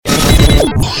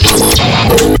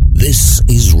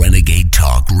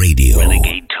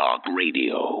Talk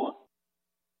Radio.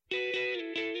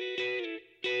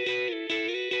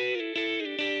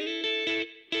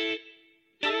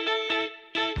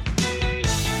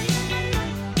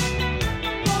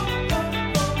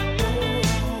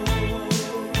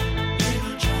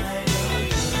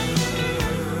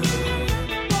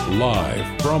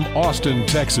 Live from Austin,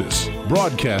 Texas,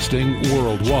 broadcasting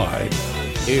worldwide,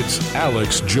 it's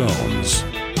Alex Jones.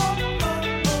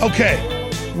 Okay,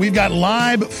 we've got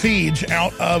live feeds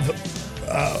out of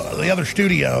the other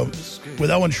studio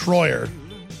with Owen Schroyer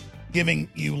giving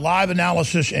you live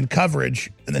analysis and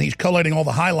coverage, and then he's collating all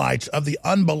the highlights of the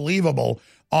unbelievable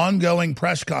ongoing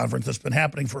press conference that's been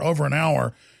happening for over an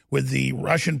hour with the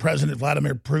Russian President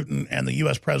Vladimir Putin and the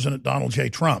U.S. President Donald J.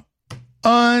 Trump.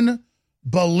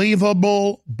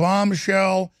 Unbelievable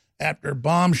bombshell after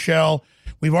bombshell.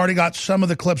 We've already got some of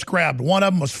the clips grabbed. One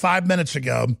of them was 5 minutes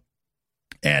ago,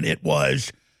 and it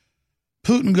was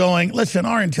Putin going, listen,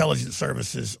 our intelligence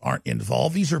services aren't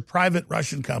involved. These are private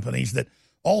Russian companies that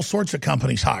all sorts of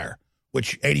companies hire,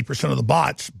 which 80% of the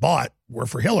bots bought were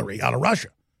for Hillary out of Russia.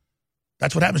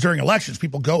 That's what happens during elections.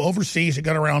 People go overseas and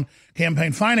get around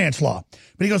campaign finance law.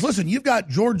 But he goes, listen, you've got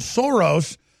George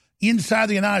Soros inside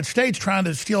the United States trying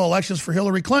to steal elections for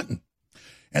Hillary Clinton.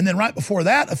 And then right before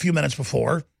that, a few minutes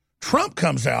before, Trump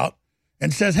comes out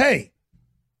and says, hey,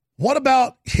 what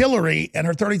about Hillary and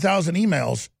her 30,000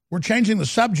 emails? We're changing the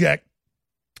subject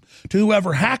to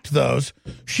whoever hacked those.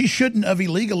 She shouldn't have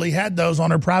illegally had those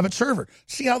on her private server.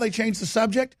 See how they changed the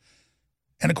subject?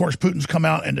 And, of course, Putin's come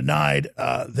out and denied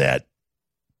that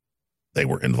they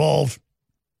were involved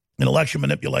in election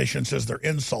manipulation, says they're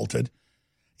insulted.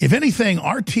 If anything,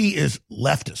 RT is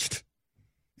leftist.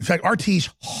 In fact, RT's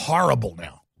horrible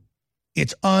now.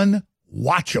 It's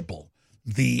unwatchable.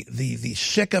 The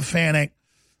sycophantic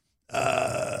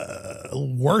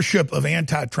worship of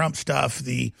anti-Trump stuff,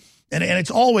 and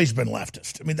it's always been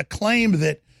leftist. I mean, the claim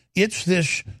that it's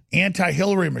this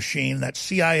anti-Hillary machine, that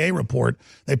CIA report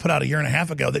they put out a year and a half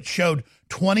ago that showed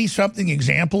 20-something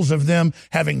examples of them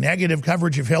having negative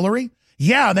coverage of Hillary.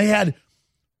 Yeah, they had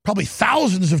probably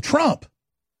thousands of Trump.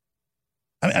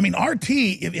 I mean, RT,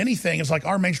 if anything, is like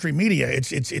our mainstream media.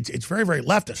 It's very, very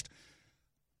leftist.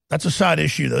 That's a side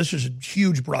issue, though. This is a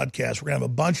huge broadcast. We're going to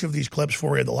have a bunch of these clips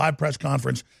for you. The live press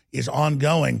conference is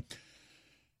ongoing.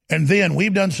 And then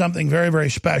we've done something very, very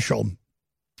special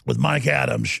with Mike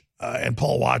Adams and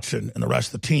Paul Watson and the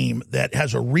rest of the team that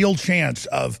has a real chance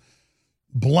of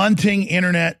blunting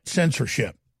internet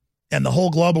censorship and the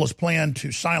whole globalist plan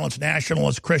to silence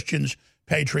nationalists, Christians,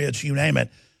 patriots, you name it.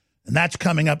 And that's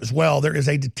coming up as well. There is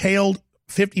a detailed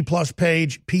 50-plus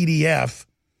page PDF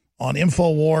on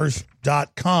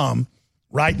Infowars.com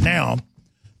right now.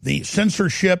 The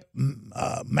censorship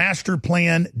master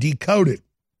plan decoded.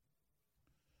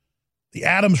 The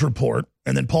Adams report,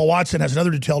 and then Paul Watson has another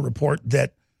detailed report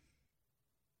that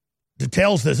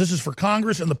details this. This is for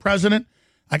Congress and the president.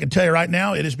 I can tell you right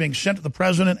now, it is being sent to the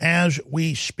president as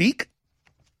we speak,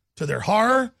 to their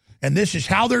horror, and this is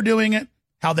how they're doing it,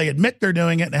 how they admit they're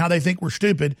doing it, and how they think we're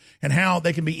stupid, and how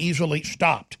they can be easily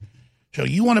stopped. So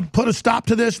you want to put a stop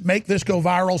to this, make this go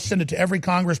viral, send it to every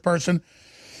congressperson.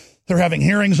 They're having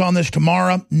hearings on this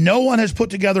tomorrow. No one has put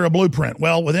together a blueprint.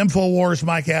 Well, with InfoWars,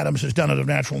 Mike Adams has done it of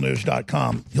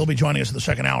naturalnews.com. He'll be joining us in the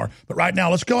second hour. But right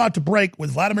now, let's go out to break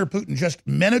with Vladimir Putin just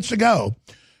minutes ago.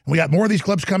 And we got more of these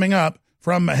clips coming up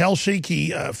from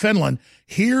Helsinki, Finland.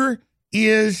 Here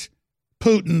is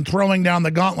Putin throwing down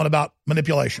the gauntlet about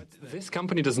manipulation. This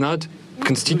company does not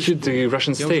constitute the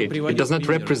Russian state. It does not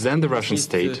represent the Russian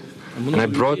state. And I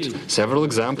brought several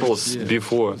examples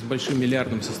before. Well,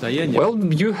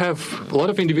 you have a lot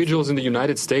of individuals in the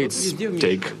United States.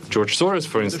 Take George Soros,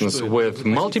 for instance, with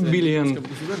multi-billion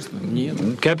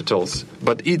capitals.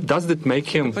 But does that make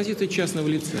him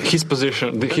his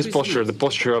position, his posture, the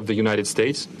posture of the United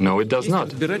States? No, it does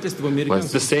not. Well,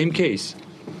 it's the same case.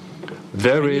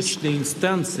 There is the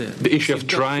issue of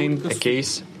trying a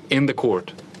case in the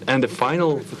court. And the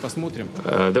final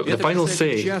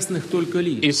say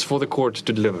is for the court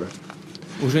to deliver.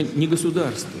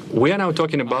 We are now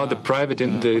talking about the private,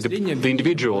 the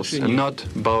individuals, and not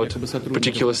about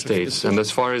particular states. And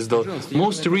as far as the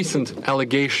most recent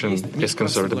allegation is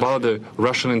concerned about the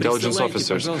Russian intelligence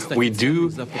officers, we do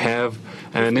have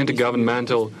an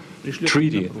intergovernmental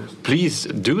treaty. Please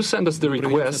do send us the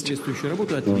request.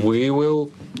 We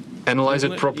will analyze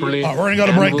it properly. We're going to go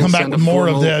to break and come back with more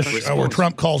of this where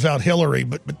Trump calls out Hillary.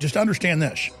 But just understand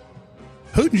this.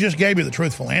 Putin just gave you the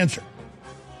truthful answer.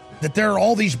 That there are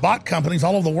all these bot companies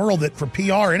all over the world that for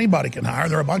PR anybody can hire.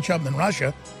 There are a bunch of them in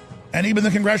Russia. And even the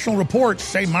congressional reports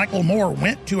say Michael Moore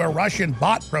went to a Russian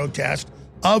bot protest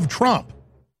of Trump.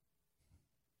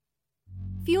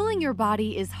 Fueling your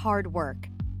body is hard work.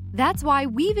 That's why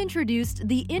we've introduced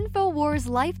the InfoWars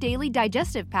Life Daily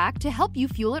Digestive Pack to help you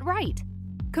fuel it right.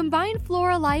 Combine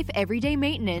Flora Life Everyday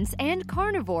Maintenance and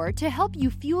Carnivore to help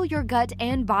you fuel your gut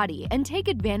and body and take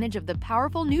advantage of the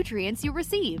powerful nutrients you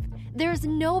receive. There's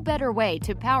no better way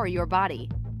to power your body.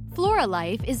 Flora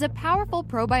Life is a powerful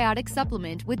probiotic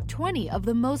supplement with 20 of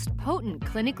the most potent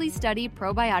clinically studied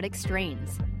probiotic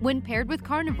strains. When paired with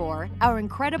Carnivore, our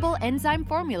incredible enzyme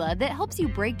formula that helps you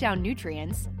break down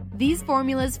nutrients, these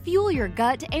formulas fuel your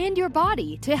gut and your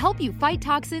body to help you fight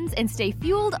toxins and stay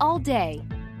fueled all day.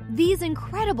 These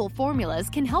incredible formulas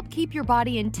can help keep your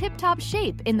body in tip-top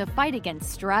shape in the fight against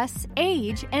stress,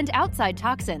 age, and outside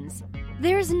toxins.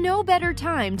 There's no better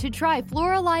time to try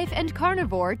Flora Life and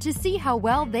Carnivore to see how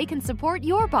well they can support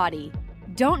your body.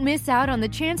 Don't miss out on the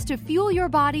chance to fuel your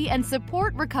body and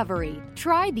support recovery.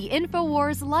 Try the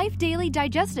InfoWars Life Daily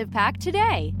Digestive Pack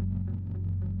today.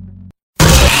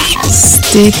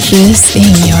 Stick this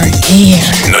in your ear.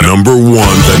 The number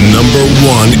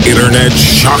one internet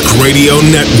shock radio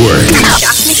network.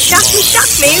 Shock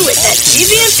me with that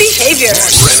deviant behavior.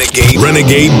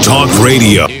 Renegade Talk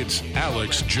Radio. It's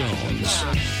Alex Jones.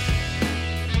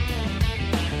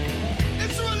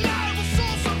 It's a reliable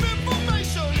source of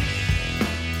information.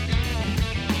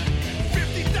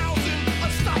 50,000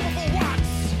 unstoppable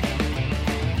watts.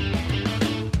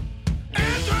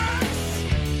 Anthrax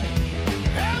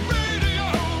and radio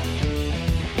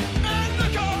and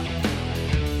liquor.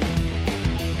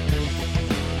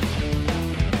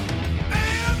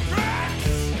 Anthrax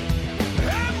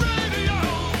and radio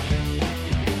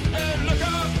and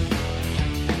liquor.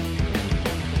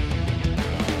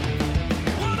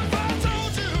 What if I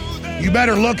told you that You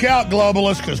better look out,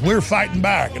 globalists, because we're fighting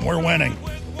back and we're winning.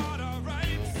 with water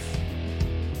rights?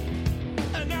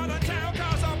 And now the town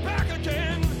cars are back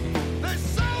again. They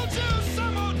sold you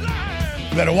some old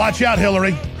land. You better watch out,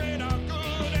 Hillary. Great or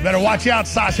good. You better watch out,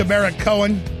 Sacha Baron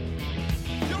Cohen.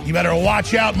 You better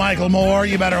watch out, Michael Moore.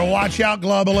 You better watch out,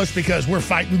 globalists, because we're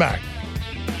fighting back.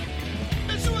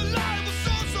 It's a reliable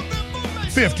source of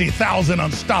information. 50,000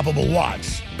 unstoppable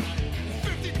watts.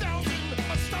 50,000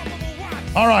 unstoppable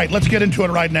watts. All right, let's get into it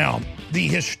right now. The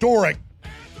historic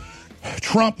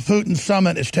Trump-Putin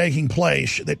summit is taking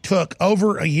place that took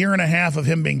over a year and a half of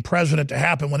him being president to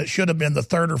happen when it should have been the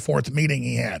third or fourth meeting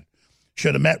he had.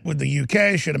 Should have met with the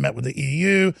UK, should have met with the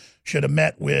EU, should have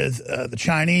met with the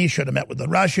Chinese, should have met with the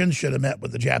Russians, should have met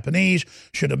with the Japanese,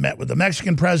 should have met with the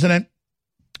Mexican president.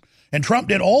 And Trump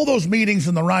did all those meetings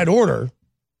in the right order,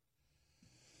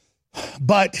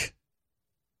 but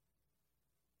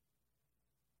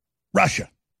Russia.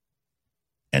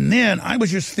 And then I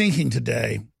was just thinking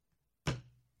today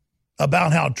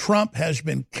about how Trump has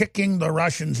been kicking the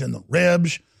Russians in the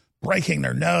ribs, breaking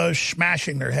their nose,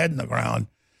 smashing their head in the ground.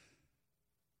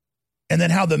 And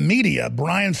then how the media,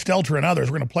 Brian Stelter and others,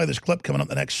 we're going to play this clip coming up in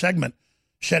the next segment,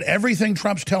 said everything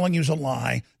Trump's telling you is a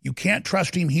lie. You can't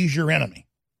trust him. He's your enemy.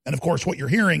 And, of course, what you're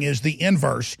hearing is the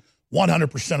inverse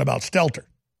 100% about Stelter,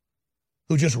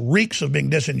 who just reeks of being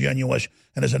disingenuous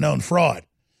and is a known fraud.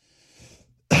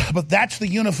 But that's the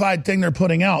unified thing they're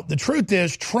putting out. The truth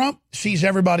is Trump sees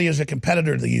everybody as a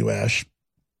competitor to the U.S.,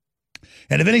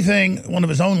 and if anything, one of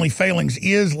his only failings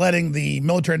is letting the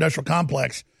military-industrial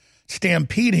complex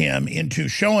stampede him into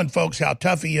showing folks how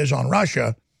tough he is on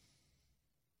Russia,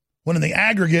 when in the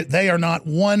aggregate, they are not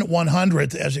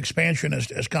 1/100th as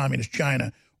expansionist as communist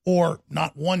China, or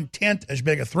not 1/10 as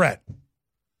big a threat.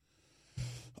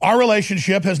 Our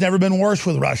relationship has never been worse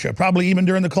with Russia, probably even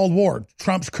during the Cold War.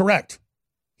 Trump's correct.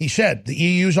 He said the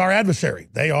EU's our adversary.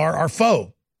 They are our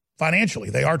foe financially.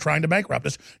 They are trying to bankrupt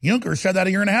us. Juncker said that a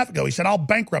year and a half ago. He said, I'll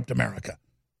bankrupt America.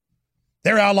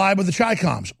 They're allied with the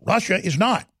Chi-Coms. Russia is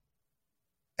not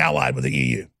allied with the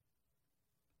EU.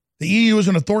 The EU is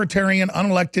an authoritarian,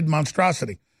 unelected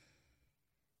monstrosity.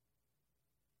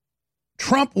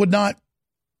 Trump would not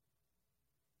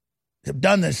have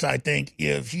done this, I think,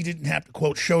 if he didn't have to,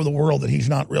 quote, show the world that he's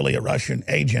not really a Russian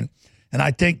agent. And I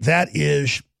think that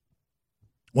is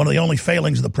one of the only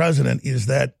failings of the president, is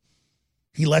that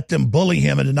he let them bully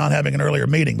him into not having an earlier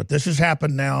meeting. But this has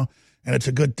happened now, and it's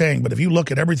a good thing. But if you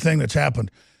look at everything that's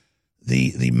happened,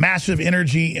 the massive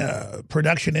energy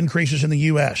production increases in the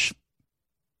U.S.,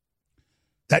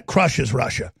 that crushes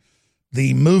Russia.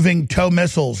 The moving TOW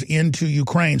missiles into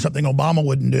Ukraine, something Obama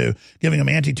wouldn't do, giving them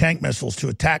anti-tank missiles to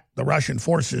attack the Russian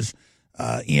forces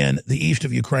in the east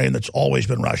of Ukraine. That's always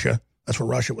been Russia. That's where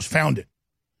Russia was founded.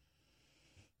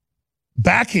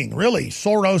 Backing, really,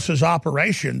 Soros's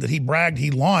operation that he bragged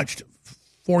he launched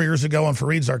 4 years ago on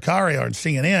Fareed Zakaria on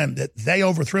CNN, that they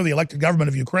overthrew the elected government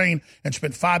of Ukraine and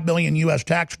spent $5 billion U.S.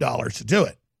 tax dollars to do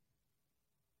it.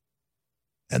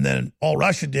 And then all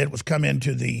Russia did was come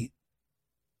into the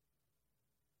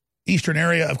eastern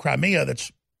area of Crimea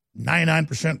that's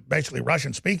 99% basically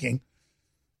Russian-speaking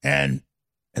and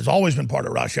has always been part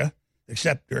of Russia,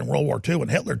 except during World War II when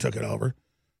Hitler took it over.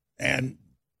 And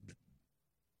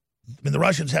I mean, the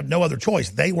Russians have no other choice.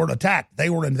 They were attacked. They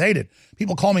were invaded.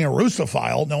 People call me a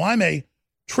Russophile. No, I'm a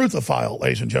truthophile,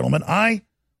 ladies and gentlemen. I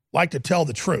like to tell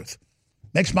the truth.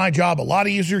 Makes my job a lot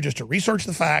easier just to research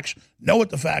the facts, know what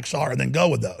the facts are, and then go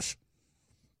with those.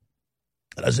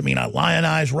 That doesn't mean I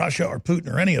lionize Russia or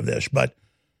Putin or any of this, but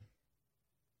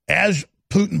as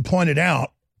Putin pointed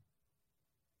out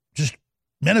just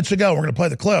minutes ago, we're going to play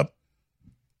the clip,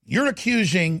 you're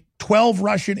accusing 12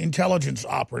 Russian intelligence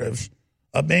operatives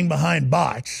of being behind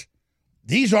bots.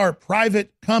 These are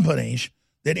private companies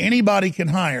that anybody can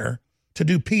hire to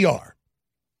do PR.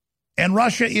 And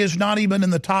Russia is not even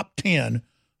in the top 10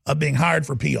 of being hired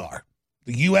for PR.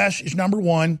 The U.S. is number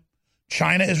 1,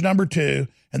 China is number 2,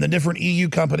 and the different EU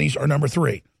companies are number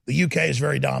 3. The U.K. is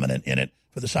very dominant in it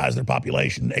for the size of their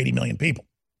population, 80 million people.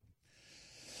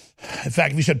 In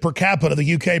fact, if you said per capita, the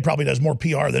U.K. probably does more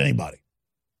PR than anybody.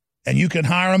 And you can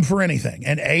hire them for anything.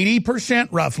 And 80%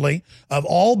 roughly of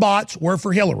all bots were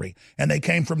for Hillary. And they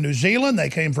came from New Zealand. They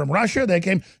came from Russia.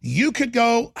 You could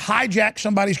go hijack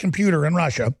somebody's computer in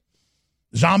Russia,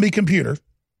 zombie computer,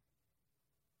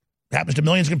 happens to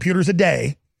millions of computers a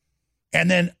day, and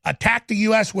then attack the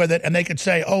U.S. with it. And they could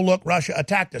say, oh, look, Russia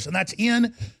attacked us. And that's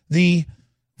in the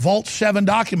Vault 7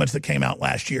 documents that came out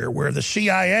last year, where the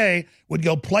CIA would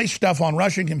go place stuff on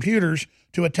Russian computers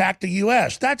to attack the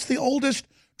U.S. That's the oldest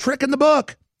trick in the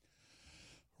book.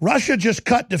 Russia just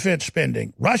cut defense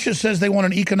spending. Russia says they want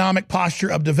an economic posture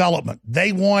of development.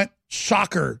 They want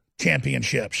soccer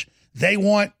championships. They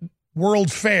want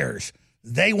world fairs.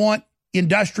 They want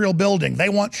industrial building. They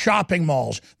want shopping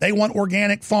malls. They want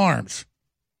organic farms.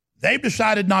 They've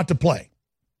decided not to play.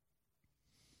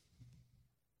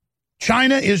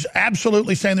 China is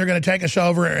absolutely saying they're going to take us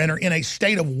over and are in a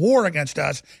state of war against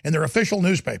us in their official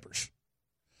newspapers.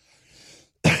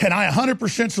 And I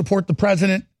 100% support the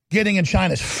president getting in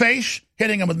China's face,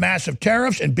 hitting them with massive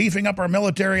tariffs, and beefing up our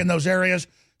military in those areas,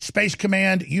 Space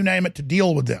Command, you name it, to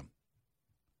deal with them.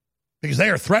 Because they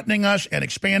are threatening us and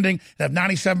expanding and have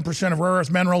 97% of rare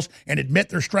earth minerals and admit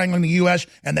they're strangling the U.S.,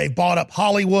 and they've bought up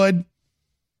Hollywood.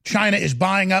 China is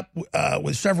buying up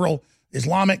with several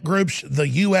Islamic groups, the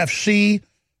UFC.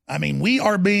 I mean, we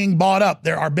are being bought up.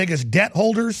 They're our biggest debt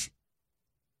holders.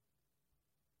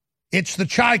 It's the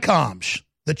Chi-Coms.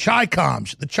 The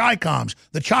Chi-Coms, the Chi-Coms,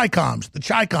 the Chi-Coms, the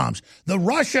Chi-Coms. The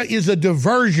Russia is a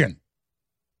diversion.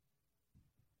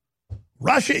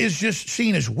 Russia is just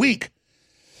seen as weak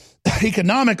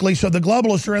economically, so the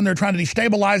globalists are in there trying to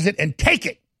destabilize it and take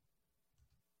it.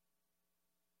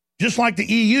 Just like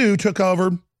the EU took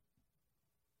over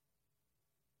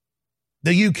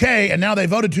the UK, and now they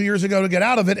voted 2 years ago to get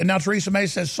out of it, and now Theresa May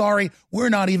says, sorry, we're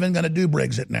not even going to do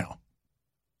Brexit now.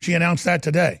 She announced that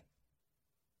today.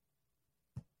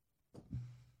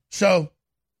 So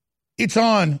it's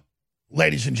on,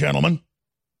 ladies and gentlemen.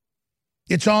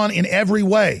 It's on in every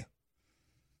way.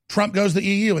 Trump goes to the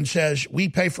EU and says, we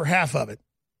pay for half of it.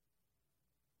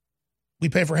 We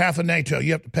pay for half of NATO.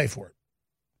 You have to pay for it.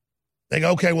 They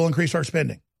go, okay, we'll increase our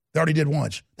spending. They already did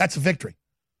once. That's a victory.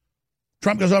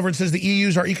 Trump goes over and says the EU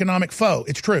is our economic foe.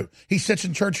 It's true. He sits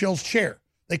in Churchill's chair.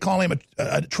 They call him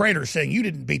a traitor, saying you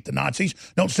didn't beat the Nazis.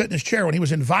 Don't sit in his chair, when he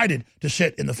was invited to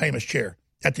sit in the famous chair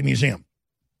at the museum.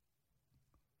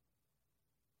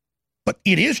 But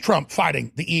it is Trump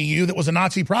fighting the EU that was a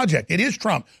Nazi project. It is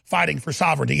Trump fighting for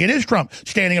sovereignty. It is Trump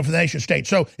standing up for the nation state.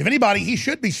 So if anybody, he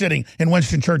should be sitting in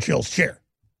Winston Churchill's chair.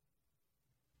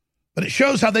 But it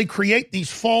shows how they create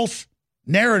these false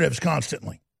narratives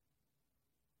constantly.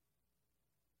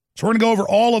 So we're going to go over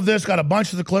all of this. Got a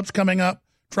bunch of the clips coming up.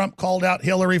 Trump called out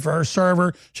Hillary for her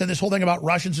server, said this whole thing about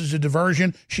Russians is a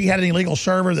diversion. She had an illegal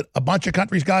server that a bunch of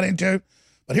countries got into.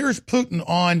 But here's Putin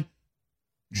on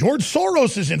George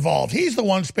Soros is involved. He's the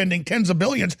one spending tens of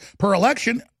billions per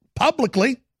election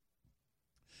publicly.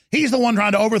 He's the one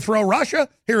trying to overthrow Russia.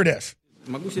 Here it is.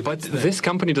 But this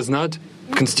company does not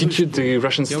constitute the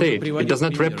Russian state. It does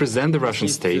not represent the Russian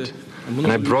state. And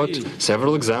I brought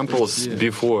several examples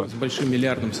before.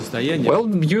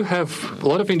 Well, you have a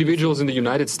lot of individuals in the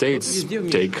United States.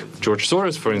 Take George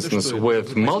Soros, for instance,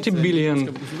 with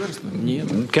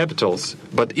multi-billion capitals.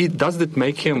 But does that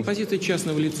make him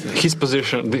his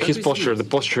position, his posture, the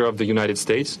posture of the United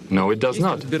States? No, it does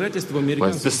not. Well,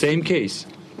 it's the same case.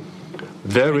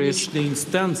 There is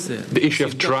the issue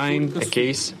of trying a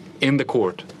case in the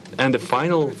court. And the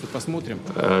final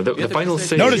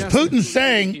say. Notice Putin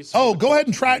saying, oh, go ahead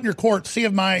and try it in your court, see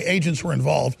if my agents were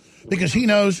involved, because he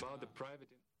knows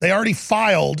they already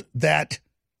filed that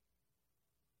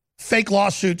fake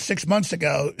lawsuit 6 months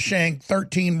ago saying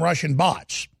 13 Russian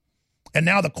bots. And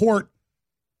now the court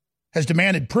has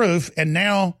demanded proof, and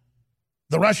now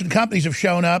the Russian companies have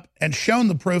shown up and shown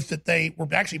the proof that they were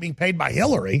actually being paid by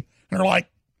Hillary. And they're like,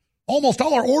 almost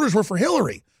all our orders were for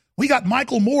Hillary. We got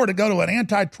Michael Moore to go to an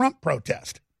anti-Trump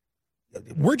protest.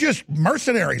 We're just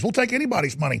mercenaries. We'll take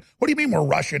anybody's money. What do you mean we're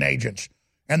Russian agents?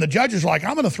 And the judge is like,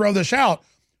 I'm going to throw this out.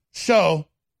 So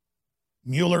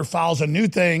Mueller files a new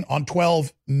thing on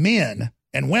 12 men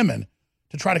and women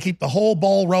to try to keep the whole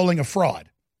ball rolling of fraud.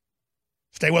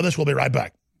 Stay with us. We'll be right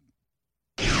back.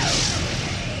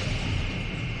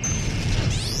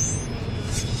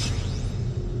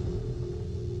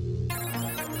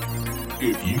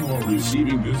 If you are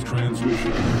receiving this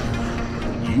transmission,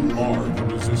 you are the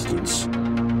resistance.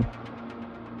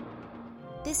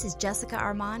 This is Jessica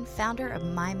Armand, founder of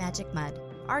My Magic Mud.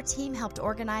 Our team helped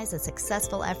organize a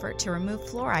successful effort to remove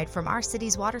fluoride from our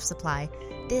city's water supply.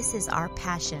 This is our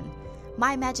passion.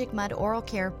 My Magic Mud Oral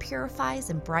Care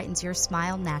purifies and brightens your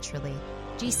smile naturally.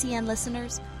 GCN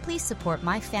listeners, please support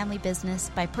my family business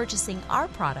by purchasing our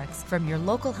products from your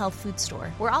local health food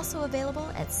store. We're also available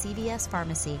at CVS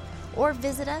Pharmacy, or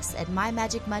visit us at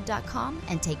mymagicmud.com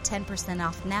and take 10%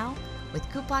 off now with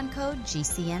coupon code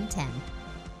GCN10.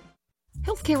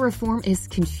 Healthcare reform is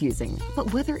confusing,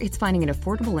 but whether it's finding an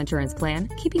affordable insurance plan,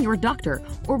 keeping your doctor,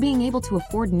 or being able to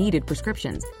afford needed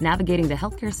prescriptions, navigating the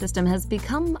healthcare system has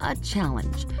become a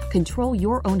challenge. Control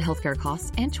your own healthcare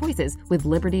costs and choices with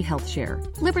Liberty HealthShare.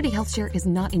 Liberty HealthShare is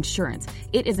not insurance.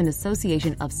 It is an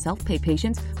association of self-pay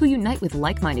patients who unite with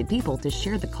like-minded people to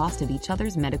share the cost of each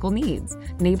other's medical needs.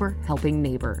 Neighbor helping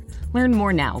neighbor. Learn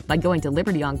more now by going to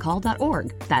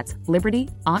libertyoncall.org. That's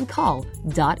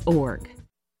libertyoncall.org.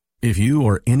 If you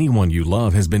or anyone you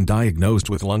love has been diagnosed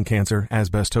with lung cancer,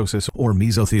 asbestosis, or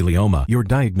mesothelioma, your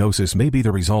diagnosis may be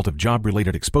the result of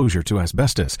job-related exposure to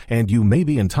asbestos, and you may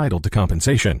be entitled to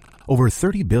compensation. Over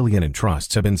 $30 billion in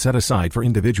trusts have been set aside for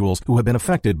individuals who have been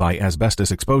affected by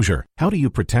asbestos exposure. How do you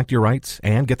protect your rights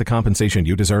and get the compensation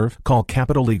you deserve? Call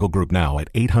Capital Legal Group now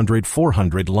at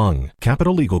 800-400-LUNG.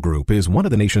 Capital Legal Group is one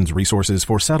of the nation's resources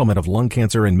for settlement of lung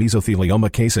cancer and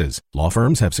mesothelioma cases. Law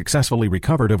firms have successfully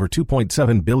recovered over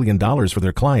 $2.7 billion for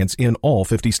their clients in all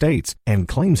 50 states, and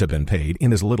claims have been paid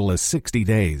in as little as 60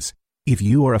 days. If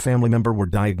you or a family member were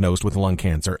diagnosed with lung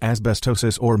cancer,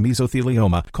 asbestosis, or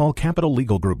mesothelioma, call Capital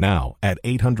Legal Group now at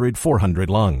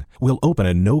 800-400-LUNG. We'll open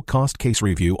a no-cost case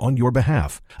review on your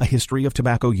behalf. A history of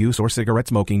tobacco use or cigarette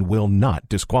smoking will not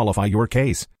disqualify your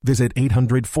case. Visit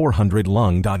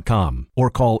 800-400-LUNG.com or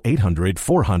call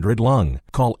 800-400-LUNG.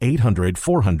 Call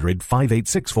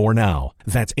 800-400-5864 now.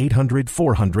 That's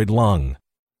 800-400-LUNG.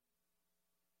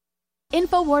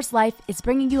 InfoWars Life is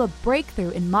bringing you a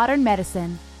breakthrough in modern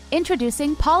medicine.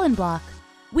 Introducing Pollen Block.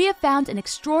 We have found an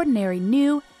extraordinary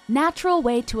new, natural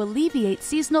way to alleviate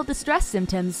seasonal distress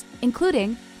symptoms,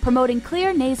 including promoting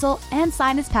clear nasal and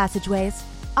sinus passageways,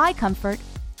 eye comfort,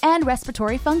 and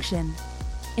respiratory function.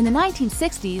 In the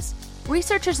 1960s,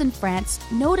 researchers in France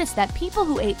noticed that people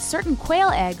who ate certain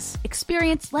quail eggs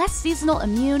experienced less seasonal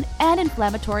immune and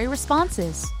inflammatory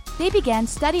responses. They began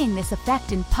studying this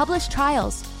effect in published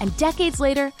trials, and decades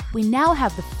later, we now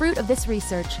have the fruit of this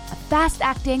research, a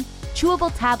fast-acting,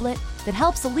 chewable tablet that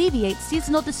helps alleviate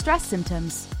seasonal distress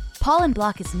symptoms. Pollen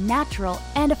Block is natural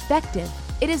and effective.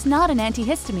 It is not an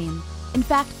antihistamine. In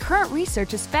fact, current research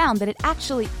has found that it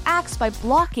actually acts by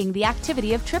blocking the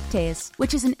activity of tryptase,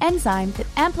 which is an enzyme that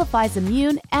amplifies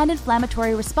immune and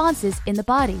inflammatory responses in the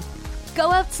body.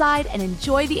 Go outside and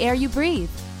enjoy the air you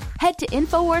breathe. Head to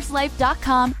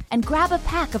InfoWarsLife.com and grab a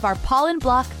pack of our Pollen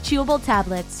Block chewable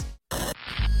tablets.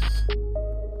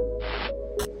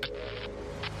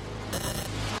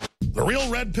 The Real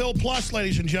Red Pill Plus,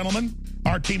 ladies and gentlemen.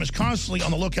 Our team is constantly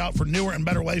on the lookout for newer and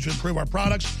better ways to improve our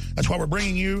products. That's why we're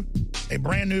bringing you a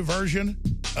brand new version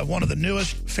of one of the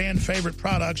newest fan favorite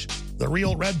products, the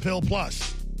Real Red Pill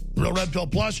Plus. The Real Red Pill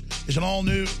Plus is an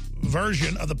all-new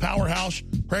version of the powerhouse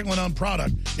pregnenolone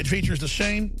product. It features the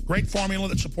same great formula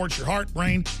that supports your heart,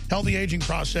 brain, healthy aging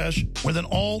process with an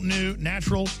all-new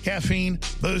natural caffeine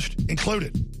boost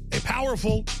included. A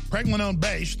powerful pregnenolone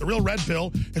base, the Real Red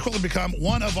Pill, has quickly become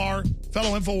one of our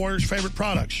fellow InfoWarriors' favorite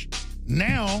products.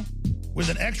 Now, with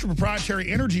an extra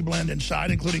proprietary energy blend inside,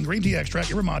 including green tea extract,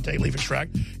 yerba mate leaf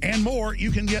extract, and more,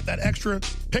 you can get that extra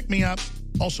pick-me-up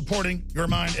all supporting your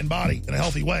mind and body in a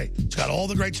healthy way. It's got all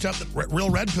the great stuff that Real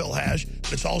Red Pill has,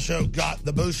 but it's also got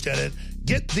the boost in it.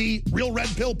 Get the Real Red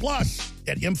Pill Plus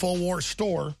at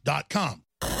InfoWarsStore.com.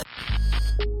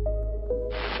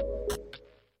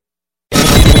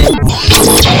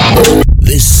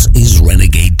 This is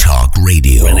Renegade Talk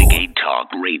Radio. Renegade Talk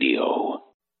Radio.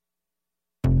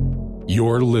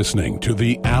 You're listening to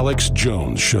The Alex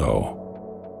Jones Show.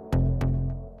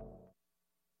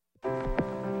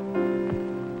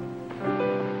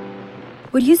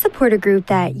 Would you support a group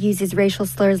that uses racial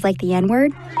slurs like the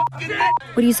N-word?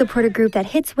 Would you support a group that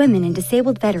hits women and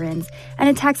disabled veterans and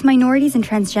attacks minorities and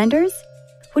transgenders?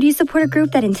 Would you support a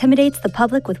group that intimidates the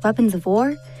public with weapons of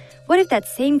war? What if that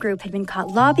same group had been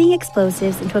caught lobbying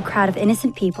explosives into a crowd of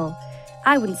innocent people?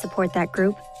 I wouldn't support that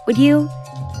group. Would you?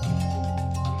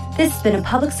 This has been a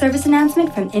public service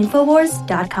announcement from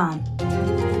Infowars.com.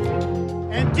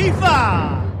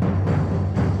 Antifa!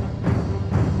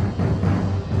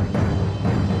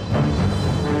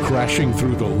 Crashing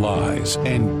through the lies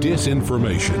and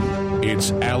disinformation,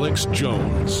 it's Alex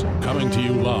Jones coming to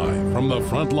you live from the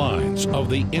front lines of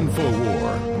the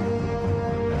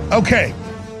InfoWar. Okay,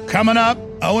 coming up,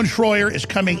 Owen Schroyer is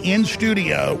coming in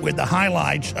studio with the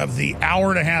highlights of the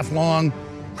hour-and-a-half-long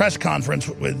press conference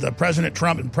with President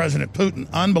Trump and President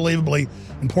Putin. Unbelievably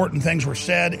important things were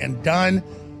said and done.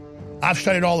 I've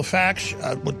studied all the facts.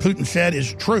 What Putin said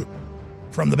is true.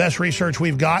 From the best research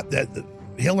we've got, that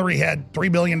Hillary had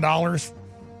 $3 billion.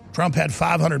 Trump had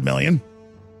 $500 million.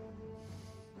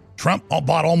 Trump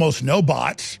bought almost no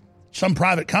bots. Some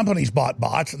private companies bought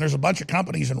bots, and there's a bunch of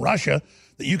companies in Russia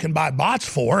that you can buy bots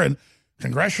for, and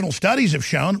congressional studies have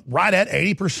shown right at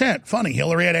 80%. Funny,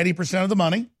 Hillary had 80% of the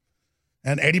money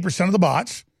and 80% of the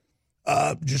bots.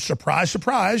 Just surprise,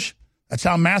 surprise. That's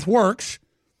how math works.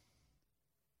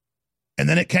 And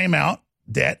then it came out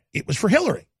that it was for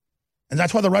Hillary. And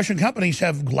that's why the Russian companies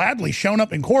have gladly shown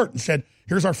up in court and said,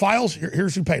 here's our files,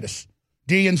 here's who paid us.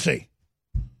 DNC.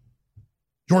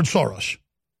 George Soros.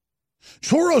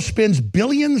 Soros spends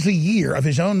billions a year of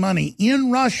his own money in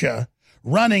Russia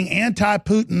running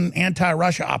anti-Putin,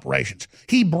 anti-Russia operations.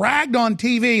 He bragged on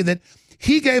TV that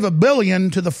he gave $1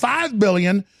 billion to the $5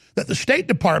 billion that the State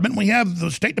Department, we have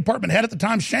the State Department head at the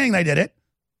time saying they did it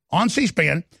on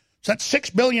C-SPAN, so that's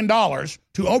 $6 billion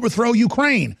to overthrow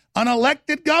Ukraine, an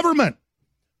elected government.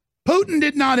 Putin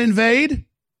did not invade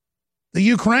the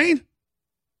Ukraine.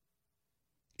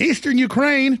 Eastern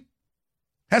Ukraine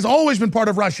has always been part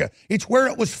of Russia. It's where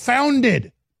it was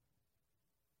founded.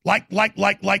 Like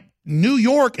New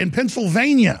York and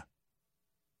Pennsylvania.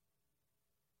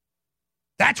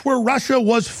 That's where Russia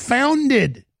was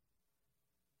founded.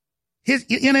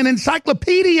 In an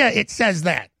encyclopedia, it says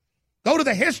that. Go to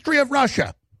the history of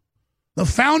Russia. The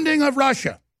founding of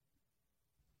Russia.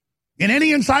 In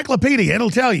any encyclopedia, it'll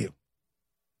tell you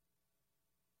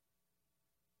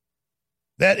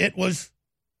that it was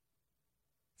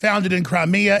founded in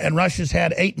Crimea, and Russia's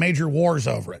had 8 major wars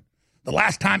over it. The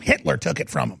last time Hitler took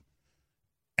it from them.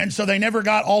 And so they never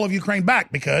got all of Ukraine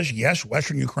back because, yes,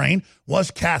 Western Ukraine was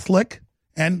Catholic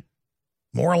and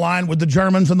more aligned with the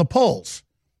Germans and the Poles.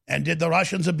 And did the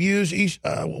Russians abuse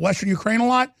Western Ukraine a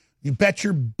lot? You bet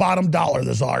your bottom dollar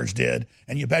the Tsars did.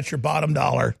 And you bet your bottom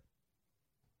dollar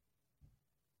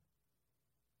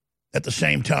at the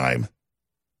same time,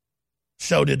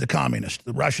 so did the communists.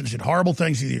 The Russians did horrible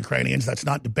things to the Ukrainians. That's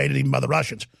not debated even by the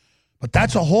Russians. But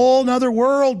that's a whole nother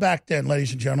world back then,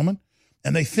 ladies and gentlemen.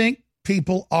 And they think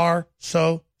people are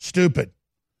so stupid.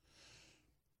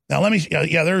 Now, let me,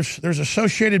 there's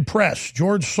Associated Press.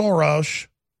 George Soros,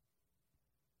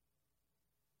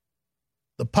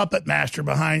 the puppet master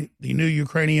behind the new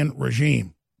Ukrainian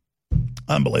regime.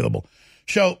 Unbelievable.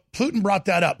 So Putin brought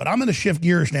that up, but I'm going to shift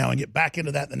gears now and get back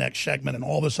into that in the next segment and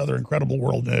all this other incredible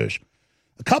world news.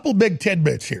 A couple big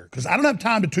tidbits here, because I don't have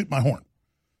time to toot my horn.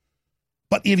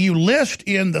 But if you list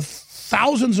in the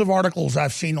thousands of articles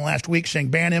I've seen the last week saying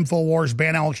ban InfoWars,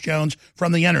 ban Alex Jones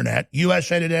from the internet,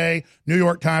 USA Today, New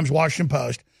York Times, Washington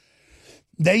Post,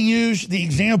 they use the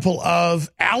example of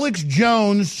Alex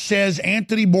Jones says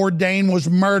Anthony Bourdain was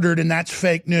murdered and that's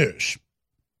fake news.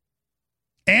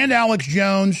 And Alex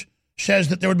Jones says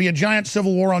that there would be a giant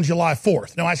civil war on July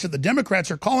 4th. Now, I said the Democrats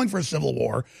are calling for a civil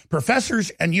war. Professors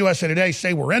and USA Today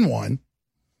say we're in one.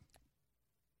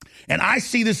 And I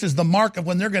see this as the mark of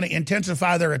when they're going to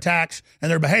intensify their attacks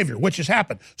and their behavior, which has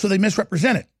happened. So they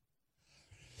misrepresent it.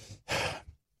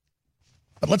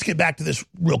 But let's get back to this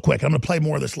real quick. I'm going to play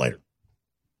more of this later.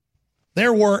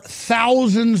 There were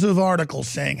thousands of articles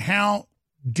saying, how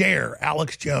dare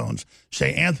Alex Jones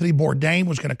say Anthony Bourdain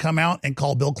was going to come out and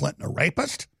call Bill Clinton a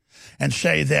rapist and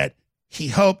say that he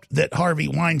hoped that Harvey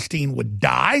Weinstein would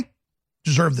die,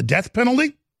 deserve the death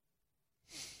penalty,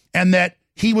 and that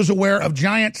he was aware of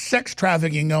giant sex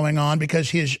trafficking going on because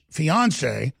his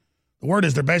fiancée, the word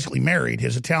is they're basically married,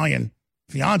 his Italian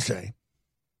fiancée,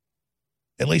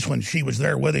 at least when she was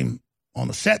there with him on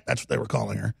the set, that's what they were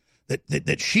calling her,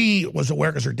 that she was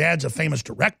aware because her dad's a famous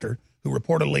director who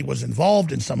reportedly was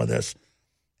involved in some of this,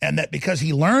 and that because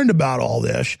he learned about all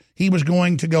this, he was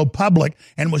going to go public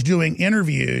and was doing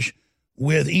interviews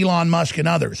with Elon Musk and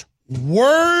others.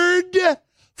 Word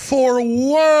for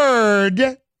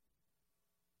word,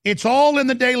 it's all in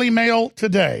the Daily Mail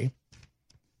today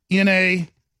in a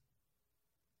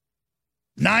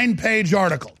 9-page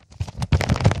article.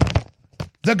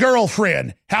 The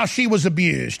girlfriend, how she was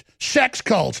abused. Sex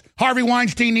cults. Harvey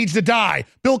Weinstein needs to die.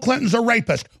 Bill Clinton's a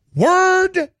rapist.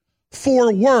 Word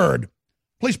for word.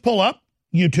 Please pull up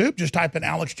YouTube. Just type in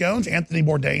Alex Jones, Anthony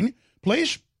Bourdain,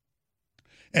 please.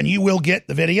 And you will get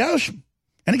the videos.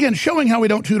 And again, showing how we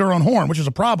don't toot our own horn, which is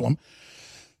a problem.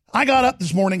 I got up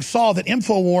this morning, saw that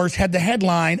InfoWars had the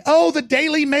headline, the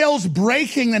Daily Mail's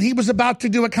breaking that he was about to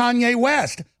do a Kanye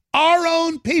West. Our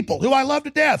own people, who I love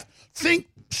to death, think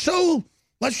so,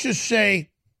 let's just say,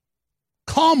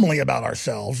 calmly about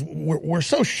ourselves. We're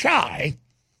so shy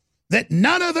that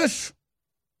none of us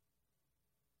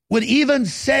would even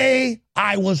say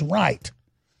I was right.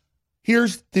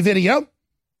 Here's the video.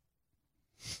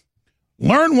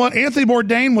 Learn what Anthony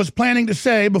Bourdain was planning to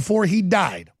say before he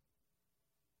died.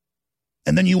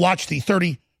 And then you watch the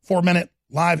 34-minute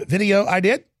live video I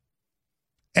did,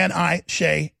 and I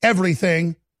say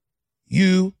everything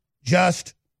you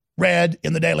just read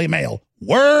in the Daily Mail,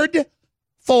 word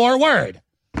for word.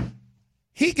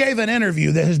 He gave an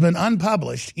interview that has been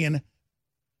unpublished in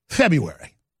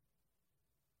February.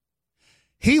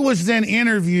 He was then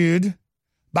interviewed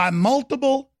by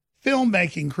multiple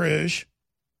filmmaking crews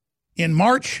in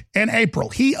March and April.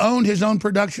 He owned his own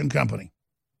production company.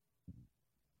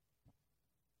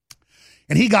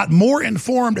 And he got more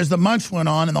informed as the months went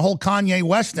on and the whole Kanye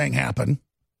West thing happened.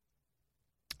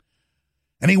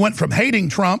 And he went from hating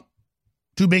Trump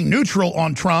to being neutral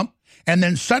on Trump, and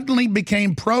then suddenly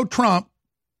became pro-Trump,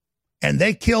 and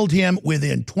they killed him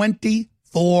within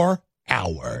 24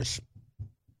 hours.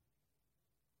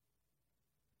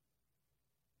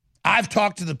 I've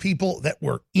talked to the people that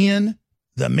were in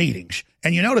the meetings.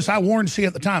 And you notice I warned C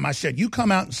at the time. I said, you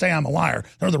come out and say I'm a liar,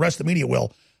 or the rest of the media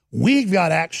will. We've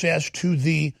got access to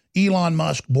the Elon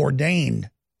Musk Bourdain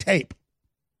tape.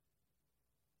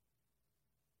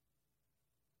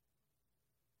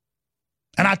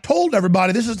 And I told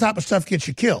everybody this is the type of stuff gets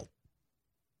you killed.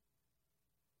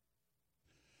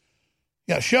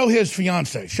 Yeah, show his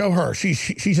fiancée. Show her.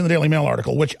 She's in the Daily Mail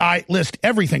article, which I list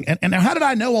everything. And now how did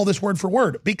I know all this word for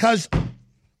word? Because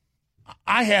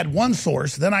I had one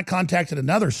source, then I contacted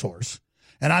another source,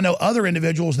 and I know other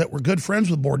individuals that were good friends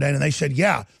with Bourdain, and they said,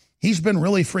 yeah, he's been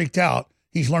really freaked out.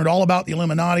 He's learned all about the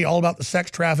Illuminati, all about the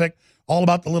sex traffic, all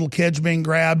about the little kids being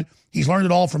grabbed. He's learned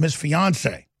it all from his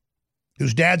fiancée,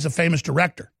 whose dad's a famous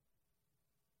director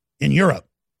in Europe.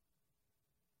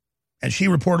 And she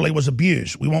reportedly was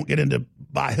abused. We won't get into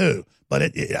by who,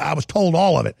 but I was told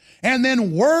all of it. And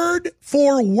then word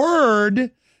for word,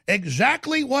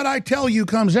 exactly what I tell you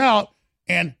comes out,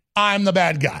 and I'm the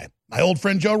bad guy. My old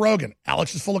friend Joe Rogan,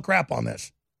 Alex is full of crap on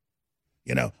this.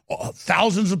 You know,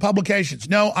 thousands of publications.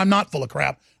 No, I'm not full of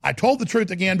crap. I told the truth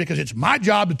again because it's my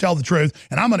job to tell the truth,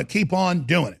 and I'm going to keep on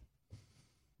doing it.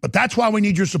 But that's why we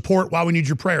need your support, why we need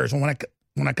your prayers. And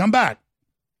when I come back,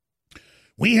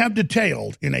 we have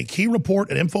detailed in a key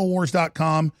report at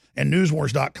Infowars.com and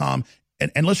Newswars.com,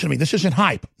 and listen to me, this isn't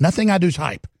hype. Nothing I do is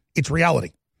hype. It's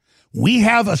reality. We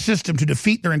have a system to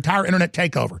defeat their entire internet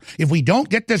takeover. If we don't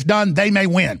get this done, they may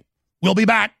win. We'll be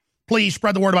back. Please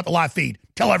spread the word about the live feed.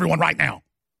 Tell everyone right now.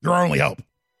 You're our only hope.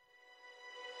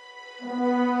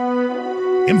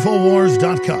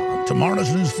 Infowars.com.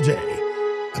 Tomorrow's news today.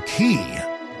 A key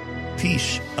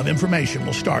piece of information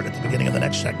will start at the beginning of the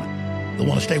next segment. You'll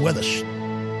want to stay with us.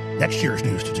 Next year's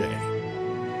news today.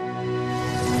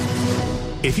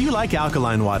 If you like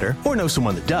alkaline water, or know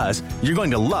someone that does, you're going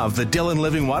to love the Dylan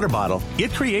Living Water Bottle.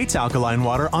 It creates alkaline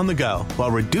water on the go while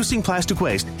reducing plastic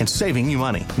waste and saving you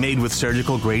money. Made with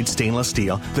surgical-grade stainless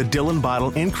steel, the Dylan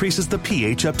bottle increases the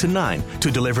pH up to 9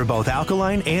 to deliver both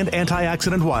alkaline and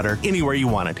antioxidant water anywhere you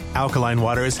want it. Alkaline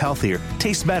water is healthier,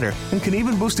 tastes better, and can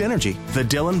even boost energy. The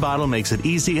Dylan bottle makes it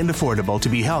easy and affordable to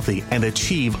be healthy and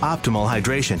achieve optimal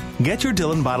hydration. Get your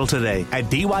Dylan bottle today at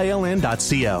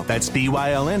byln.co. That's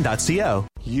byln.co.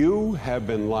 You have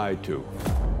been lied to.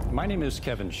 My name is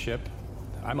Kevin Shipp.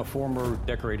 I'm a former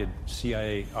decorated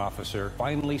CIA officer.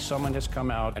 Finally, someone has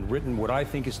come out and written what I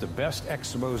think is the best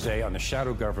expose on the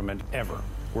shadow government ever.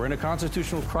 We're in a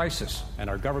constitutional crisis, and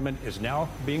our government is now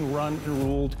being run and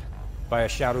ruled by a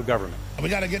shadow government. We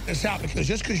got to get this out, because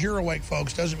just because you're awake,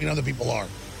 folks, doesn't mean other people are.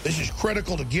 This is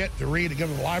critical to get, to read, to give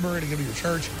to the library, to give to your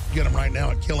church. Get them right now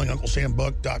at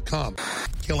killingunclesambook.com.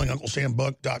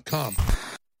 killingunclesambook.com.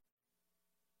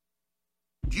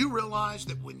 Do you realize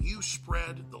that when you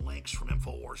spread the links from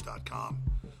Infowars.com,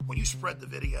 when you spread the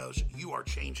videos, you are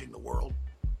changing the world?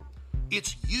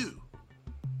 It's you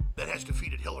that has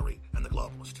defeated Hillary and the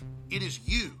globalists. It is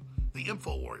you, the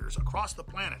info warriors across the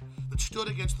planet, that stood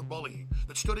against the bullying,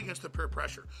 that stood against the peer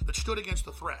pressure, that stood against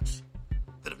the threats,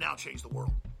 that have now changed the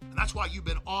world. And that's why you've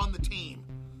been on the team,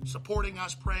 supporting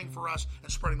us, praying for us, and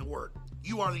spreading the word.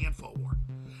 You are the info war.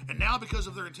 And now, because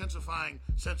of their intensifying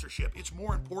censorship, it's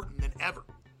more important than ever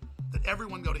that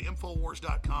everyone go to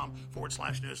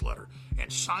Infowars.com/newsletter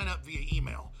and sign up via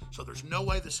email. So there's no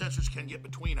way the censors can get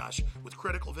between us with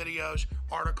critical videos,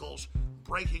 articles,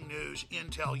 breaking news,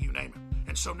 intel, you name it.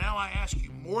 And so now I ask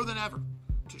you more than ever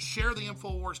to share the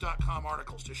Infowars.com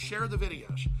articles, to share the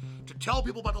videos, to tell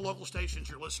people about the local stations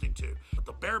you're listening to. But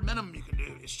the bare minimum you can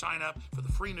do is sign up for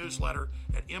the free newsletter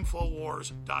at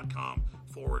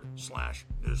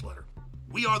Infowars.com/newsletter.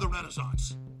 We are the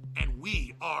Renaissance, and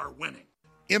we are winning.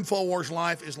 Infowars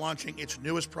Life is launching its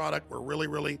newest product. We're really,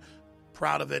 really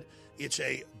proud of it. It's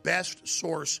a best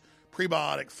source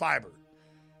prebiotic fiber,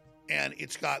 and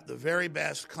it's got the very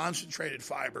best concentrated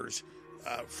fibers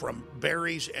from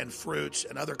berries and fruits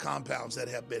and other compounds that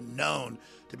have been known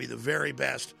to be the very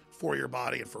best for your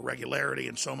body and for regularity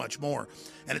and so much more.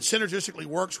 And it synergistically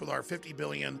works with our 50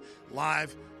 billion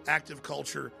live active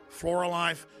culture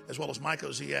FloraLife, as well as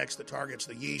MycoZX that targets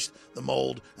the yeast, the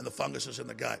mold, and the funguses in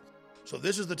the gut. So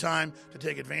this is the time to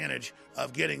take advantage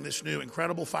of getting this new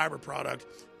incredible fiber product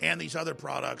and these other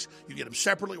products. You get them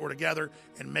separately or together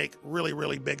and make really,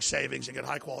 really big savings and get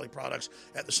high-quality products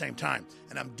at the same time.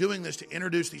 And I'm doing this to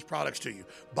introduce these products to you.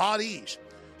 Bod-Ease,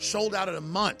 sold out in a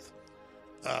month.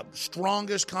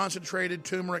 Strongest concentrated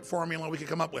turmeric formula we could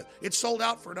come up with. It's sold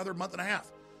out for another month and a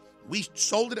half. We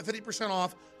sold it at 50%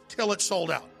 off till it's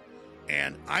sold out.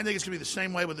 And I think it's going to be the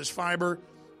same way with this fiber.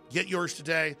 Get yours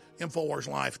today,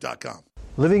 InfoWarsLife.com.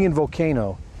 Living in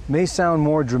Volcano may sound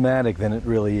more dramatic than it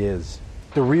really is.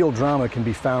 The real drama can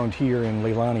be found here in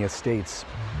Leilani Estates.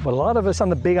 But a lot of us on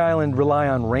the Big Island rely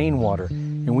on rainwater,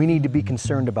 and we need to be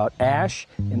concerned about ash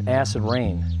and acid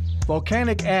rain.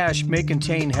 Volcanic ash may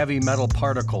contain heavy metal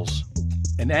particles,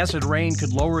 and acid rain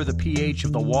could lower the pH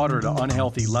of the water to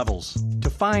unhealthy levels. To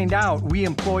find out, we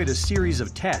employed a series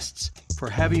of tests for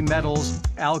heavy metals,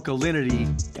 alkalinity,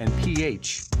 and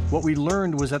pH. What we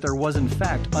learned was that there was in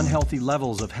fact unhealthy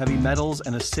levels of heavy metals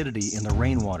and acidity in the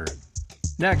rainwater.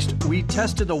 Next, we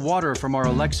tested the water from our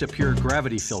Alexa Pure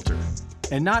gravity filter.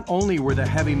 And not only were the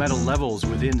heavy metal levels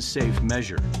within safe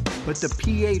measure, but the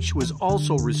pH was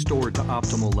also restored to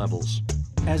optimal levels.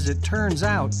 As it turns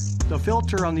out, the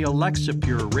filter on the Alexa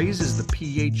Pure raises the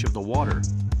pH of the water.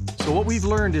 So what we've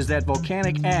learned is that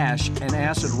volcanic ash and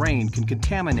acid rain can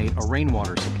contaminate a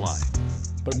rainwater supply.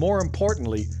 But more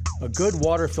importantly, a good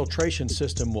water filtration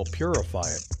system will purify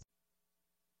it.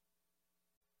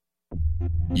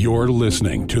 You're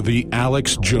listening to The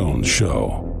Alex Jones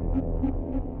Show.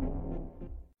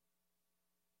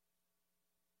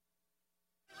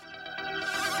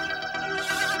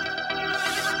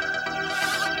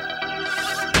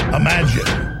 Imagine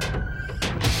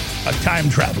a time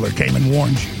traveler came and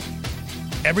warned you.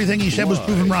 Everything he said was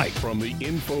proven right. From the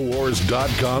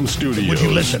Infowars.com studios. Would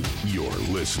you listen? You're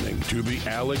listening to The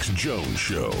Alex Jones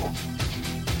Show.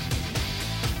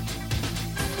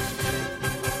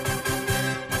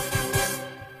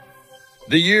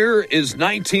 The year is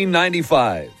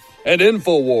 1995, and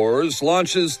Infowars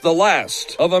launches the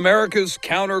last of America's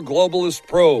counter-globalist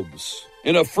probes.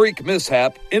 In a freak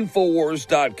mishap,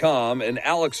 Infowars.com and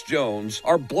Alex Jones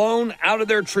are blown out of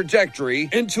their trajectory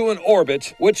into an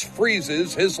orbit which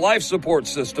freezes his life support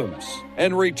systems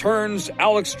and returns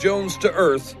Alex Jones to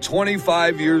Earth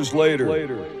 25 years later.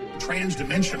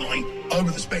 Transdimensionally over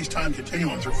the space-time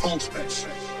continuum through full space,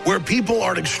 where people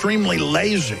are extremely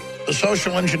lazy. The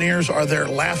social engineers are there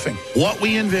laughing. What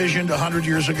we envisioned 100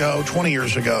 years ago, 20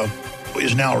 years ago,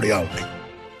 is now reality.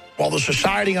 While the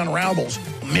society unravels,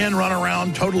 men run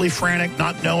around totally frantic,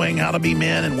 not knowing how to be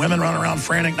men, and women run around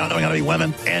frantic, not knowing how to be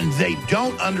women, and they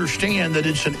don't understand that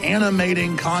it's an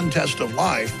animating contest of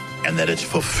life and that it's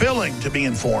fulfilling to be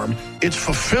informed, it's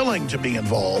fulfilling to be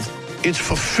involved, it's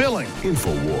fulfilling.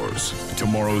 Infowars,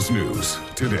 tomorrow's news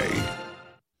today.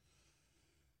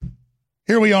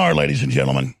 Here we are, ladies and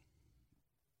gentlemen.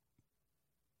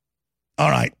 All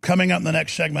right, coming up in the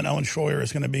next segment, Owen Schroyer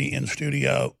is going to be in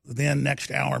studio. Then next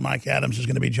hour, Mike Adams is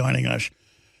going to be joining us.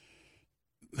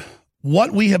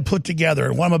 What we have put together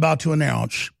and what I'm about to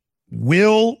announce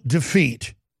will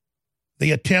defeat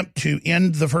the attempt to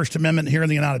end the First Amendment here in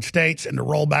the United States and to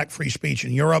roll back free speech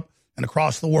in Europe and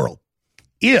across the world.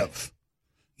 If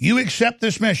you accept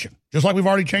this mission, just like we've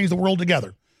already changed the world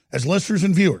together, as listeners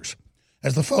and viewers,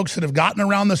 as the folks that have gotten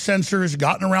around the censors,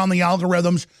 gotten around the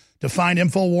algorithms, to find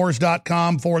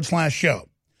Infowars.com/show,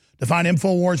 to find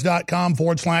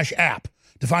Infowars.com/app,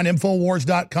 to find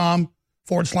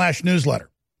Infowars.com/newsletter.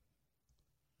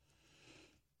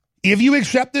 If you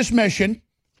accept this mission,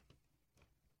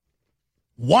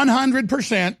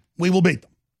 100% we will beat them.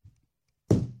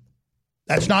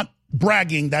 That's not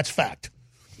bragging, that's fact.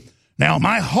 Now,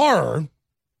 my horror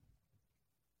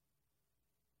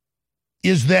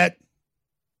is that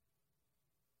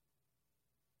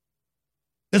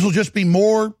this will just be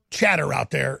more chatter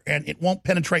out there, and it won't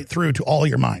penetrate through to all of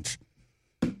your minds.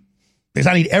 Because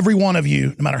I need every one of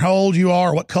you, no matter how old you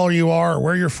are, or what color you are, or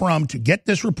where you're from, to get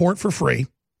this report for free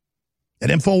at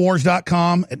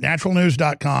Infowars.com, at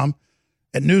naturalnews.com,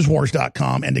 at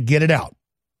newswars.com, and to get it out.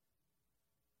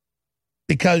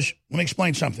 Because, let me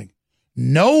explain something.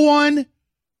 No one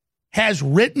has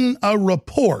written a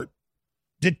report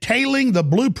detailing the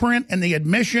blueprint and the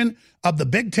admission of the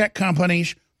big tech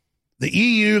companies, the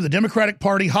EU, the Democratic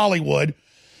Party, Hollywood,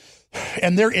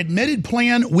 and their admitted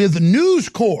plan with News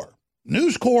Corp.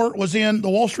 News Corp was in the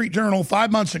Wall Street Journal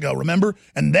 5 months ago, remember?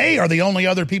 And they are the only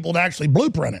other people to actually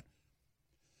blueprint it.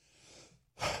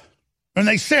 And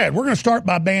they said, we're going to start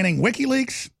by banning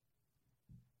WikiLeaks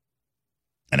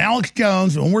and Alex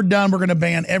Jones. When we're done, we're going to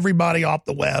ban everybody off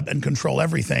the web and control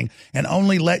everything and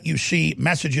only let you see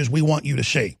messages we want you to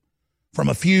see from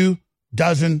a few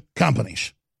dozen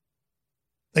companies.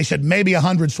 They said maybe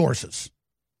 100 sources.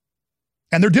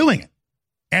 And they're doing it.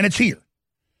 And it's here.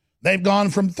 They've gone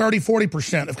from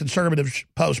 30-40% of conservative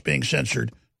posts being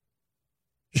censored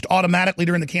just automatically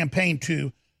during the campaign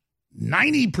to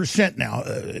 90% now.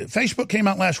 Facebook came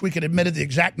out last week and admitted the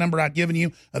exact number I'd given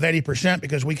you of 80%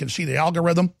 because we can see the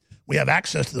algorithm. We have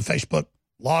access to the Facebook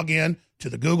login, to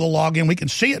the Google login. We can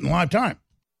see it in live time.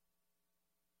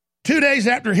 2 days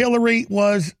after Hillary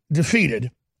was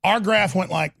defeated, our graph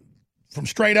went like from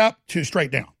straight up to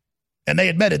straight down. And they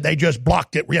admitted they just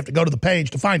blocked it. We have to go to the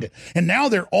page to find it. And now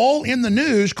they're all in the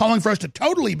news calling for us to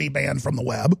totally be banned from the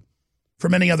web,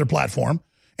 from any other platform,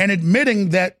 and admitting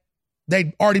that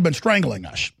they'd already been strangling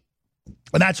us.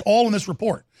 And that's all in this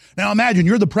report. Now imagine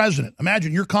you're the president.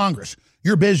 Imagine you're Congress.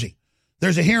 You're busy.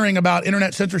 There's a hearing about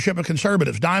internet censorship of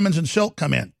conservatives. Diamonds and Silk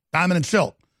come in. Diamond and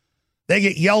Silk. They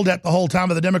get yelled at the whole time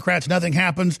by the Democrats. Nothing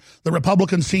happens. The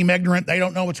Republicans seem ignorant. They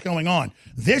don't know what's going on.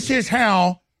 This is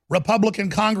how Republican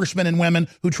congressmen and women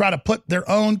who try to put their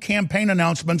own campaign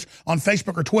announcements on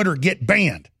Facebook or Twitter get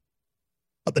banned.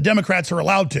 But the Democrats are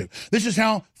allowed to. This is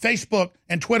how Facebook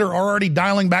and Twitter are already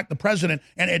dialing back the president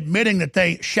and admitting that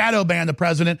they shadow ban the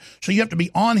president, so you have to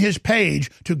be on his page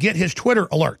to get his Twitter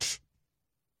alerts.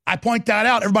 I point that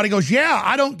out. Everybody goes, yeah,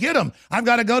 I don't get them. I've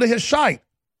got to go to his site.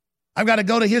 I've got to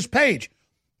go to his page.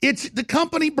 It's the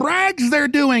company brags they're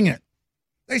doing it.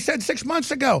 They said 6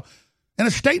 months ago in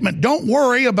a statement, don't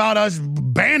worry about us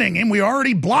banning him. We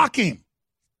already block him.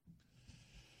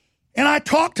 And I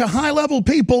talked to high-level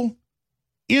people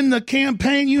in the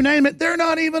campaign, you name it. They're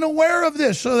not even aware of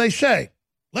this. So they say,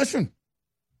 listen,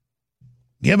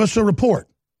 give us a report.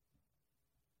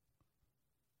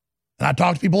 And I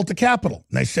talked to people at the Capitol,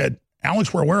 and they said,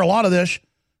 Alex, we're aware of a lot of this.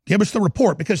 Give us the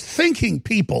report, because thinking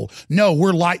people know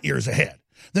we're light years ahead.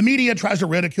 The media tries to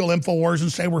ridicule InfoWars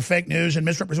and say we're fake news and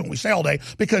misrepresent what we say all day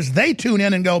because they tune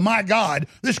in and go, my God,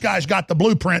 this guy's got the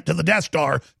blueprint to the Death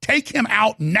Star. Take him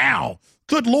out now.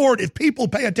 Good Lord, if people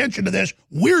pay attention to this,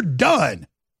 we're done.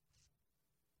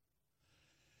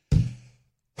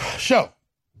 So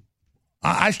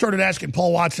I started asking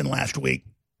Paul Watson last week.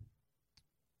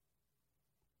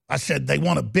 I said they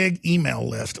want a big email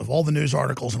list of all the news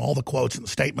articles and all the quotes and the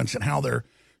statements and how they're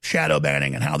shadow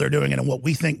banning and how they're doing it and what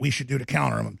we think we should do to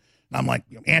counter them. And I'm like,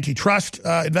 antitrust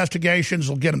investigations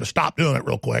will get them to stop doing it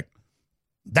real quick.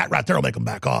 That right there will make them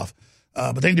back off.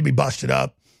 But they need to be busted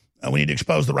up. We need to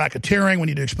expose the racketeering. We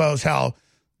need to expose how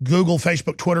Google,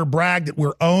 Facebook, Twitter bragged that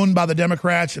we're owned by the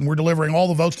Democrats and we're delivering all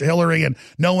the votes to Hillary and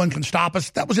no one can stop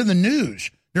us. That was in the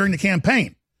news during the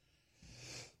campaign.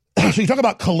 So you talk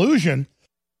about collusion.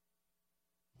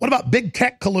 What about big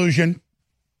tech collusion,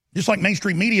 just like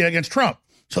mainstream media against Trump?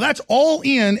 So that's all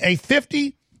in a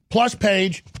 50-plus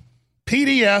page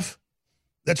PDF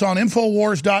that's on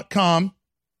Infowars.com,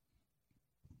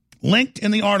 linked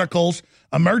in the articles.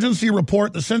 Emergency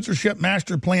report, the censorship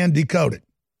master plan decoded.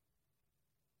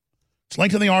 It's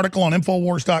linked in the article on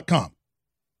Infowars.com.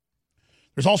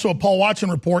 There's also a Paul Watson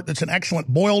report that's an excellent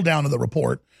boil down of the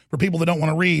report for people that don't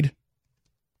want to read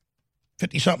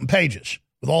 50-something pages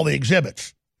with all the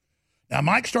exhibits. Now,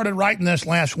 Mike started writing this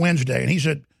last Wednesday, and he's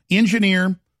an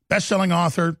engineer, best-selling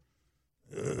author,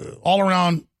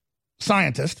 all-around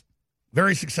scientist,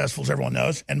 very successful, as everyone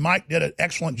knows, and Mike did an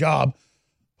excellent job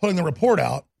putting the report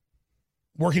out,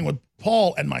 working with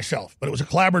Paul and myself. But it was a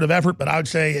collaborative effort, but I would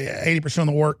say 80% of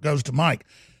the work goes to Mike.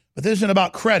 But this isn't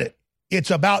about credit. It's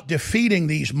about defeating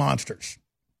these monsters.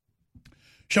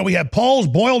 So we have Paul's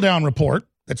boil-down report,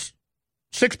 that's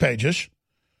 6 pages.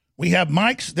 We have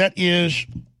Mike's that is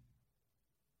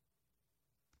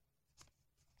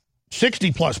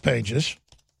 60-plus pages,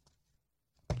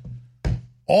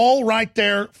 all right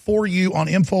there for you on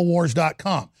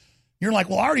Infowars.com. You're like,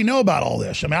 well, I already know about all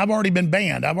this. I mean, I've already been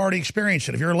banned. I've already experienced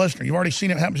it. If you're a listener, you've already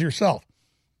seen it happen to yourself.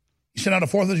 You send out a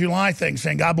 4th of July thing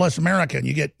saying, God bless America, and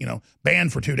you get,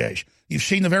 banned for 2 days. You've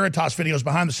seen the Veritas videos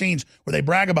behind the scenes where they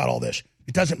brag about all this.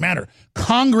 It doesn't matter.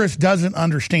 Congress doesn't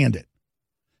understand it.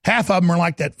 Half of them are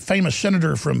like that famous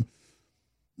senator from,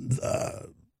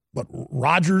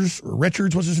 Rogers or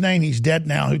Richards was his name. He's dead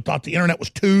now, who thought the internet was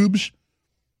tubes.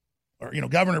 Or,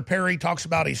 Governor Perry talks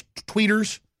about his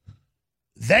tweeters.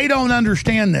 They don't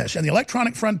understand this. And the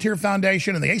Electronic Frontier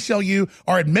Foundation and the ACLU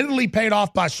are admittedly paid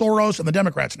off by Soros and the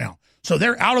Democrats now. So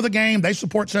they're out of the game. They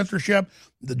support censorship.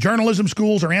 The journalism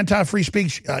schools are anti-free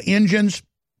speech engines.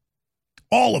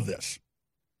 All of this.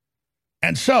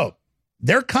 And so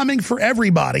they're coming for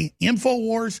everybody.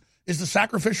 Infowars is the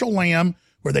sacrificial lamb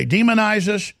where they demonize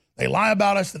us, they lie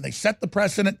about us, and they set the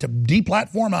precedent to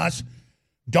deplatform us.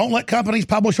 Don't let companies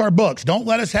publish our books. Don't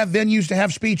let us have venues to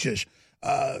have speeches.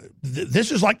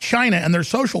 This is like China and their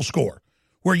social score,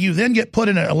 where you then get put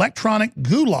in an electronic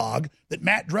gulag that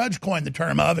Matt Drudge coined the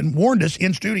term of and warned us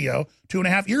in studio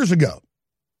 2.5 years ago.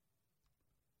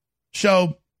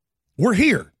 So we're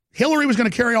here. Hillary was going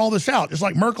to carry all this out, just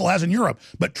like Merkel has in Europe,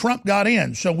 but Trump got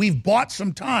in. So we've bought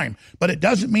some time, but it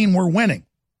doesn't mean we're winning.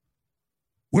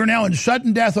 We're now in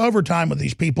sudden death overtime with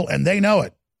these people, and they know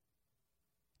it.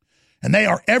 And they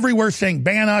are everywhere saying,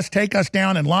 ban us, take us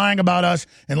down, and lying about us,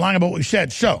 and lying about what we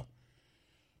said. So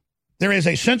there is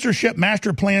a censorship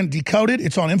master plan decoded.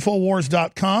 It's on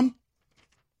Infowars.com.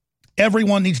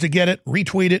 Everyone needs to get it,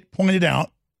 retweet it, point it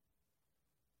out.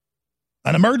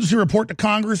 An emergency report to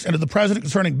Congress and to the president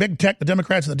concerning big tech, the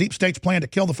Democrats, and the deep state's plan to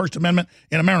kill the First Amendment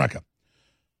in America.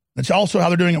 That's also how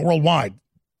they're doing it worldwide.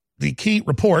 The key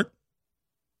report,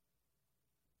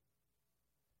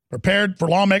 prepared for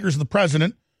lawmakers and the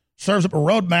president, serves up a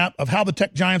roadmap of how the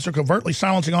tech giants are covertly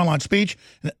silencing online speech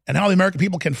and how the American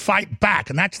people can fight back.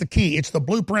 And that's the key. It's the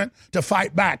blueprint to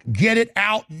fight back. Get it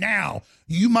out now.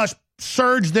 You must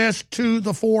surge this to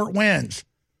the 4 winds.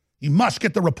 You must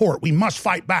get the report. We must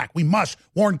fight back. We must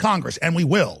warn Congress, and we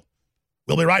will.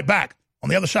 We'll be right back on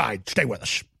the other side. Stay with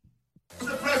us. The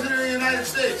President of the United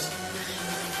States.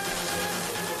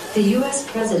 The U.S.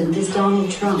 President is Donald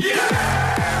Trump.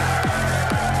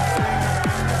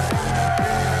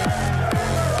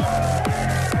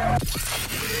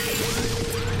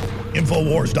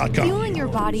 Infowars.com. Fueling your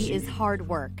body is hard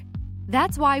work.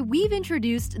 That's why we've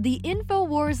introduced the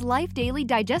Infowars Life Daily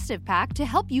Digestive Pack to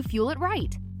help you fuel it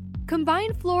right.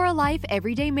 Combine Flora Life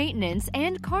Everyday Maintenance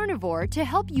and Carnivore to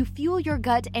help you fuel your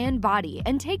gut and body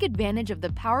and take advantage of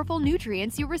the powerful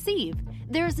nutrients you receive.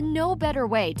 There's no better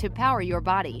way to power your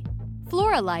body.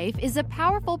 Flora Life is a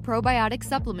powerful probiotic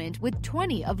supplement with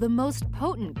 20 of the most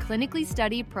potent clinically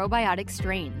studied probiotic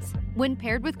strains. When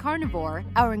paired with Carnivore,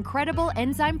 our incredible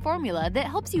enzyme formula that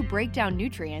helps you break down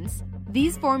nutrients,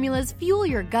 these formulas fuel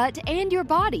your gut and your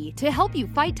body to help you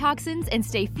fight toxins and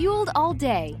stay fueled all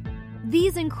day.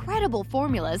 These incredible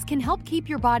formulas can help keep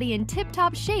your body in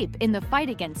tip-top shape in the fight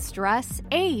against stress,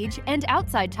 age, and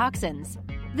outside toxins.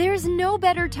 There's no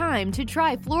better time to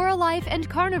try Flora Life and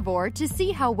Carnivore to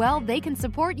see how well they can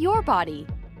support your body.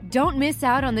 Don't miss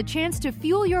out on the chance to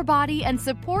fuel your body and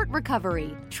support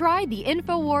recovery. Try the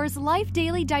Infowars Life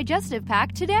Daily Digestive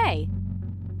Pack today.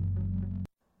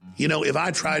 You know, if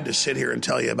I tried to sit here and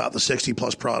tell you about the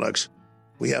 60-plus products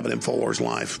we have at Infowars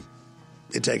Life,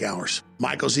 it'd take hours.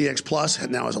 Myco ZX Plus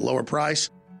now has a lower price.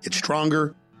 It's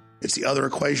stronger. It's the other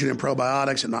equation in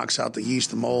probiotics. It knocks out the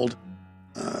yeast, the mold,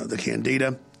 the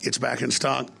candida. It's back in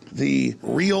stock. The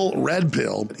Real Red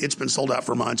Pill, it's been sold out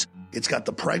for months. It's got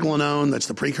the pregnenolone, that's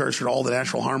the precursor to all the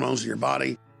natural hormones in your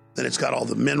body. Then it's got all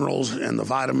the minerals and the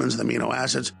vitamins and the amino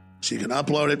acids, so you can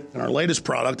upload it. And our latest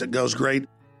product that goes great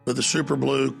with the Super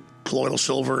Blue, colloidal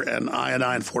silver, and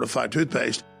iodine fortified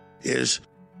toothpaste is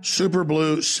Super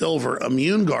Blue Silver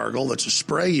Immune Gargle. That's a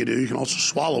spray you do. You can also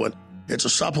swallow it. It's a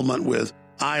supplement with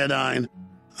iodine,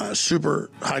 super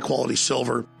high-quality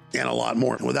silver, and a lot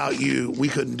more. And without you, we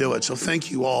couldn't do it. So thank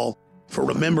you all for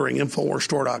remembering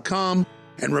InfoWarsStore.com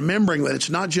and remembering that it's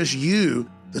not just you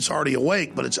that's already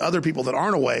awake, but it's other people that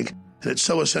aren't awake, and it's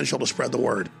so essential to spread the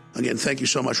word. Again, thank you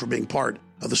so much for being part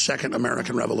of the Second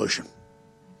American Revolution.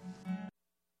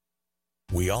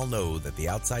 We all know that the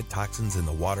outside toxins in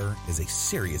the water is a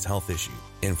serious health issue.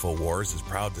 InfoWars is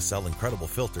proud to sell incredible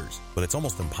filters, but it's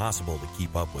almost impossible to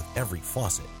keep up with every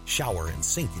faucet, shower, and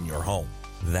sink in your home.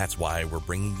 That's why we're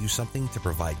bringing you something to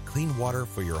provide clean water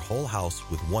for your whole house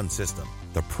with one system.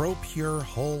 The ProPure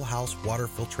Whole House Water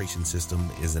Filtration System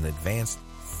is an advanced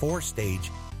 4-stage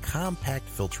compact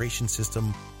filtration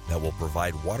system that will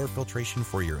provide water filtration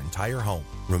for your entire home,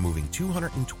 removing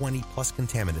 220 plus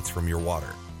contaminants from your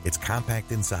water. It's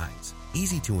compact in size,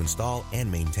 easy to install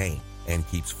and maintain, and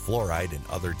keeps fluoride and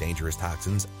other dangerous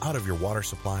toxins out of your water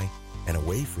supply and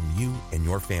away from you and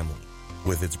your family.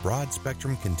 With its broad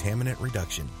spectrum contaminant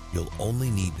reduction, you'll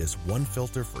only need this one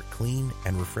filter for clean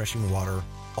and refreshing water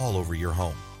all over your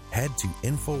home. Head to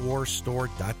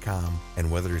InfoWarsStore.com, and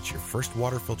whether it's your first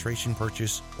water filtration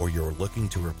purchase or you're looking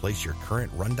to replace your current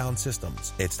rundown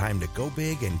systems, it's time to go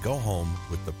big and go home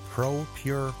with the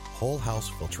ProPure Whole House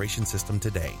Filtration System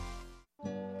today.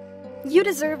 You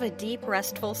deserve a deep,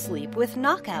 restful sleep with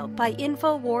Knockout by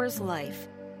InfoWars Life.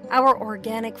 Our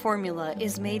organic formula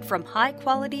is made from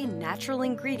high-quality natural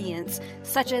ingredients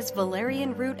such as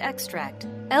valerian root extract,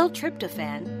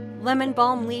 L-tryptophan, lemon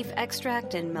balm leaf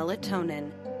extract, and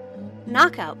melatonin.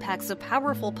 Knockout packs a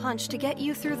powerful punch to get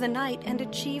you through the night and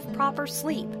achieve proper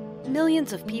sleep.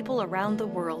 Millions of people around the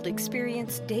world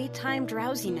experience daytime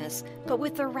drowsiness, but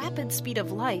with the rapid speed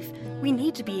of life, we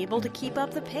need to be able to keep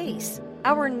up the pace.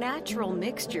 Our natural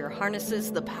mixture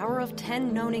harnesses the power of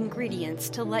 10 known ingredients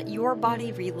to let your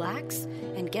body relax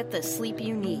and get the sleep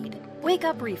you need. Wake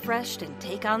up refreshed and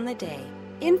take on the day.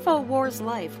 InfoWars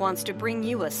Life wants to bring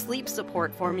you a sleep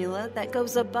support formula that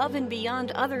goes above and beyond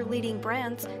other leading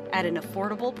brands at an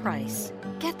affordable price.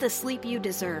 Get the sleep you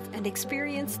deserve and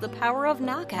experience the power of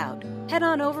Knockout. Head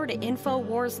on over to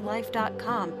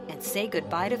InfoWarsLife.com and say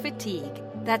goodbye to fatigue.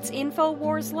 That's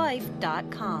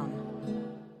InfoWarsLife.com.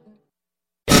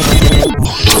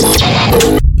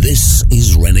 This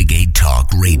is Renegade Talk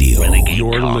Radio.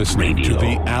 You're listening to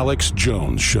The Alex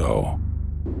Jones Show.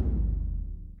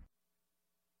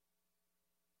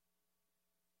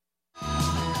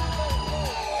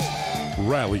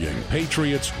 Rallying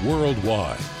patriots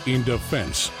worldwide in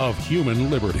defense of human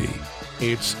liberty.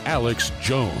 It's Alex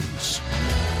Jones.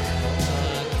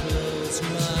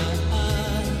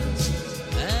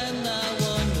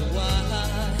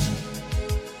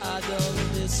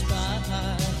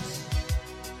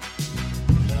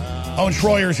 Owen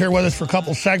Schroyer is here with us for a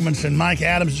couple segments, and Mike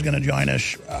Adams is going to join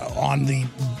us on the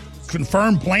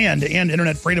confirmed plan to end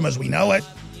internet freedom as we know it,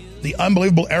 the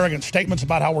unbelievable arrogant statements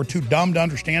about how we're too dumb to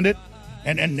understand it,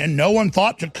 and no one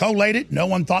thought to collate it, no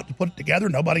one thought to put it together,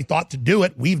 nobody thought to do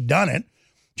it. We've done it,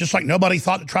 just like nobody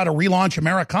thought to try to relaunch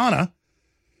Americana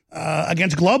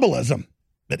against globalism.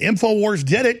 But InfoWars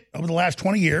did it over the last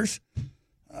 20 years,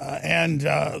 and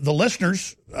the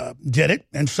listeners did it,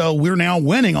 and so we're now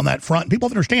winning on that front. People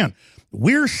have to understand,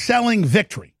 we're selling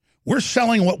victory. We're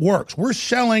selling what works. We're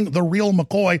selling the real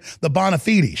McCoy, the bona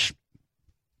fides,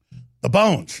 the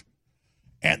bones,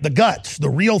 and the guts, the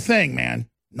real thing, man.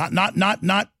 Not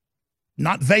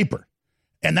vapor.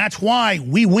 And that's why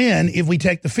we win if we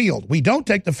take the field. We don't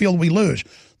take the field, we lose.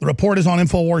 The report is on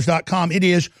Infowars.com. It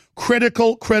is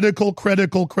critical.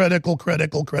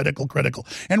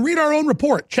 And read our own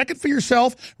report. Check it for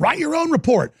yourself. Write your own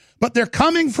report. But they're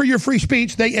coming for your free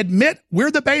speech. They admit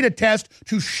we're the beta test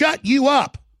to shut you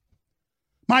up.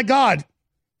 My God,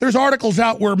 there's articles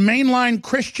out where mainline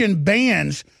Christian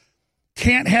bands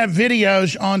can't have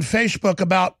videos on Facebook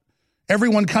about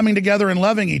everyone coming together and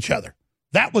loving each other.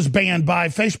 That was banned by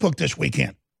Facebook this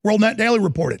weekend. WorldNet Daily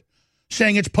reported,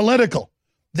 saying it's political.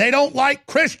 They don't like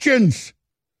Christians.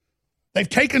 They've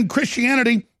taken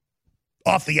Christianity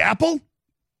off the Apple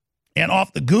and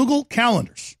off the Google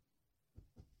calendars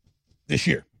this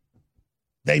year.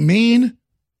 They mean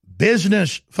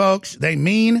business, folks. They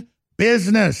mean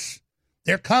business.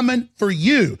 They're coming for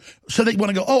you. So they want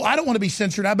to go, oh, I don't want to be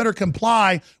censored. I better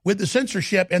comply with the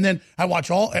censorship. And then I watch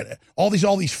all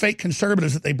these fake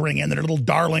conservatives that they bring in that are little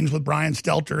darlings with Brian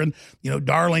Stelter and,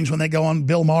 darlings when they go on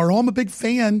Bill Maher. Oh, I'm a big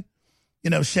fan,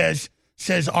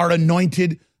 says our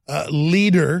anointed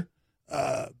leader,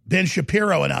 Ben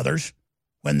Shapiro and others.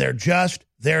 when they're just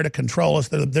there to control us.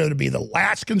 They're there to be the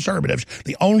last conservatives,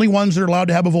 the only ones that are allowed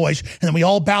to have a voice, and then we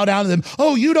all bow down to them.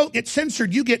 Oh, you don't get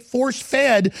censored. You get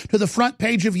force-fed to the front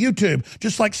page of YouTube,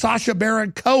 just like Sacha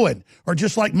Baron Cohen or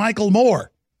just like Michael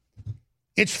Moore.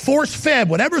 It's force-fed.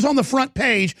 Whatever's on the front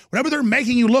page, whatever they're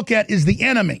making you look at is the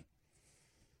enemy.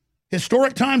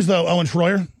 Historic times, though, Owen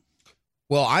Schroyer.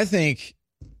 Well, I think,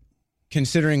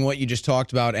 considering what you just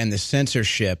talked about and the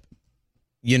censorship,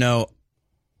 you know,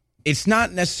 it's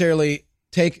not necessarily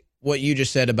take what you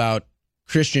just said about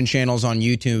Christian channels on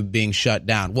YouTube being shut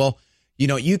down. Well, you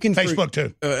know, you can Facebook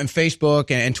too, and Facebook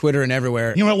and Twitter and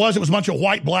everywhere. You know what it was? It was a bunch of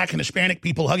white, black, and Hispanic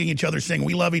people hugging each other, saying,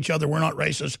 "We love each other. We're not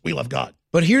racist. We love God."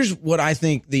 But here's what I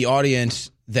think the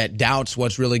audience that doubts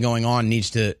what's really going on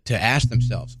needs to ask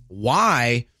themselves: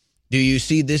 why do you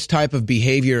see this type of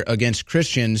behavior against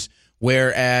Christians?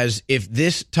 Whereas if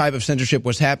this type of censorship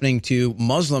was happening to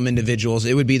Muslim individuals,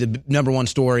 it would be the number one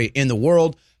story in the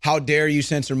world. How dare you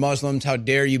censor Muslims? How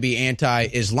dare you be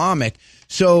anti-Islamic?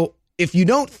 So if you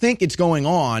don't think it's going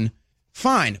on,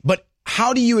 fine. But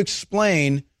how do you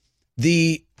explain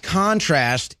the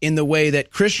contrast in the way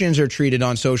that Christians are treated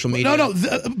on social media?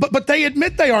 But they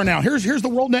admit they are now. Here's the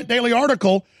WorldNet Daily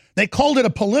article. They called it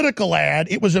a political ad.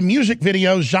 It was a music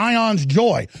video, Zion's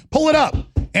Joy. Pull it up.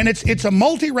 And it's a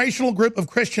multiracial group of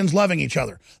Christians loving each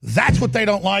other. That's what they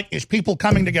don't like, is people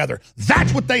coming together.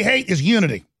 That's what they hate, is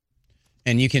unity.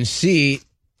 And you can see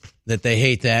that they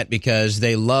hate that because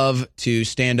they love to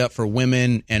stand up for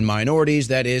women and minorities.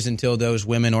 That is, until those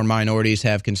women or minorities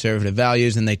have conservative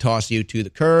values and they toss you to the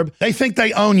curb. They think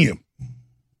they own you.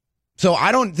 So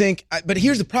I don't think, but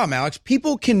here's the problem, Alex.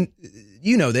 People can,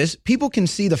 you know this, people can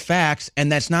see the facts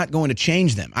and that's not going to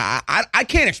change them. I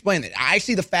can't explain it. I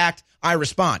see the fact, I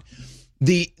respond.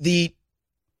 The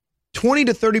 20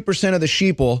 to 30% of the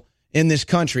sheeple in this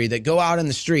country that go out in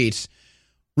the streets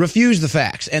refuse the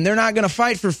facts, and they're not going to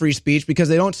fight for free speech because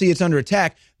they don't see it's under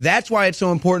attack. That's why it's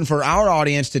so important for our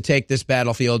audience to take this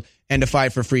battlefield and to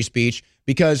fight for free speech,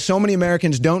 because so many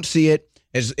Americans don't see it.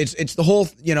 It's the whole,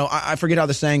 you know, I forget how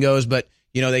the saying goes, but,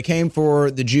 you know, they came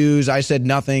for the Jews. I said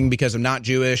nothing because I'm not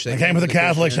Jewish. They came for the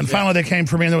Catholics, and finally they came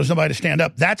for me, and there was nobody to stand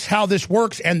up. That's how this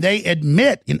works, and they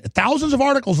admit in thousands of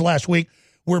articles last week,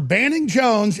 we're banning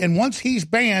Jones, and once he's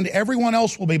banned, everyone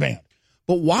else will be banned.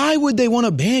 But why would they want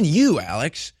to ban you,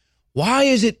 Alex? Why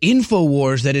is it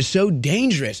InfoWars that is so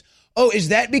dangerous? Oh, is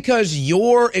that because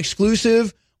your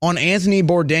exclusive on Anthony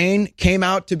Bourdain came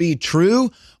out to be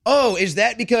true? Oh, is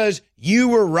that because you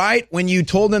were right when you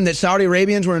told them that Saudi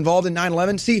Arabians were involved in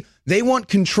 9/11? See, they want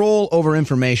control over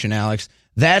information, Alex.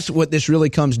 That's what this really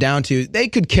comes down to. They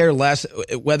could care less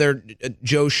whether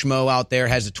Joe Schmo out there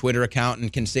has a Twitter account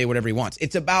and can say whatever he wants.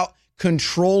 It's about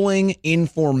controlling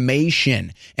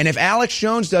information. And if Alex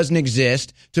Jones doesn't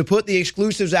exist to put the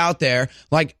exclusives out there,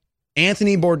 like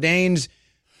Anthony Bourdain's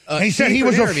he said he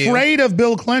was afraid of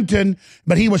Bill Clinton,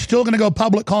 but he was still going to go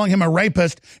public calling him a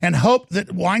rapist and hoped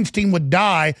that Weinstein would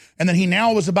die. And then he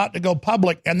now was about to go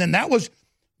public. And then that was,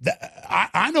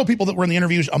 I know people that were in the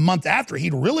interviews a month after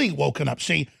he'd really woken up.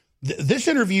 See, this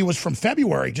interview was from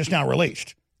February, just now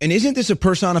released. And isn't this a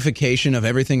personification of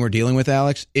everything we're dealing with,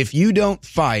 Alex? If you don't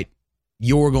fight,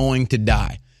 you're going to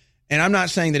die. And I'm not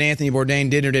saying that Anthony Bourdain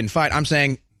did or didn't fight. I'm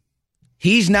saying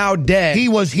he's now dead.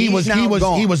 He had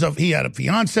a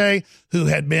fiance who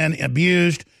had been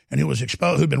abused and who was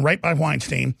exposed, who'd been raped by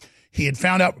Weinstein. He had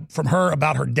found out from her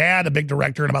about her dad, a big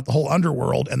director, and about the whole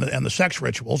underworld and the sex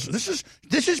rituals.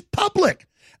 This is public.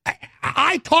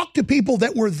 I talked to people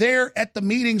that were there at the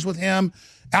meetings with him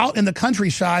out in the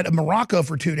countryside of Morocco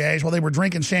for 2 days while they were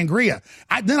drinking sangria.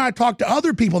 Then I talked to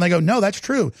other people, and they go, no, that's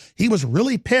true. He was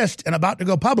really pissed and about to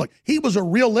go public. He was a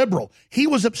real liberal. He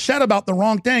was upset about the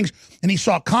wrong things, and he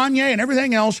saw Kanye and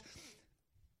everything else.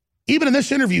 Even in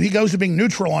this interview, he goes to being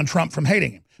neutral on Trump from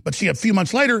hating him. But see, a few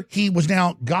months later, he was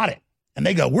now got it. And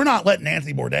they go, we're not letting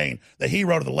Anthony Bourdain, the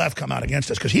hero of the left, come out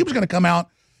against us, because he was going to come out,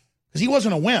 because he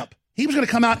wasn't a wimp. He was going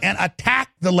to come out and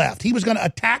attack the left. He was going to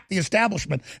attack the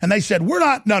establishment. And they said,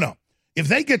 no. If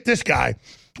they get this guy,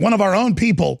 one of our own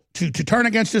people, to turn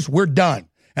against us, we're done.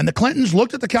 And the Clintons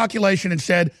looked at the calculation and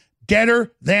said,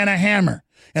 deader than a hammer.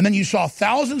 And then you saw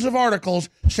thousands of articles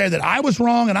say that I was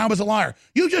wrong and I was a liar.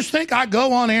 You just think I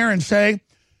go on air and say,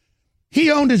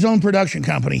 he owned his own production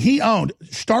company. He owned,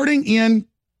 starting in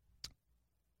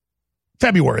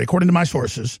February, according to my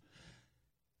sources,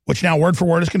 which now word for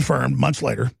word is confirmed months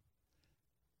later,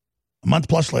 a month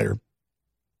plus later,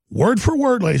 word for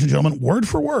word, ladies and gentlemen, word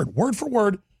for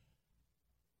word.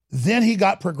 Then he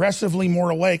got progressively more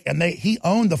awake, and he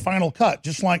owned the final cut,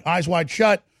 just like Eyes Wide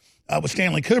Shut with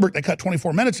Stanley Kubrick. They cut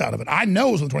 24 minutes out of it. I know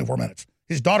it was in 24 minutes.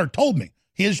 His daughter told me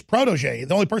his protege,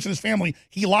 the only person in his family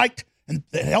he liked and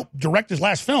that helped direct his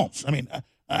last films. I mean, and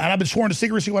I've been sworn to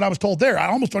secrecy what I was told there. I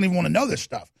almost don't even want to know this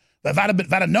stuff. But if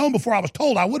I'd have known before I was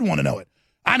told, I would want to know it.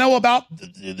 I know about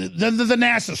the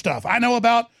NASA stuff. I know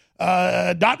about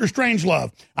Dr.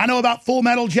 Strangelove. I know about Full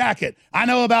Metal Jacket. I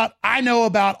know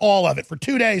about all of it. For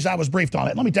 2 days, I was briefed on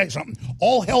it. Let me tell you something.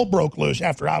 All hell broke loose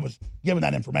after I was given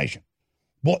that information.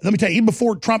 Boy, let me tell you, even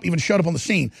before Trump even showed up on the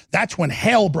scene, that's when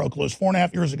hell broke loose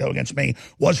 4.5 years ago against me,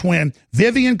 was when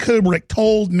Vivian Kubrick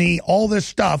told me all this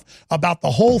stuff about the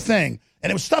whole thing.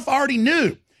 And it was stuff I already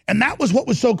knew. And that was what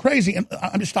was so crazy. And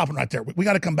I'm just stopping right there. We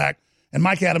got to come back. And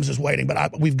Mike Adams is waiting,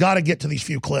 but we've got to get to these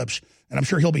few clips. And I'm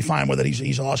sure he'll be fine with it.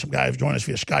 He's an awesome guy who's joined us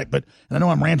via Skype. But and I know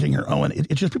I'm ranting here, Owen.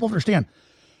 It's just people understand.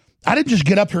 I didn't just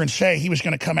get up here and say he was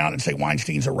going to come out and say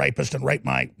Weinstein's a rapist and rape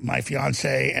my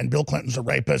fiance, and Bill Clinton's a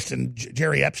rapist, and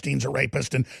Jerry Epstein's a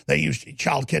rapist, and they used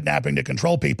child kidnapping to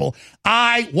control people.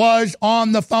 I was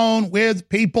on the phone with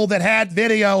people that had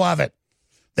video of it.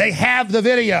 They have the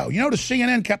video. You notice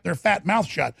CNN kept their fat mouth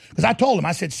shut. Because I told them,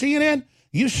 I said, CNN,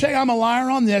 you say I'm a liar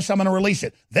on this, I'm going to release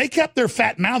it. They kept their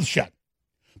fat mouth shut.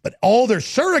 But all their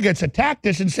surrogates attacked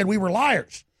us and said we were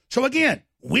liars. So again,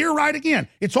 we're right again.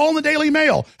 It's all in the Daily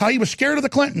Mail, how he was scared of the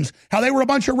Clintons, how they were a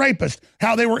bunch of rapists,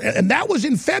 how they were, and that was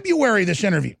in February, this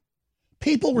interview.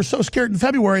 People were so scared in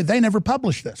February, they never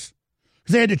published this.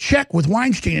 They had to check with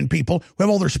Weinstein and people who have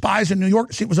all their spies in New York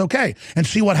to see it was okay. And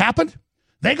see what happened?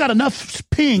 They got enough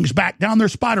pings back down their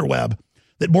spider web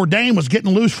that Bourdain was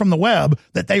getting loose from the web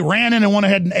that they ran in and went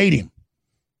ahead and ate him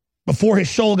before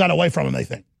his soul got away from him, they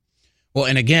think. Well,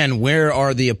 and again, where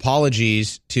are the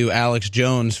apologies to Alex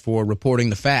Jones for reporting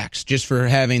the facts, just for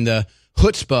having the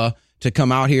chutzpah to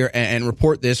come out here and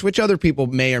report this, which other people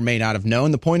may or may not have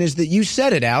known? The point is that you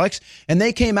said it, Alex, and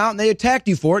they came out and they attacked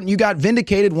you for it, and you got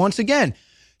vindicated once again.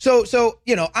 So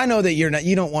you know, I know that you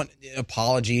don't want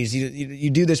apologies. You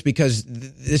do this because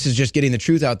this is just getting the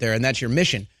truth out there, and that's your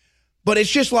mission. But it's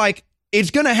just like,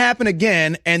 it's going to happen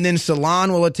again, and then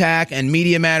Salon will attack, and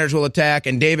Media Matters will attack,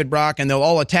 and David Brock, and they'll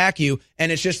all attack you.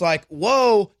 And it's just like,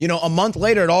 whoa, you know, a month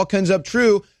later, it all comes up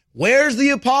true. Where's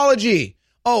the apology?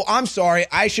 Oh, I'm sorry.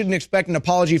 I shouldn't expect an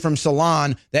apology from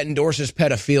Salon that endorses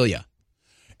pedophilia.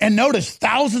 And notice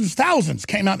thousands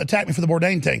came out and attacked me for the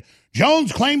Bourdain thing.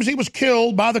 Jones claims he was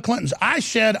killed by the Clintons. I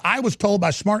said I was told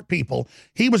by smart people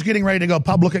he was getting ready to go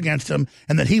public against him,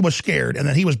 and that he was scared, and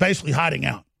that he was basically hiding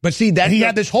out. But see, that he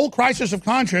had this whole crisis of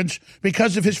conscience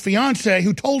because of his fiance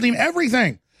who told him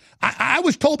everything. I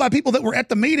was told by people that were at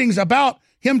the meetings about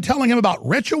him telling him about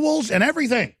rituals and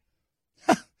everything.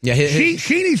 Yeah,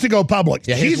 she needs to go public.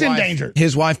 Yeah, she's in danger.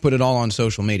 His wife put it all on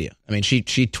social media. I mean, she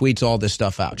tweets all this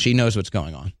stuff out. She knows what's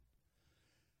going on.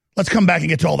 Let's come back and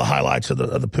get to all the highlights of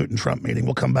the Putin-Trump meeting.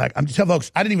 We'll come back. I'm just telling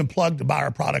folks, I didn't even plug to buy our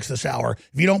products this hour.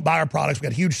 If you don't buy our products, we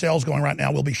got huge sales going right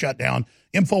now. We'll be shut down.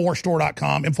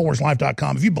 InfoWarsStore.com,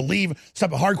 InfoWarsLife.com. If you believe some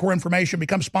type of hardcore information,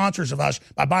 become sponsors of us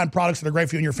by buying products that are great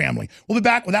for you and your family. We'll be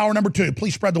back with hour number 2.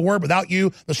 Please spread the word. Without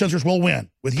you, the censors will win.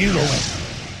 With you, they'll win.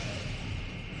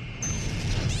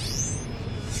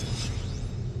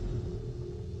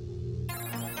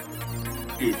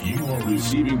 If you are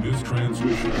receiving this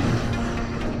transmission,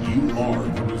 you are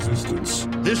the resistance.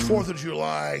 This 4th of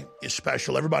July is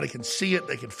special. Everybody can see it.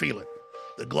 They can feel it.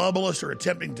 The globalists are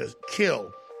attempting to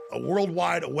kill a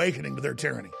worldwide awakening to their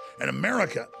tyranny. And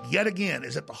America, yet again,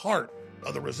 is at the heart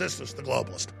of the resistance to the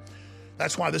globalist.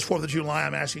 That's why this 4th of July,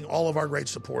 I'm asking all of our great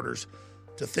supporters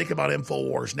to think about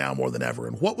InfoWars now more than ever.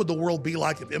 And what would the world be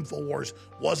like if InfoWars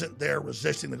wasn't there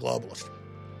resisting the globalist?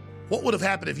 What would have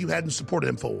happened if you hadn't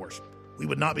supported InfoWars? We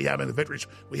would not be having the victories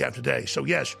we have today. So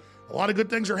yes, a lot of good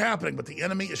things are happening, but the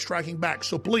enemy is striking back.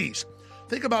 So please,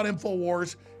 think about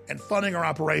InfoWars and funding our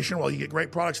operation while you get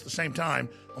great products at the same time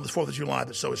on this 4th of July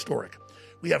that's so historic.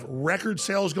 We have record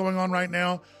sales going on right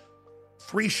now,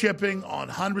 free shipping on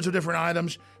hundreds of different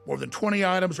items. More than 20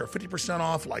 items are 50%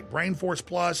 off, like Brain Force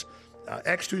Plus,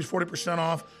 X2 is 40%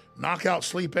 off, Knockout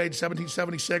Sleep Aid,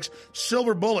 $17.76,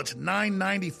 Silver Bullets,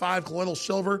 $9.95 colloidal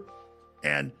silver,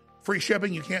 and free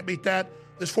shipping. You can't beat that.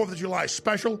 This 4th of July is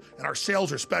special, and our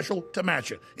sales are special to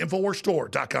match it.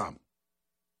 InfoWarsStore.com.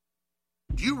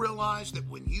 Do you realize that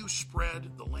when you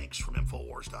spread the links from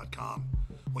InfoWars.com,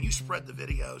 when you spread the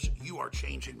videos, you are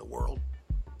changing the world?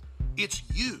 It's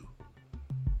you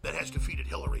that has defeated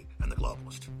Hillary and the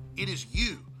globalists. It is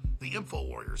you, the info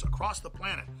warriors across the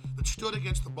planet, that stood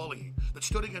against the bullying, that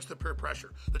stood against the peer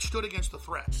pressure, that stood against the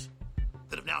threats,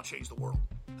 that have now changed the world.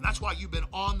 And that's why you've been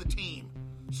on the team,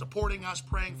 supporting us,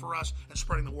 praying for us, and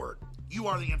spreading the word. You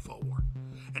are the info war.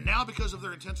 And now, because of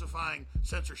their intensifying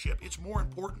censorship, it's more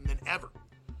important than ever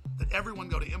that everyone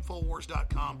go to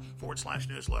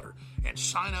Infowars.com/newsletter and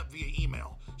sign up via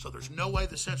email. So there's no way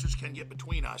the censors can get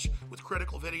between us with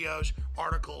critical videos,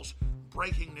 articles,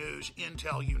 breaking news,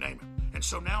 intel, you name it. And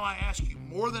so now I ask you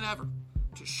more than ever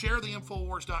to share the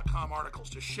Infowars.com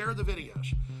articles, to share the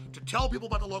videos, to tell people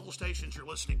about the local stations you're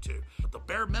listening to. But the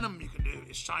bare minimum you can do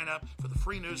is sign up for the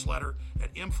free newsletter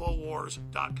at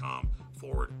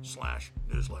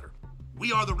Infowars.com/newsletter.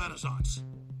 We are the Renaissance,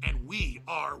 and we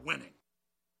are winning.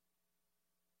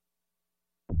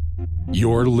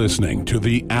 You're listening to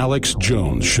The Alex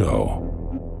Jones Show.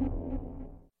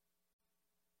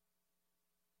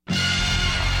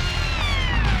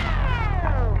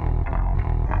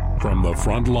 From the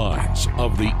front lines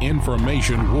of the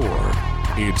information war,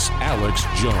 it's Alex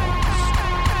Jones.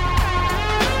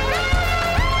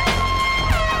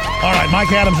 All right,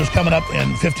 Mike Adams is coming up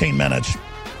in 15 minutes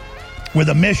with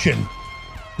a mission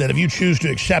that if you choose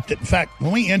to accept it. In fact,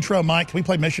 when we intro Mike, can we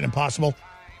play Mission Impossible?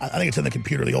 I think it's in the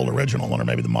computer, the old original one or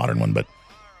maybe the modern one, but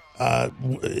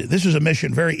this is a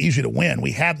mission very easy to win.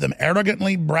 We have them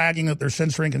arrogantly bragging that they're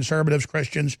censoring conservatives,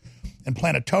 Christians, and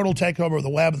plan a total takeover of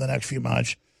the web in the next few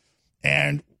months.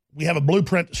 And we have a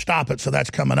blueprint to stop it, so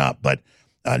that's coming up. But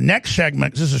next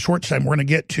segment, this is a short segment, we're going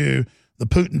to get to the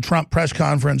Putin-Trump press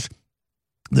conference,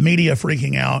 the media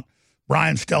freaking out,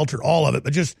 Brian Stelter, all of it.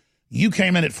 But just, you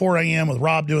came in at 4 a.m. with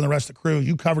Rob doing the rest of the crew.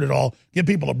 You covered it all. Give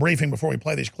people a briefing before we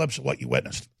play these clips of what you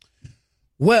witnessed.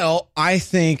 Well, I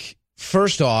think,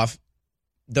 first off,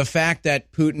 the fact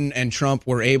that Putin and Trump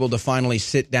were able to finally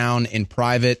sit down in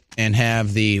private and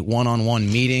have the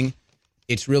one-on-one meeting,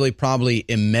 it's really probably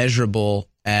immeasurable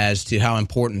as to how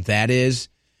important that is.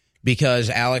 Because,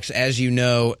 Alex, as you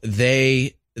know,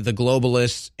 the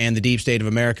globalists and the deep state of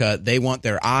America, they want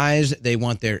their eyes, they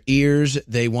want their ears,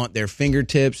 they want their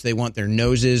fingertips, they want their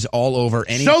noses all over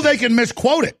anything. So they can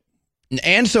misquote it.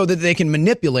 And so that they can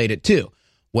manipulate it, too.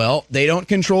 Well, they don't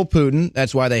control Putin.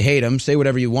 That's why they hate him. Say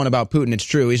whatever you want about Putin. It's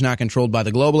true. He's not controlled by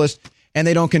the globalists. And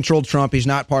they don't control Trump. He's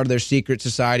not part of their secret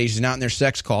societies. He's not in their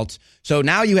sex cults. So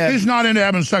now you have... He's not into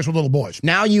having sex with little boys.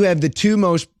 Now you have the two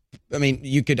most... I mean,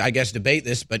 you could, I guess, debate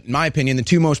this, but in my opinion, the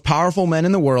two most powerful men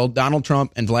in the world, Donald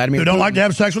Trump and Vladimir Putin... Who don't like to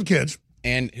have sex with kids.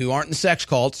 And who aren't in sex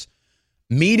cults,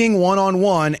 meeting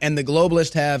one-on-one, and the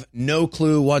globalists have no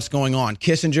clue what's going on.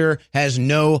 Kissinger has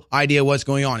no idea what's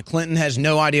going on. Clinton has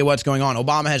no idea what's going on.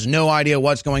 Obama has no idea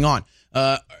what's going on.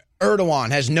 Erdogan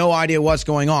has no idea what's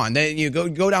going on. You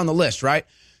go down the list, right?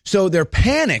 So they're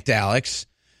panicked, Alex,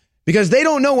 because they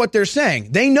don't know what they're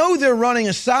saying. They know they're running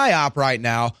a psyop right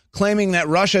now, claiming that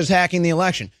Russia's hacking the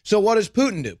election. So what does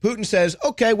Putin do? Putin says,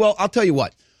 okay, well, I'll tell you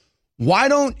what. Why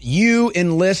don't you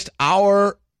enlist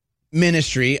our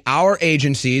ministry, our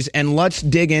agencies, and let's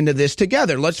dig into this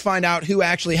together. Let's find out who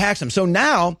actually hacks them. So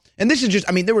now, and this is just,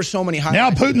 I mean, there were so many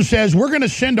highlights. Now Putin says, we're going to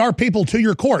send our people to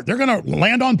your court. They're going to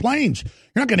land on planes.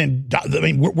 You're not going to, I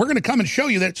mean, we're going to come and show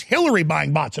you that it's Hillary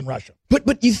buying bots in Russia.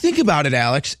 But you think about it,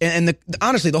 Alex, and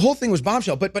honestly, the whole thing was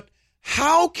bombshell. But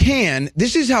how can,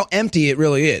 this is how empty it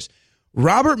really is.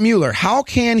 Robert Mueller, how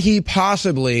can he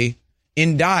possibly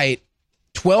indict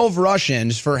 12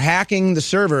 Russians for hacking the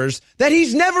servers that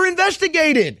he's never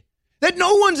investigated, that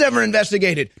no one's ever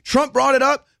investigated? Trump brought it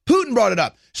up. Putin brought it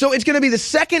up. So it's going to be the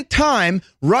second time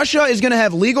Russia is going to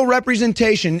have legal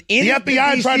representation in the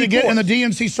FBI tried to get in the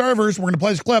DNC servers. We're going to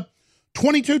play this clip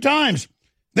 22 times.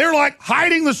 They're like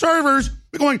hiding the servers.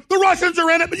 They're going, the Russians are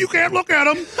in it, but you can't look at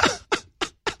them.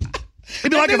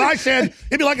 It'd be like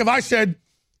if I said,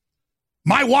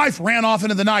 my wife ran off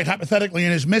into the night, hypothetically,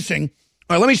 and is missing.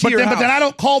 All right, let me see but then I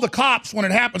don't call the cops when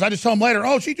it happens. I just tell them later,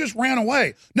 oh, she just ran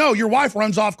away. No, your wife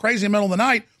runs off crazy in the middle of the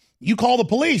night. You call the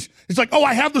police. It's like, oh,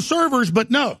 I have the servers, but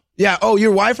no. Yeah, oh,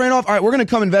 your wife ran off? All right, we're going to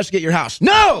come investigate your house.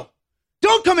 No!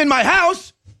 Don't come in my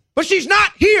house! But she's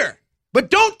not here!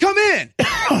 But don't come in!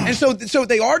 And so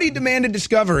they already demanded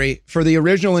discovery for the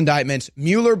original indictments.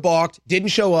 Mueller balked, didn't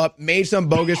show up, made some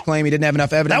bogus claim he didn't have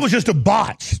enough evidence. That was just a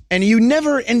bot. And you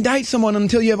never indict someone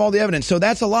until you have all the evidence. So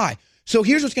that's a lie. So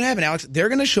here's what's going to happen, Alex. They're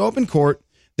going to show up in court.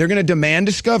 They're going to demand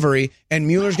discovery, and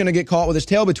Mueller's going to get caught with his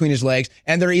tail between his legs,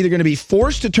 and they're either going to be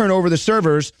forced to turn over the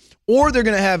servers, or they're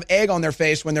going to have egg on their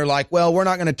face when they're like, well, we're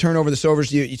not going to turn over the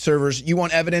servers. You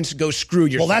want evidence? Go screw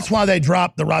yourself. Well, that's why they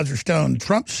dropped the Roger Stone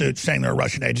Trump suit saying they're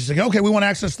Russian agents. Like, okay, we want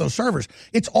access to those servers.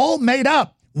 It's all made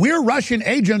up. We're Russian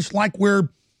agents like we're,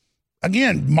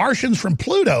 again, Martians from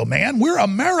Pluto, man. We're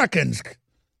Americans.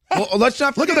 Well, let's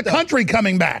not forget Look at the country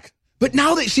coming back. But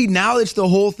now now it's the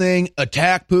whole thing,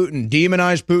 attack Putin,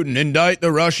 demonize Putin, indict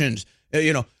the Russians,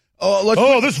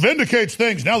 this vindicates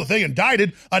things. Now that they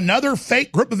indicted another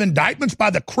fake group of indictments by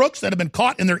the crooks that have been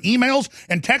caught in their emails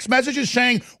and text messages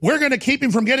saying, we're going to keep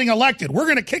him from getting elected. We're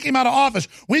going to kick him out of office.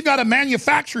 We've got to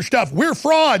manufacture stuff. We're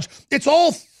frauds. It's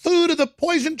all food of the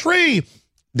poison tree.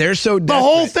 They're so desperate. The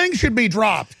whole thing should be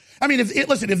dropped. I mean,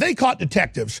 if they caught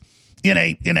detectives in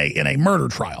a murder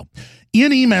trial,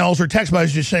 in emails or text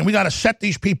messages saying, we got to set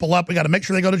these people up, we got to make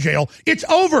sure they go to jail, it's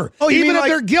over. Even if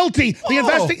they're guilty,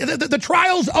 the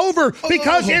trial's over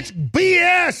because it's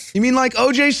BS. You mean like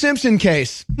O.J. Simpson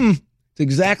case? It's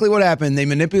exactly what happened. They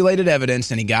manipulated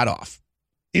evidence and he got off.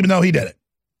 Even though he did it.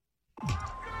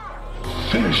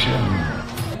 Finish him.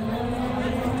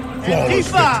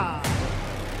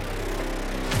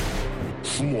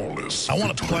 Flawless. I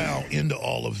want to plow into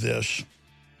all of this.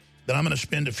 But I'm going to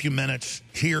spend a few minutes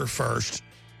here first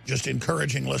just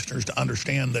encouraging listeners to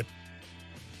understand that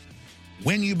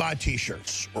when you buy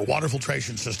T-shirts or water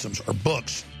filtration systems or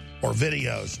books or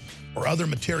videos or other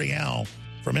material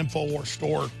from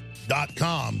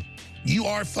InfoWarsStore.com, you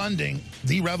are funding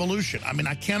the revolution. I mean,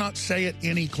 I cannot say it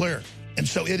any clearer. And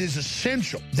so it is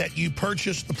essential that you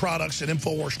purchase the products at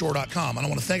InfoWarsStore.com. And I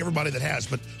want to thank everybody that has,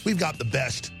 but we've got the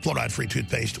best fluoride-free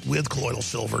toothpaste with colloidal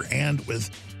silver and with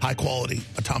high-quality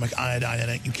atomic iodine in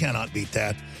it. You cannot beat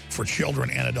that. For children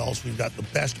and adults, we've got the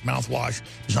best mouthwash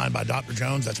designed by Dr.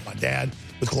 Jones. That's my dad,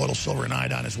 with colloidal silver and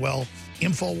iodine as well.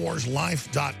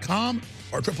 InfoWarsLife.com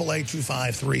or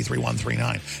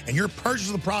 888-253-3139. And your purchase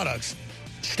of the products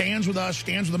stands with us,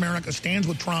 stands with America, stands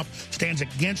with Trump, stands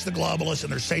against the globalists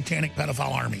and their satanic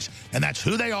pedophile armies. And that's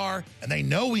who they are, and they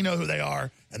know we know who they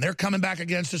are, and they're coming back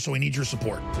against us, so we need your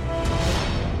support.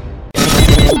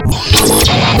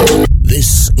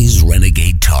 This is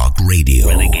Renegade Talk Radio.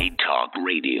 Renegade Talk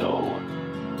Radio.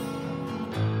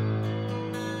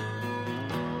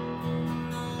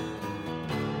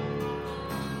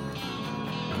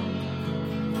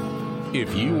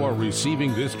 If you are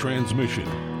receiving this transmission,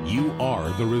 you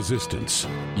are the resistance.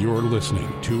 You're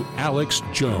listening to Alex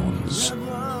Jones.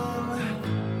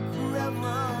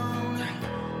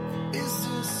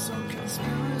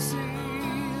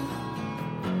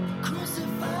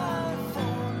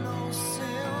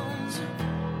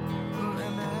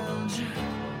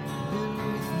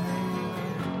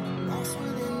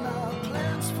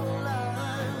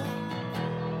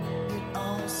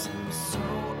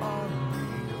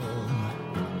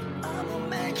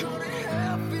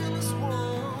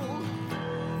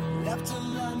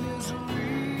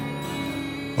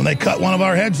 When they cut one of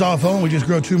our heads off, we just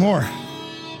grow two more.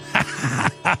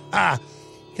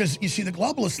 Because, you see, the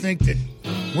globalists think that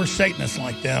we're Satanists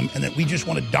like them and that we just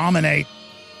want to dominate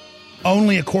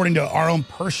only according to our own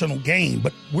personal gain.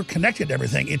 But we're connected to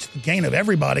everything. It's the gain of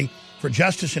everybody for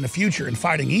justice in the future and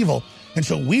fighting evil. And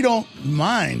so we don't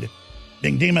mind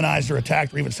being demonized or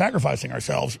attacked or even sacrificing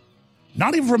ourselves,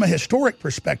 not even from a historic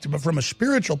perspective, but from a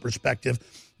spiritual perspective,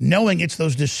 knowing it's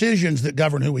those decisions that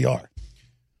govern who we are.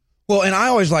 Well, and I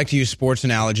always like to use sports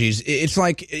analogies. It's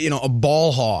like, a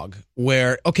ball hog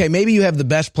where, okay, maybe you have the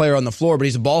best player on the floor, but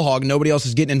he's a ball hog and nobody else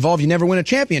is getting involved. You never win a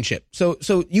championship. So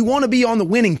you want to be on the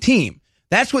winning team.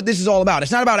 That's what this is all about.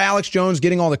 It's not about Alex Jones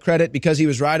getting all the credit because he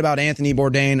was right about Anthony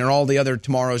Bourdain or all the other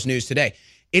tomorrow's news today.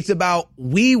 It's about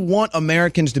we want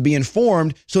Americans to be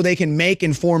informed so they can make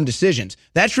informed decisions.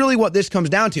 That's really what this comes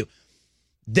down to.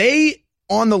 They,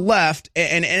 on the left,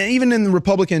 and even in the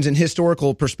Republicans in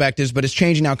historical perspectives, but it's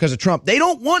changing now because of Trump, they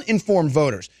don't want informed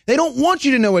voters. They don't want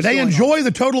you to know what's going on. They enjoy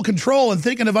the total control and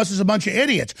thinking of us as a bunch of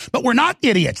idiots. But we're not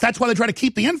idiots. That's why they try to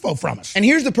keep the info from us. And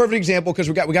here's the perfect example, because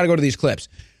we got to go to these clips.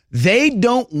 They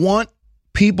don't want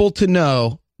people to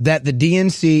know that the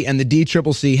DNC and the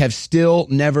DCCC have still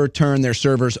never turned their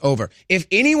servers over. If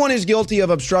anyone is guilty of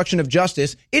obstruction of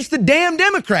justice, it's the damn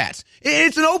Democrats.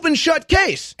 It's an open shut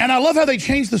case. And I love how they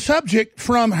changed the subject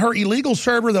from her illegal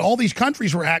server that all these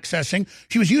countries were accessing.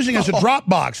 She was using as a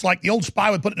Dropbox, like the old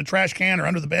spy would put it in a trash can or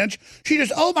under the bench. She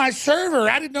just, my server,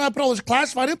 I didn't know I put all this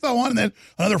classified info on, and then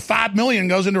another $5 million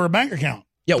goes into her bank account.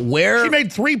 Yeah, where? She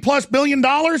made $3+ billion.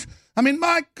 I mean,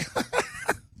 my...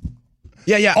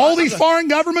 Yeah. All these foreign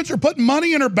governments are putting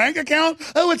money in her bank account.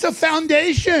 Oh, it's a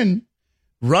foundation.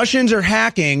 Russians are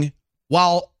hacking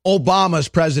while Obama's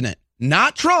president.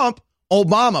 Not Trump,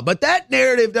 Obama. But that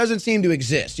narrative doesn't seem to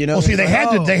exist. Well, see, they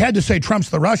had to say Trump's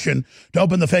the Russian to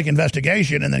open the fake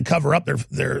investigation and then cover up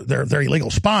their illegal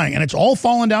spying. And it's all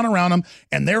falling down around them,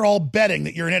 and they're all betting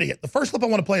that you're an idiot. The first clip I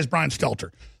want to play is Brian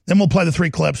Stelter. Then we'll play the three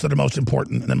clips that are most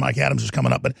important, and then Mike Adams is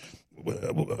coming up. But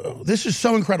this is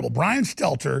so incredible. Brian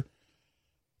Stelter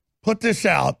put this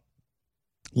out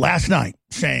last night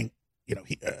saying,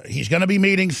 he's going to be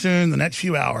meeting soon, the next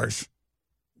few hours,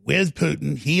 with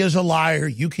Putin. He is a liar.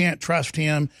 You can't trust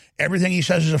him. Everything he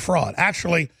says is a fraud.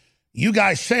 Actually, you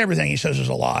guys say everything he says is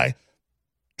a lie.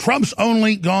 Trump's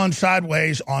only gone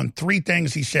sideways on 3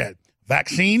 things he said.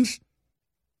 Vaccines,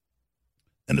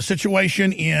 and the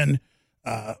situation in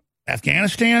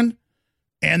Afghanistan,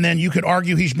 and then you could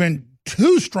argue he's been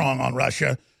too strong on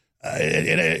Russia.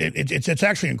 It's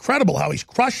actually incredible how he's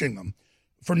crushing them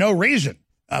for no reason.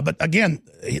 But again,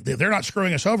 they're not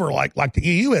screwing us over like the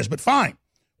EU is, but fine,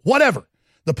 whatever.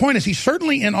 The point is he's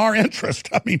certainly in our interest.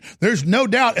 I mean, there's no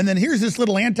doubt. And then here's this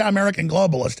little anti-American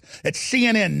globalist at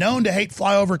CNN, known to hate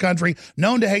flyover country,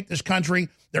 known to hate this country,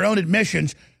 their own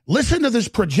admissions. Listen to this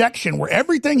projection where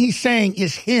everything he's saying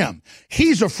is him.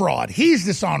 He's a fraud. He's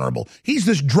dishonorable. He's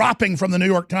this dropping from the New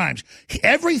York Times.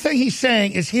 Everything he's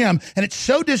saying is him, and it's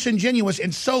so disingenuous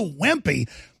and so wimpy.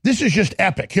 This is just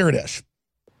epic. Here it is.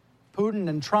 Putin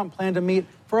and Trump plan to meet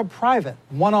for a private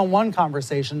one-on-one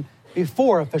conversation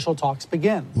before official talks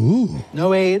begin. Ooh.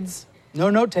 No aides, no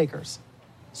note takers.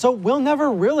 So we'll never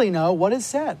really know what is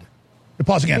said.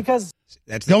 Pause again. Because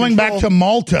that's going back to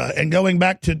Malta and going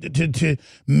back to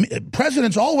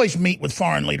presidents always meet with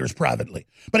foreign leaders privately.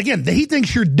 But again, he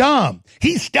thinks you're dumb.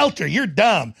 He's Stelter. You're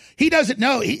dumb. He doesn't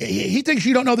know. He thinks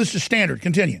you don't know this is standard.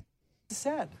 Continue.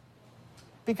 Said.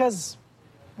 Because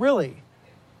really,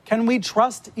 can we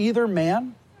trust either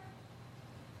man?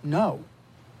 No,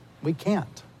 we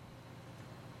can't.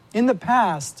 In the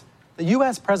past, the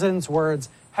U.S. president's words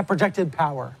have projected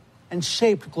power and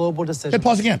shaped global decisions. Hey,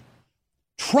 pause again.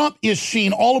 Trump is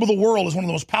seen all over the world as one of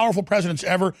the most powerful presidents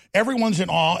ever. Everyone's in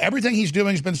awe. Everything he's doing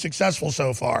has been successful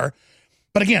so far.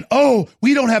 But again,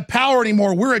 we don't have power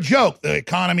anymore. We're a joke. The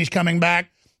economy's coming back.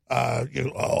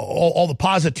 All the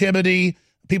positivity.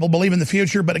 People believe in the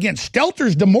future. But again,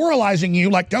 Stelter's demoralizing you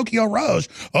like Tokyo Rose.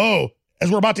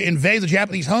 As we're about to invade the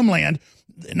Japanese homeland,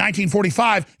 in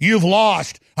 1945, you've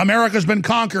lost. America's been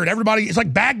conquered. Everybody, it's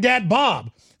like Baghdad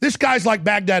Bob. This guy's like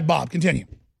Baghdad Bob. Continue.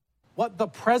 What the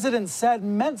president said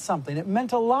meant something. It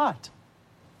meant a lot.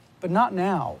 But not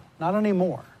now. Not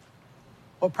anymore.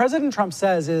 What President Trump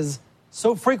says is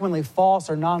so frequently false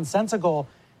or nonsensical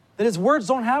that his words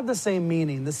don't have the same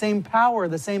meaning, the same power,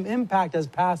 the same impact as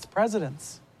past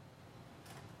presidents.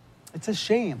 It's a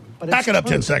shame, but it's Back it up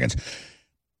true. 10 seconds.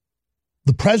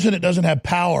 The president doesn't have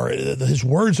power. His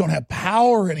words don't have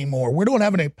power anymore. We don't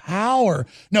have any power.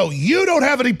 No, you don't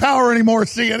have any power anymore,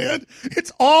 CNN.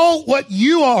 It's all what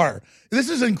you are. This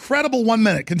is an incredible 1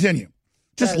 minute. Continue.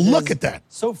 Just look at that.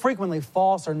 So frequently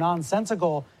false or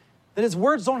nonsensical that his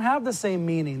words don't have the same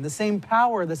meaning, the same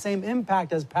power, the same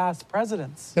impact as past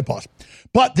presidents. Hit pause.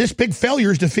 But this big failure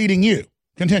is defeating you.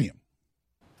 Continue.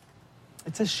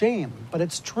 It's a shame, but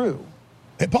it's true.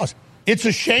 Hit pause. It's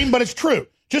a shame, but it's true.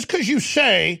 Just because you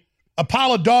say a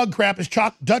pile of dog crap is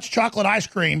Dutch chocolate ice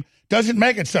cream doesn't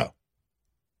make it so.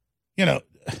 You know,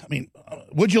 I mean,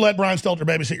 would you let Brian Stelter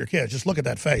babysit your kids? Just look at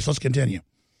that face. Let's continue.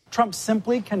 Trump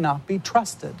simply cannot be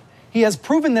trusted. He has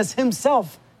proven this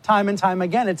himself time and time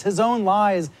again. It's his own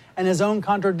lies and his own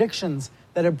contradictions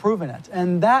that have proven it.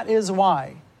 And that is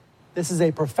why this is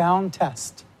a profound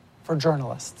test for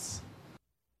journalists.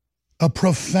 A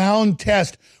profound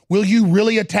test. Will you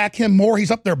really attack him more? He's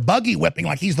up there buggy whipping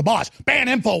like he's the boss. Ban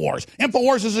InfoWars.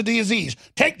 InfoWars is a disease.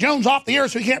 Take Jones off the air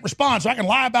so he can't respond, so I can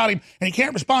lie about him and he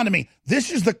can't respond to me.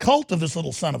 This is the cult of this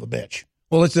little son of a bitch.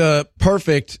 Well, it's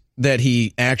perfect that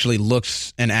he actually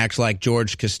looks and acts like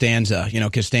George Costanza. You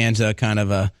know, Costanza, kind of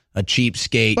a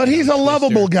cheapskate. But he's a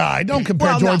lovable guy. Don't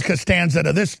compare George Costanza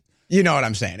to this. You know what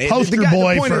I'm saying. Poster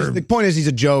boy the point is he's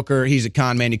a joker. He's a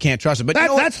con man. You can't trust him. But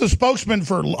that's the spokesman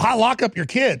for lock up your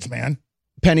kids, man.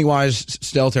 Pennywise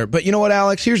Stelter. But you know what,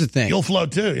 Alex? Here's the thing. You'll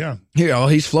float too, yeah.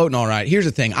 He's floating all right. Here's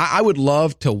the thing. I would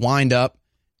love to wind up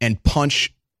and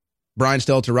punch Brian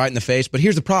Stelter right in the face. But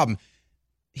here's the problem.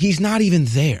 He's not even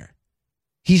there.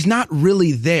 He's not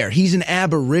really there. He's an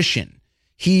aberration.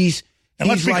 And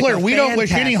let's be clear, we don't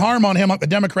wish any harm on him like the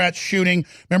Democrats shooting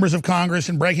members of Congress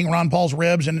and breaking Ron Paul's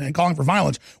ribs and calling for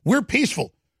violence. We're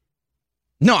peaceful.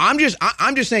 No, I'm just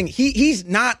saying he's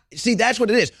not. See, that's what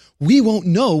it is. We won't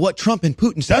know what Trump and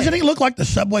Putin say. Doesn't he look like the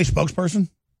Subway spokesperson?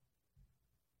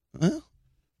 Well,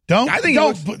 I think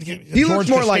he looks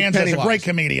more like Pennywise. Is a great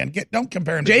comedian. Don't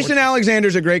compare him to Jason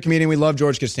Alexander's a great comedian. We love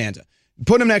George Costanza.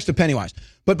 Put him next to Pennywise.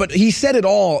 But he said it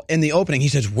all in the opening. He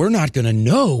says, we're not going to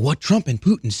know what Trump and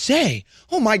Putin say.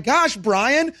 Oh, my gosh,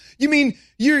 Brian. You mean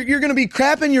you're going to be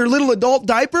crapping your little adult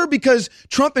diaper because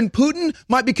Trump and Putin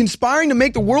might be conspiring to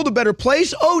make the world a better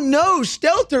place? Oh, no,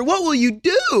 Stelter, what will you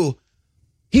do?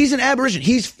 He's an aberration.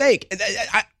 He's fake.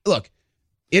 Look,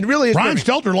 it really is. Brian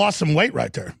Stelter lost some weight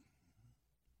right there.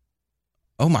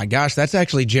 Oh, my gosh. That's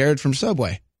actually Jared from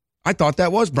Subway. I thought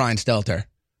that was Brian Stelter.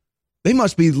 They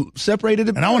must be separated.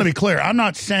 And I want to be clear. I'm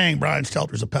not saying Brian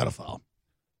Stelter's a pedophile.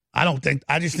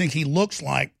 I just think he looks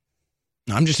like.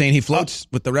 I'm just saying he floats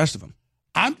with the rest of them.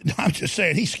 I'm just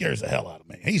saying he scares the hell out of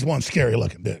me. He's one scary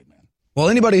looking dude, man. Well,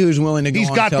 anybody who's willing to go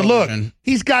on television.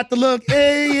 He's got the look.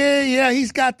 Yeah.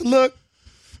 He's got the look.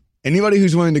 Anybody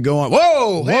who's willing to go on.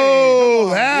 Whoa.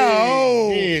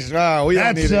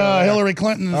 That's Hillary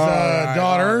Clinton's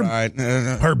daughter. Right.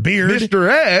 Her beard. Mr.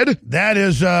 Ed. That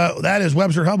is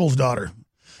Webster Hubbell's daughter.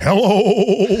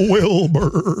 Hello,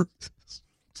 Wilbur.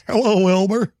 Hello,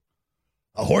 Wilbur.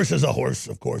 A horse is a horse,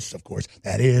 of course.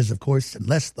 That is, of course,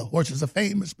 unless the horse is a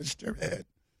famous Mr. Ed.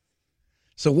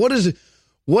 So what is it?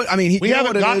 We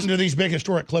haven't gotten to these big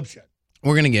historic clips yet.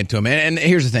 We're going to get to them. And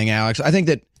here's the thing, Alex. I think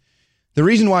that the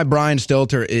reason why Brian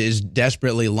Stelter is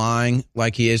desperately lying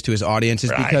like he is to his audience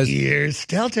is because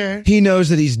Stelter. He knows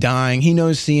that he's dying. He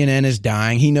knows CNN is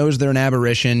dying. He knows they're an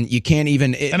aberration. You can't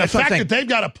even... And the fact that they've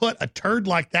got to put a turd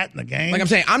like that in the game... Like I'm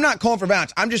saying, I'm not calling for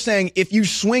violence. I'm just saying if you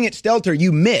swing at Stelter,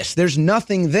 you miss. There's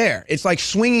nothing there. It's like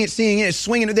swinging at CNN,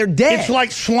 swinging at... They're dead. It's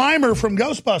like Slimer from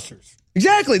Ghostbusters.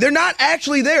 Exactly. They're not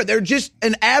actually there. They're just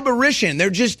an aberration. They're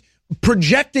just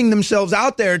projecting themselves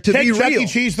out there to be real. Chuck E.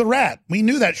 Cheese the Rat. We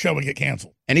knew that show would get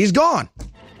canceled. And he's gone.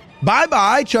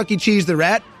 Bye-bye, Chuck E. Cheese the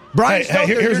Rat. Brian Stelter,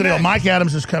 here's the deal. next. Mike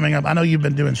Adams is coming up. I know you've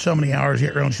been doing so many hours. You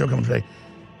got your own show coming today.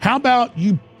 How about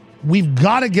you? We've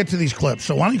got to get to these clips.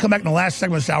 So why don't you come back in the last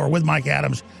segment of this hour with Mike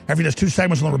Adams after he does 2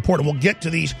 segments on the report, and we'll get to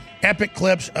these epic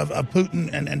clips of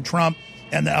Putin and Trump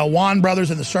and the Wan brothers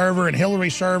and the server and Hillary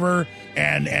server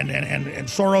and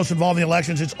Soros involved in the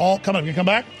elections. It's all coming up. You come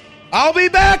back? I'll be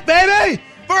back, baby,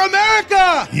 for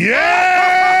America.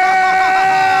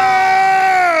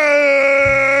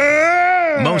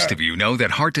 Most of you know that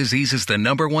heart disease is the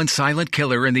 #1 silent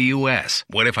killer in the U.S.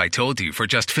 What if I told you for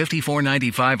just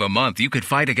 $54.95 a month you could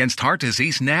fight against heart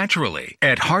disease naturally?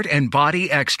 At Heart and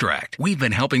Body Extract, we've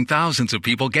been helping thousands of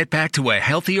people get back to a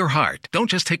healthier heart.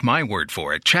 Don't just take my word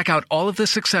for it. Check out all of the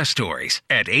success stories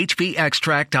at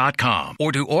hbextract.com.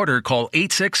 Or to order, call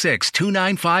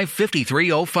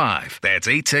 866-295-5305. That's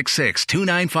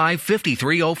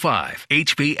 866-295-5305.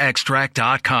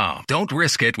 hbextract.com. Don't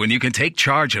risk it when you can take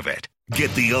charge of it.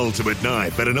 Get the ultimate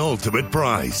knife at an ultimate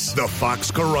price. The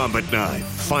Fox Karambit knife.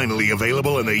 Finally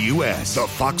available in the U.S. The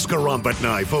Fox Karambit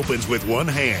knife opens with one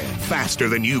hand, faster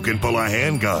than you can pull a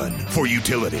handgun. For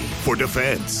utility, for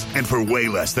defense, and for way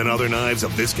less than other knives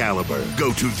of this caliber.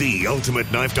 Go to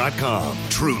theultimateknife.com.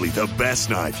 Truly the best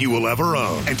knife you will ever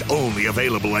own. And only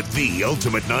available at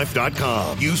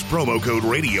theultimateknife.com. Use promo code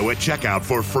radio at checkout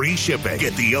for free shipping.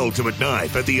 Get the ultimate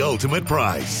knife at the ultimate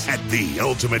price at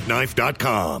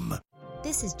theultimateknife.com.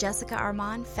 This is Jessica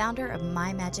Armand, founder of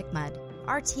My Magic Mud.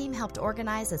 Our team helped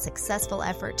organize a successful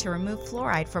effort to remove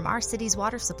fluoride from our city's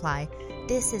water supply.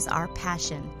 This is our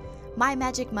passion. My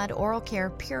Magic Mud Oral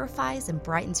Care purifies and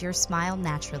brightens your smile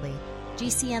naturally.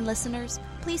 GCN listeners,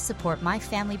 please support my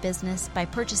family business by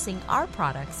purchasing our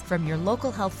products from your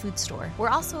local health food store. We're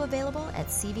also available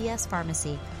at CVS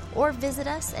Pharmacy, or visit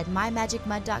us at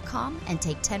mymagicmud.com and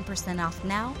take 10% off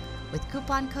now with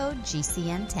coupon code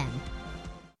GCN10.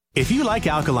 If you like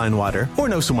alkaline water, or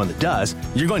know someone that does,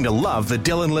 you're going to love the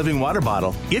Dillon Living Water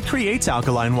Bottle. It creates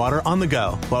alkaline water on the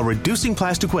go while reducing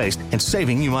plastic waste and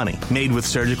saving you money. Made with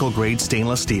surgical-grade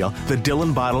stainless steel, the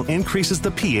Dillon bottle increases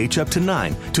the pH up to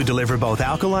 9 to deliver both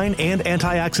alkaline and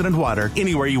antioxidant water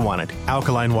anywhere you want it.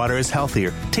 Alkaline water is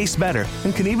healthier, tastes better,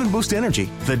 and can even boost energy.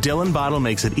 The Dillon bottle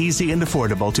makes it easy and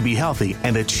affordable to be healthy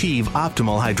and achieve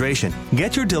optimal hydration.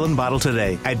 Get your Dillon bottle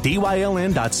today at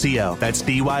dyln.co. That's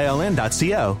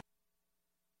dyln.co.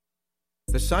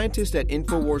 The scientists at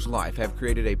InfoWars Life have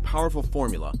created a powerful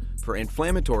formula for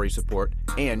inflammatory support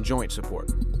and joint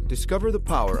support. Discover the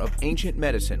power of ancient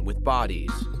medicine with Bodies.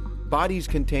 Bodies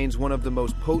contains one of the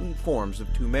most potent forms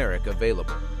of turmeric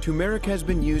available. Turmeric has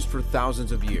been used for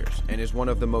thousands of years and is one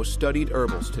of the most studied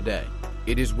herbals today.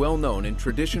 It is well known in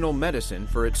traditional medicine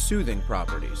for its soothing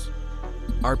properties.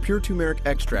 Our pure turmeric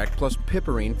extract plus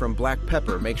piperine from black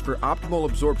pepper makes for optimal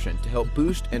absorption to help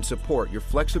boost and support your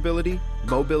flexibility,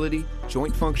 mobility,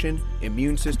 joint function,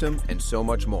 immune system, and so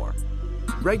much more.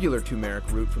 Regular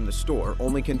turmeric root from the store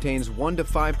only contains 1 to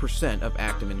 5% of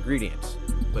active ingredients,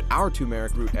 but our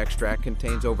turmeric root extract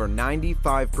contains over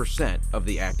 95% of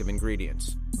the active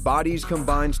ingredients. Bodies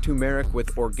combines turmeric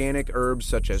with organic herbs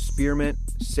such as spearmint,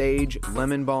 sage,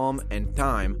 lemon balm, and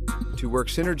thyme to work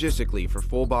synergistically for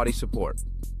full body support.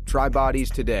 Try Bodies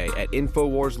today at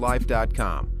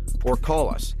InfoWarsLife.com or call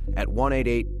us at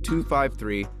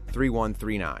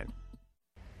 1-888-253-3139.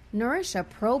 Nourish a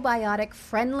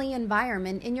probiotic-friendly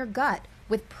environment in your gut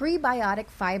with Prebiotic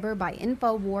Fiber by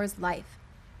InfoWars Life.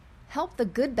 Help the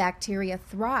good bacteria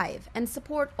thrive and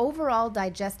support overall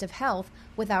digestive health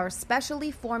with our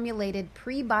specially formulated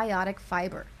prebiotic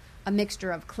fiber, a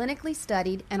mixture of clinically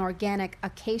studied and organic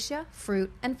acacia, fruit,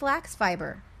 and flax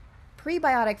fiber.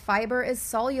 Prebiotic fiber is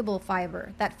soluble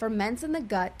fiber that ferments in the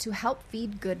gut to help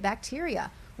feed good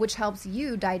bacteria, which helps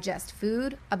you digest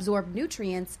food, absorb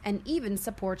nutrients, and even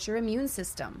support your immune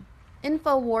system.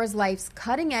 InfoWars Life's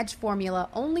cutting-edge formula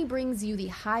only brings you the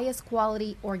highest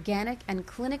quality, organic, and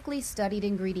clinically studied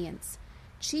ingredients.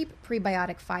 Cheap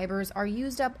prebiotic fibers are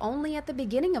used up only at the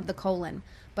beginning of the colon,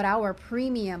 but our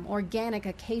premium organic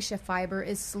acacia fiber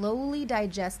is slowly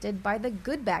digested by the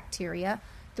good bacteria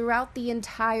throughout the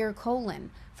entire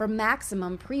colon for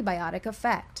maximum prebiotic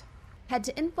effect. Head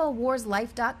to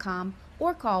InfoWarsLife.com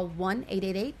or call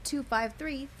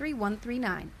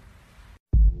 1-888-253-3139.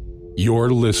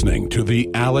 You're listening to The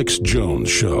Alex Jones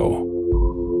Show.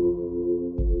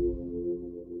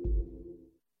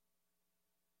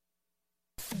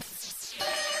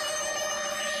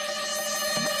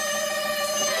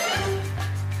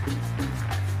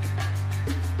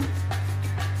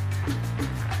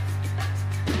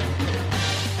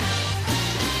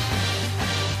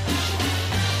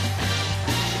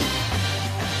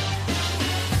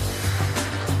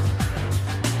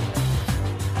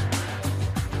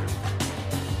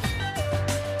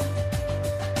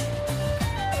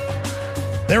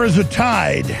 There is a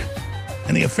tide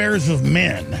in the affairs of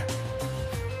men.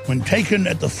 When taken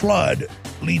at the flood,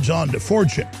 leads on to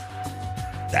fortune.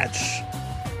 That's,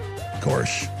 of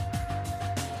course,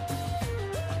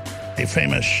 a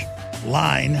famous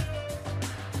line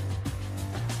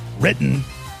written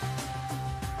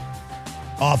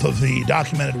off of the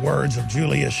documented words of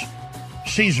Julius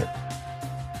Caesar.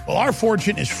 Well, our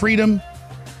fortune is freedom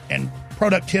and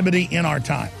productivity in our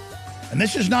time. And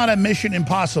this is not a mission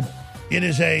impossible. It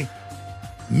is a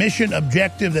mission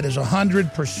objective that is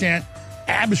 100%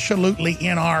 absolutely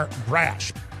in our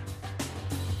grasp.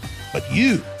 But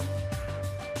you,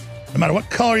 no matter what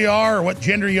color you are or what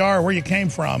gender you are or where you came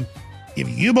from, if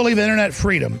you believe in internet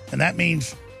freedom, and that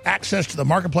means access to the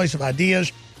marketplace of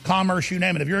ideas, commerce, you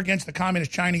name it, if you're against the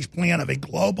communist Chinese plan of a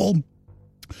global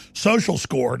social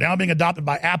score now being adopted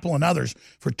by Apple and others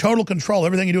for total control of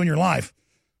everything you do in your life,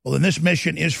 well, then this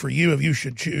mission is for you if you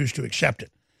should choose to accept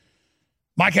it.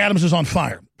 Mike Adams is on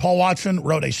fire. Paul Watson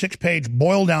wrote a 6-page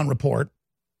boil-down report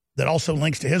that also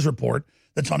links to his report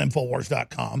that's on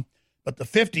Infowars.com. But the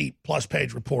 50-plus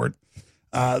page report,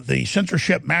 the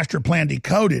censorship master plan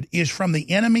decoded, is from the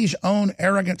enemy's own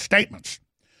arrogant statements.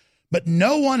 But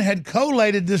no one had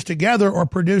collated this together or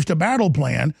produced a battle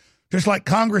plan, just like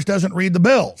Congress doesn't read the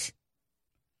bills.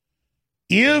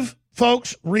 If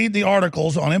folks read the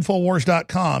articles on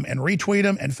Infowars.com and retweet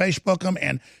them and Facebook them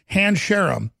and hand share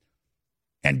them,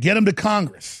 and get them to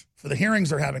Congress for the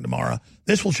hearings they're having tomorrow,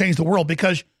 this will change the world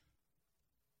because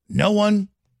no one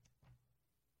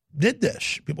did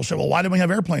this. People say, well, why didn't we have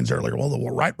airplanes earlier? Well, the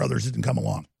Wright brothers didn't come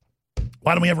along.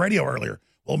 Why didn't we have radio earlier?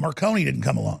 Well, Marconi didn't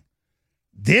come along.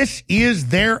 This is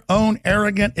their own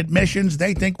arrogant admissions.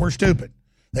 They think we're stupid.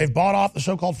 They've bought off the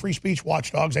so-called free speech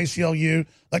watchdogs, ACLU,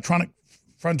 Electronic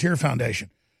Frontier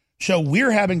Foundation. So we're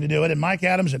having to do it. And Mike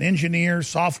Adams, an engineer,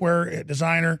 software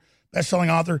designer, best-selling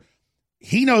author,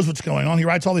 he knows what's going on. He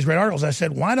writes all these great articles. I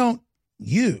said, why don't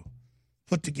you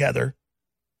put together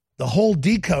the whole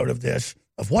decode of this,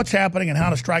 of what's happening and how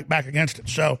to strike back against it?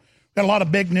 So got a lot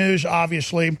of big news,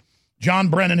 obviously. John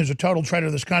Brennan, who's a total traitor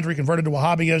to this country, converted to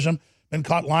Wahhabism, been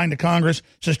caught lying to Congress,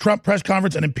 says Trump press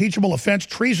conference, an impeachable offense,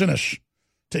 treasonous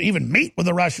to even meet with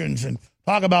the Russians and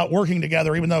talk about working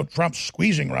together, even though Trump's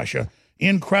squeezing Russia.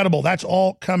 Incredible. That's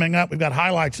all coming up. We've got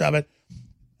highlights of it.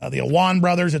 The Awan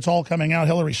brothers, it's all coming out.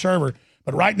 Hillary Server.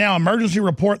 But right now, emergency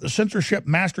report, the censorship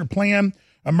master plan,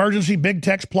 emergency big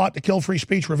text plot to kill free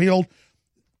speech revealed.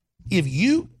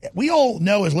 We all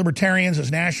know as libertarians,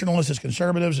 as nationalists, as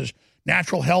conservatives, as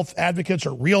natural health advocates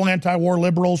or real anti-war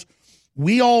liberals,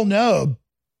 we all know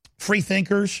free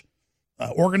thinkers,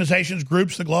 organizations,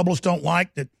 groups the globalists don't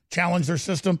like that challenge their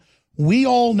system. We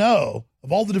all know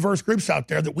of all the diverse groups out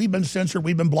there that we've been censored,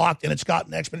 we've been blocked, and it's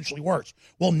gotten exponentially worse.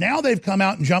 Well, now they've come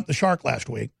out and jumped the shark last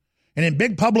week. And in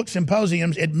big public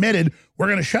symposiums admitted we're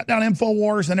going to shut down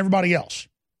InfoWars and everybody else.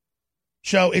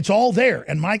 So it's all there.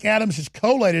 And Mike Adams has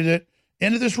collated it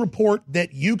into this report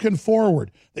that you can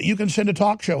forward, that you can send to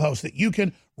talk show hosts, that you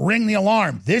can ring the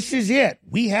alarm. This is it.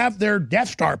 We have their Death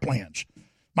Star plans.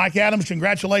 Mike Adams,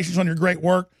 congratulations on your great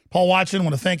work. Paul Watson, I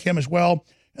want to thank him as well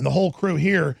and the whole crew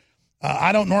here.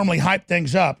 I don't normally hype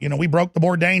things up. You know, we broke the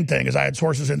Bourdain thing, as I had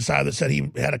sources inside that said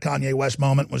he had a Kanye West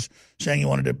moment, was saying he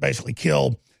wanted to basically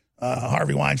kill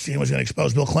Harvey Weinstein, was going to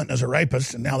expose Bill Clinton as a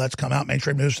rapist, and now that's come out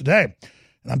mainstream news today.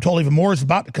 And I'm told even more is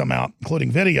about to come out,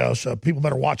 including video, so people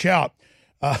better watch out.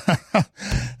 But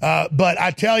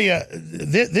I tell you,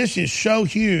 this is so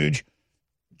huge.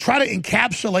 Try to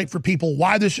encapsulate for people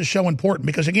why this is so important,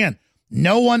 because, again,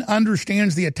 no one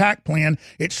understands the attack plan.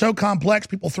 It's so complex,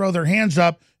 people throw their hands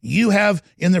up. You have,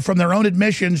 from their own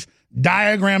admissions,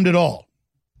 diagrammed it all.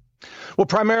 Well,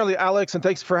 primarily, Alex, and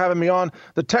thanks for having me on,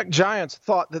 the tech giants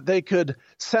thought that they could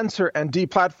censor and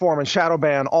deplatform and shadow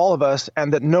ban all of us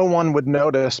and that no one would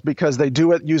notice because they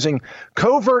do it using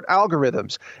covert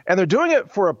algorithms. And they're doing it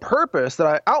for a purpose that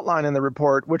I outline in the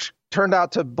report, which turned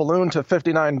out to balloon to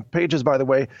 59 pages, by the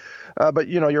way. But,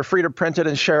 you know, you're free to print it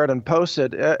and share it and post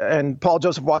it. And Paul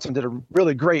Joseph Watson did a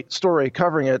really great story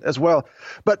covering it as well.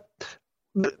 But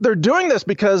they're doing this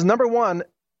because, number one,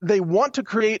 they want to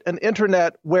create an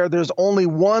internet where there's only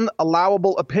one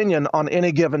allowable opinion on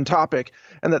any given topic,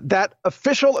 and that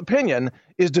official opinion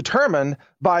is determined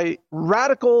by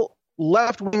radical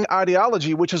left-wing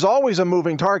ideology, which is always a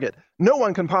moving target. No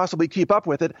one can possibly keep up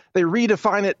with it. They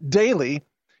redefine it daily.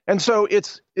 And so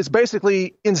it's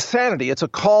basically insanity. It's a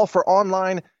call for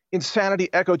online insanity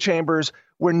echo chambers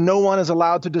where no one is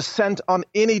allowed to dissent on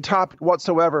any topic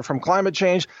whatsoever, from climate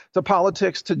change to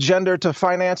politics to gender to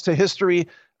finance to history,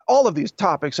 all of these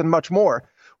topics and much more.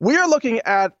 We are looking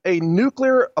at a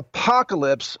nuclear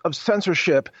apocalypse of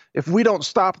censorship if we don't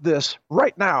stop this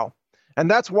right now. And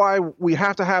that's why we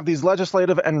have to have these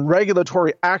legislative and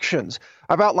regulatory actions.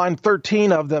 I've outlined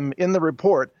 13 of them in the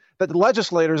report that the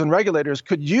legislators and regulators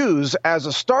could use as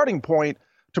a starting point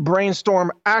to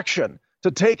brainstorm action,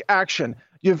 to take action.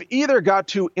 You've either got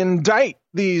to indict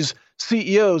these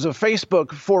CEOs of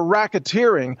Facebook for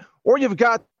racketeering, or you've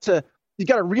got to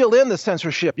reel in the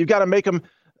censorship. You've got to make them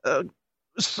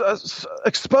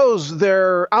expose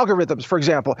their algorithms, for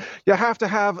example. You have to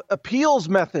have appeals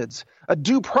methods, a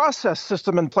due process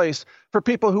system in place for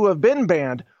people who have been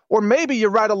banned. Or maybe you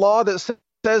write a law that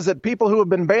says that people who have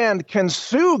been banned can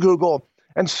sue Google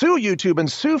and sue YouTube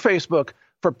and sue Facebook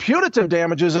for punitive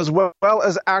damages as well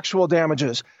as actual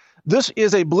damages. This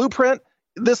is a blueprint.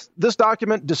 This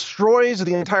document destroys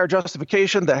the entire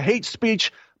justification, the hate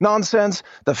speech nonsense,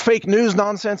 the fake news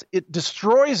nonsense. It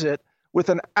destroys it with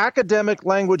an academic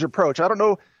language approach. I don't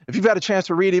know if you've had a chance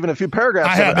to read even a few paragraphs.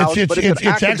 I have. Alex,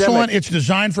 it's excellent. It's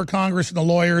designed for Congress and the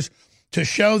lawyers to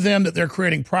show them that they're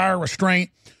creating prior restraint,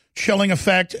 chilling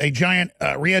effect, a giant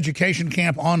re-education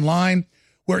camp online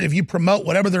where if you promote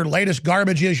whatever their latest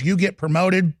garbage is, you get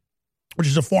promoted, which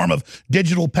is a form of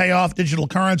digital payoff, digital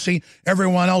currency.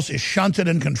 Everyone else is shunted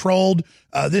and controlled.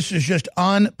 This is just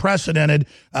unprecedented,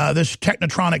 this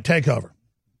technotronic takeover.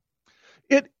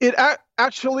 It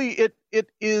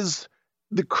is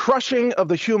the crushing of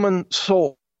the human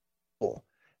soul.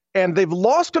 And they've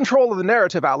lost control of the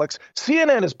narrative, Alex.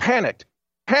 CNN is panicked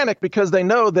because they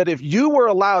know that if you were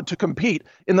allowed to compete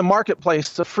in the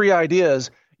marketplace of free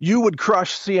ideas, you would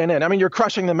crush CNN. I mean, you're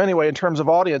crushing them anyway in terms of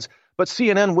audience, but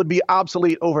CNN would be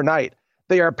obsolete overnight.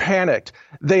 They are panicked.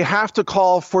 They have to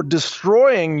call for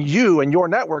destroying you and your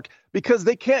network because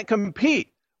they can't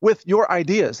compete with your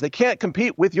ideas. They can't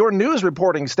compete with your news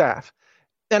reporting staff.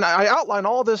 And I outline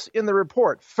all this in the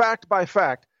report, fact by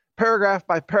fact, paragraph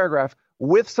by paragraph,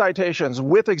 with citations,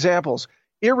 with examples,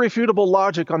 irrefutable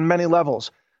logic on many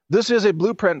levels. This is a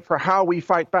blueprint for how we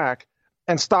fight back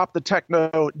and stop the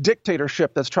techno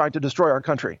dictatorship that's trying to destroy our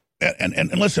country.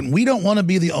 And listen, we don't want to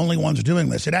be the only ones doing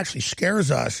this. It actually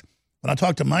scares us. When I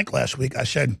talked to Mike last week, I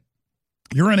said,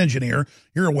 you're an engineer.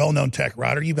 You're a well-known tech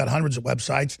writer. You've got hundreds of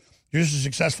websites. You're just as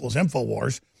successful as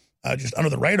InfoWars, just under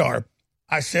the radar.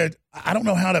 I said, I don't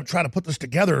know how to try to put this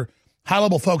together.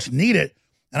 High-level folks need it.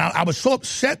 And I was so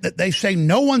upset that they say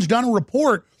no one's done a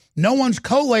report. No one's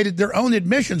collated their own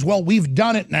admissions. Well, we've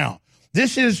done it now.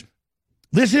 This is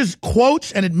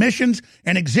quotes and admissions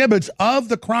and exhibits of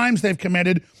the crimes they've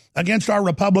committed against our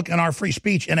republic and our free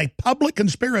speech in a public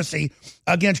conspiracy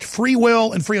against free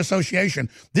will and free association.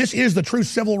 This is the true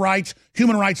civil rights,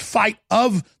 human rights fight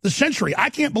of the century. I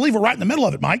can't believe we're right in the middle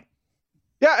of it, Mike.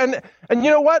 Yeah, and you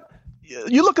know what?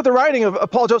 You look at the writing of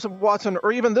Paul Joseph Watson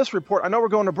or even this report. I know we're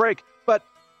going to break, but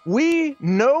we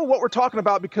know what we're talking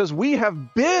about because we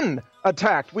have been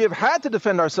attacked. We have had to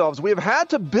defend ourselves. We have had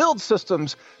to build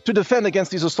systems to defend against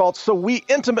these assaults, so we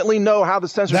intimately know how the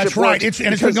censorship That's right. works.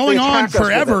 It's been going on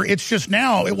forever. It's just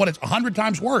now it's 100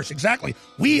 times worse. Exactly.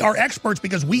 We are experts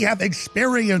because we have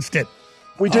experienced it.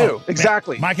 We do.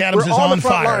 Exactly. Mike Adams is on on the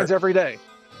front fire. lines every day.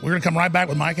 We're going to come right back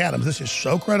with Mike Adams. This is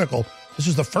so critical. This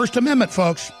is the First Amendment,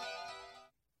 folks.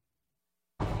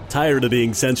 Tired of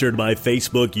being censored by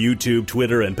Facebook, YouTube,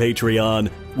 Twitter, and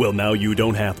Patreon? Well, now you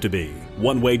don't have to be.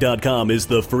 OneWay.com is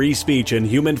the free speech and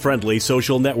human-friendly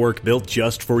social network built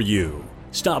just for you.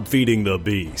 Stop feeding the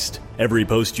beast. Every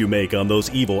post you make on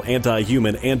those evil,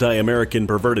 anti-human, anti-American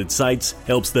perverted sites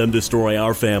helps them destroy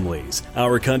our families,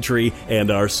 our country,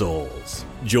 and our souls.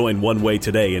 Join One Way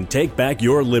today and take back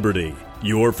your liberty.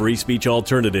 Your free speech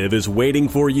alternative is waiting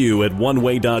for you at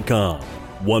OneWay.com.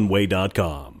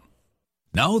 OneWay.com.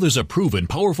 Now there's a proven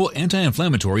powerful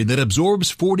anti-inflammatory that absorbs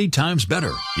 40 times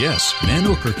better. Yes,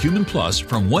 Nano Curcumin Plus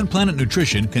from One Planet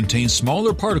Nutrition contains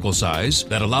smaller particle size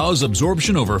that allows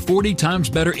absorption over 40 times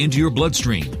better into your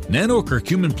bloodstream. Nano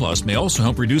Curcumin Plus may also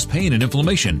help reduce pain and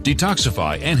inflammation,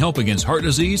 detoxify, and help against heart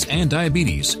disease and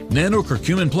diabetes. Nano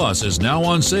Curcumin Plus is now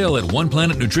on sale at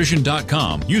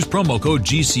OnePlanetNutrition.com. Use promo code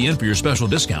GCN for your special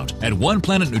discount at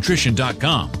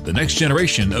OnePlanetNutrition.com, the next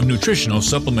generation of nutritional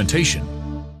supplementation.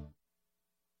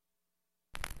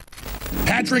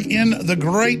 Patrick in the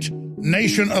great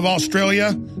nation of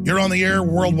Australia. You're on the air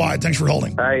worldwide. Thanks for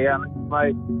holding. Hey,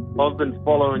 mate. I've been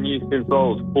following you since I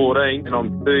was 14 and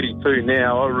I'm 32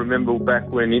 now. I remember back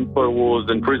when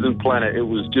InfoWars and Prison Planet, it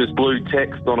was just blue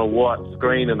text on a white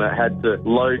screen and I had to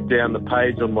load down the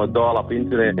page on my dial-up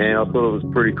internet, and I thought it was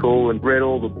pretty cool, and read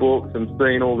all the books and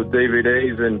seen all the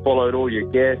DVDs and followed all your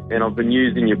guests, and I've been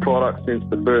using your products since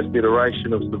the first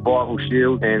iteration of Survival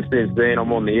Shield, and since then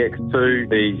I'm on the X2,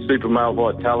 the Super Male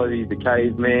Vitality, the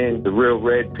Caveman, the Real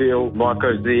Red Pill,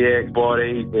 Myco ZX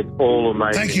Body. It's all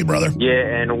amazing. Thank you, brother.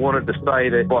 Yeah, and I wanted to say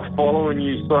that by following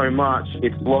you so much,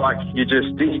 it's like you're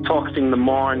just detoxing the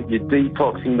mind, you're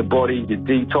detoxing the body, you're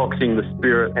detoxing the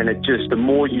spirit, and it just, the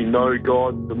more you know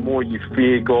God, the more you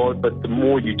fear God, but the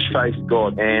more you chase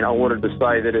God. And I wanted to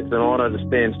say that it's an honour to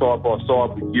stand side by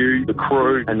side with you, the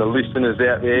crew, and the listeners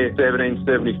out there,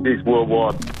 1776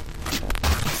 worldwide.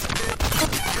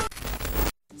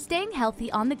 Staying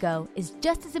healthy on the go is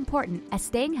just as important as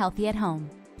staying healthy at home.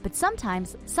 But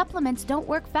sometimes supplements don't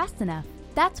work fast enough.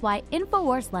 That's why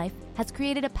InfoWars Life has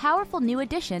created a powerful new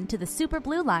addition to the Super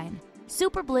Blue line,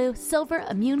 Super Blue Silver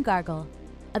Immune Gargle.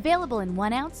 Available in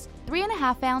 1 ounce,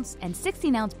 3.5 ounce, and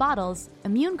 16 ounce bottles,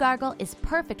 Immune Gargle is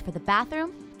perfect for the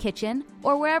bathroom, kitchen,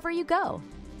 or wherever you go.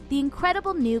 The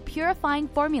incredible new purifying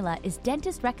formula is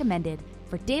dentist recommended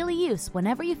for daily use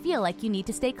whenever you feel like you need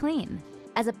to stay clean.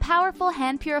 As a powerful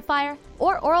hand purifier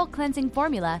or oral cleansing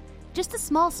formula, just a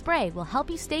small spray will help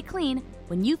you stay clean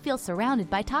when you feel surrounded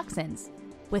by toxins.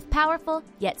 With powerful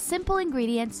yet simple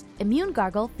ingredients, Immune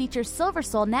Gargle features Silver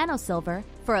Sol Nano Silver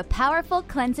for a powerful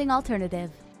cleansing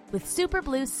alternative. With Super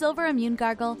Blue Silver Immune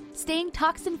Gargle, staying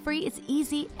toxin-free is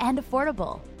easy and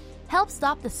affordable. Help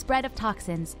stop the spread of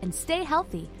toxins and stay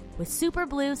healthy with Super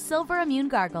Blue Silver Immune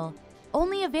Gargle.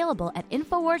 Only available at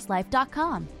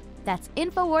InfoWarsLife.com. That's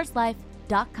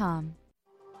InfoWarsLife.com.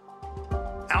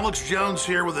 Alex Jones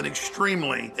here with an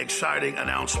extremely exciting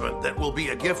announcement that will be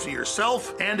a gift to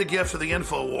yourself and a gift to the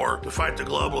InfoWar to fight the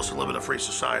globalists and live in a free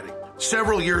society.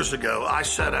 Several years ago, I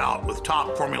set out with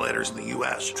top formulators in the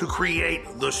U.S. to create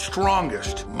the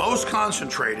strongest, most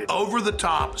concentrated,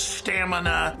 over-the-top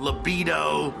stamina,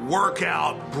 libido,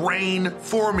 workout, brain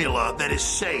formula that is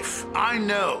safe. I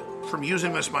know from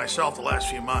using this myself the last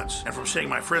few months and from seeing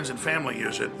my friends and family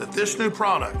use it, that this new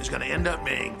product is going to end up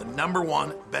being the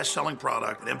 #1 best-selling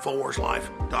product at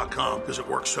InfoWarsLife.com because it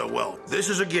works so well. This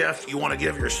is a gift you want to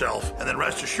give yourself, and then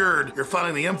rest assured you're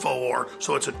funding the InfoWar,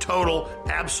 so it's a total,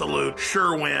 absolute,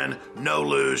 sure win,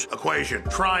 no-lose equation.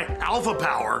 Try Alpha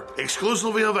Power,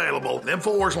 exclusively available at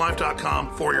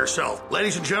InfoWarsLife.com for yourself.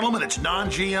 Ladies and gentlemen, it's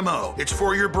non-GMO. It's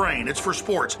for your brain. It's for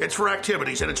sports. It's for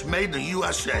activities, and it's made in the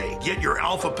USA. Get your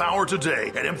Alpha Power today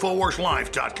at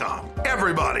InfoWarsLife.com.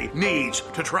 Everybody needs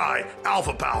to try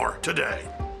Alpha Power today.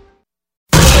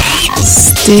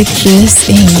 Stick this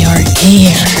in your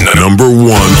ear. Number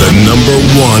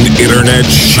one internet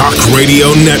shock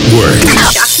radio network.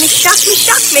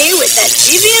 Shock me with that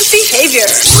deviant behavior.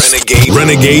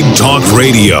 Renegade Talk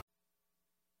Radio.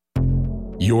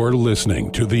 You're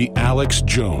listening to The Alex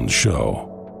Jones Show.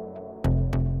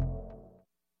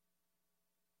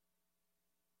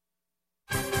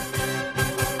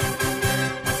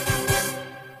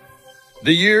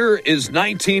 The year is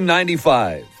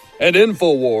 1995, and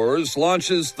InfoWars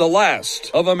launches the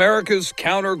last of America's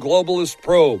counter-globalist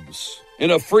probes. In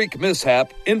a freak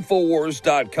mishap,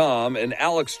 InfoWars.com and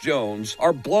Alex Jones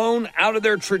are blown out of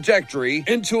their trajectory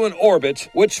into an orbit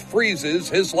which freezes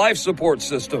his life support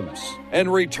systems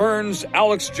and returns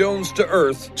Alex Jones to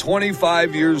Earth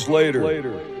 25 years later.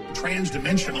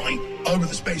 Transdimensionally over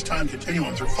the space-time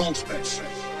continuum through full space,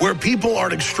 where people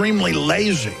are extremely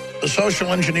lazy The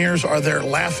social engineers are there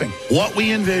laughing. What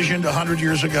we envisioned 100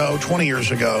 years ago, 20 years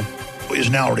ago,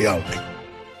 is now reality.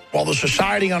 While the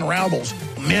society unravels,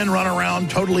 men run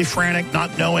around totally frantic,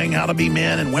 not knowing how to be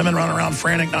men, and women run around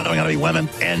frantic, not knowing how to be women,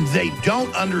 and they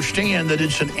don't understand that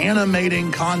it's an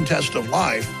animating contest of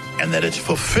life and that it's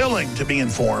fulfilling to be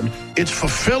informed, it's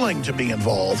fulfilling to be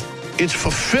involved, it's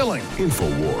fulfilling.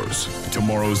 InfoWars,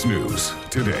 tomorrow's news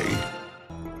today.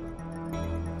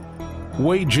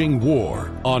 Waging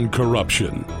war on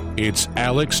corruption. It's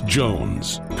Alex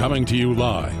Jones coming to you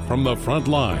live from the front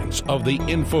lines of the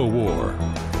InfoWar.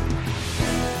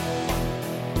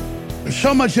 There's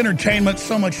so much entertainment,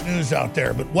 so much news out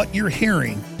there, but what you're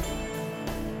hearing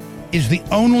is the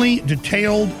only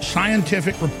detailed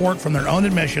scientific report from their own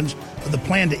admissions of the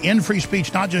plan to end free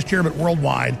speech, not just here but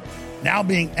worldwide, now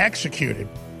being executed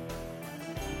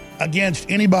against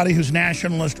anybody who's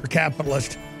nationalist or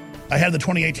capitalist ahead of the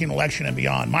 2018 election and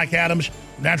beyond. Mike Adams,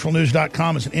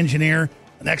 naturalnews.com, is an engineer,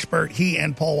 an expert. He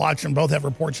and Paul Watson both have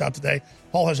reports out today.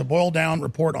 Paul has a boiled-down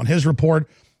report on his report.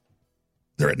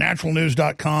 They're at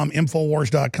naturalnews.com,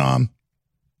 Infowars.com.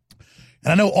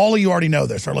 And I know all of you already know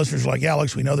this. Our listeners are like, yeah,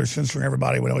 Alex, we know they're censoring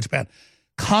everybody. We know it's bad.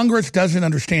 Congress doesn't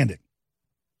understand it.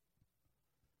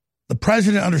 The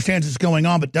president understands it's going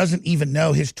on, but doesn't even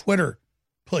know his Twitter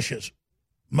pushes.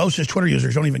 Most of his Twitter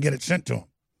users don't even get it sent to him.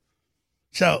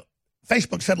 So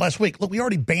Facebook said last week, look, we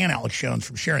already banned Alex Jones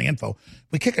from sharing info.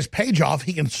 If we kick his page off,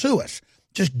 he can sue us.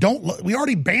 Just don't look. We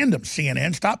already banned him,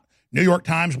 CNN. Stop. New York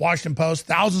Times, Washington Post,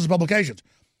 thousands of publications.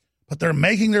 But they're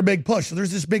making their big push. So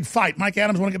there's this big fight. Mike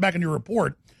Adams, want to get back into your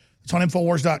report. It's on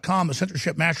Infowars.com, the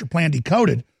censorship master plan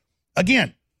decoded.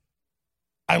 Again,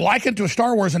 I liken it to a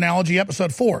Star Wars analogy,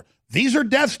 episode 4. These are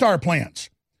Death Star plans.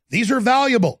 These are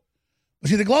valuable. But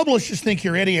see, the globalists just think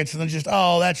you're idiots and then just,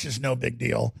 oh, that's just no big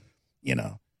deal. You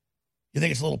know, you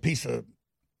think it's a little piece of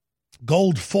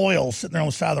gold foil sitting there on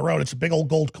the side of the road. It's a big old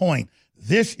gold coin.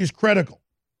 This is critical.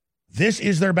 This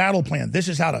is their battle plan. This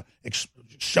is how to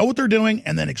show what they're doing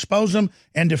and then expose them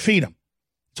and defeat them.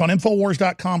 It's on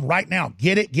Infowars.com right now.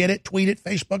 Get it, tweet it,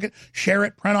 Facebook it, share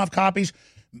it, print off copies,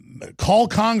 call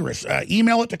Congress,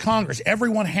 email it to Congress.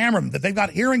 Everyone hammer them that they've got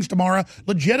hearings tomorrow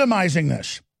legitimizing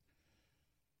this.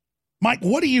 Mike,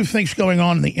 what do you think's going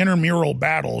on in the intramural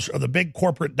battles of the big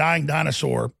corporate dying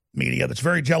dinosaur media that's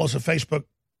very jealous of Facebook,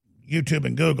 YouTube,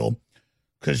 and Google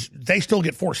because they still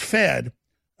get force-fed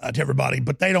to everybody,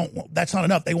 but they don't. That's not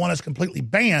enough. They want us completely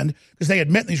banned because they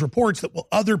admit in these reports that, well,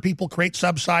 other people create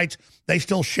subsites. They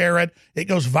still share it. It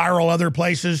goes viral other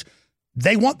places.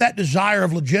 They want that desire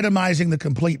of legitimizing the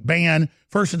complete ban,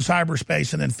 first in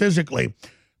cyberspace and then physically.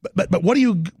 But what do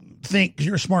you think, because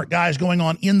you're a smart guy, is going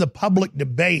on in the public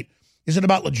debate? Is it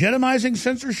about legitimizing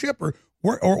censorship or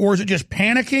is it just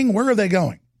panicking? Where are they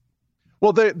going?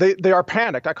 Well, they are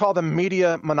panicked. I call them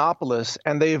media monopolists,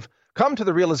 and they've come to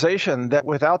the realization that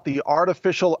without the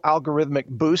artificial algorithmic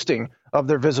boosting of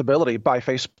their visibility by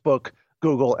Facebook,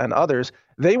 Google, and others,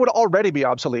 they would already be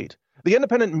obsolete. The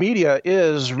independent media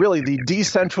is really the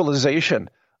decentralization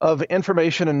of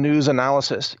information and news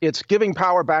analysis. It's giving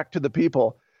power back to the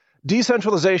people.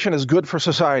 Decentralization is good for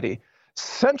society.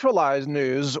 Centralized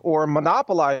news or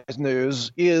monopolized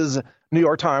news is New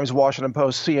York Times, Washington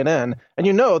Post, CNN, and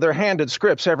you know they're handed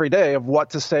scripts every day of what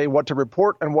to say, what to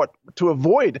report, and what to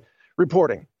avoid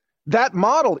reporting. That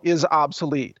model is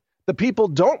obsolete. The people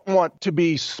don't want to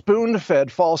be spoon-fed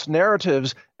false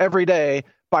narratives every day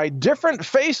by different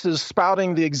faces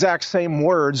spouting the exact same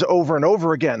words over and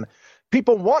over again.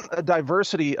 People want a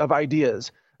diversity of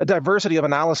ideas, a diversity of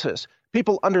analysis.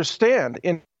 People understand,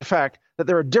 in fact, that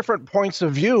there are different points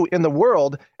of view in the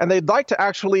world, and they'd like to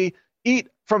actually eat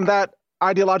from that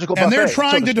ideological buffet. And they're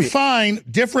trying to define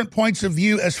different points of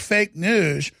view as fake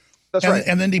news. That's right.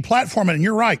 And then deplatform it. And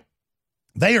you're right.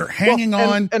 They are hanging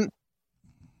on. And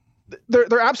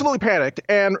they're absolutely panicked.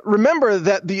 And remember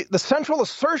that the central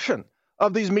assertion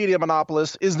of these media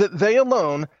monopolists is that they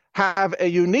alone have a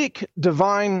unique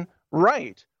divine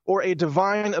right or a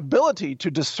divine ability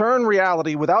to discern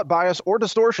reality without bias or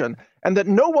distortion, and that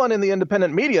no one in the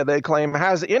independent media, they claim,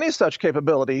 has any such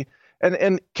capability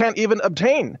and can't even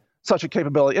obtain such a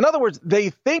capability. In other words,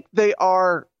 they think they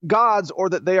are gods or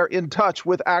that they are in touch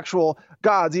with actual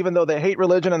gods, even though they hate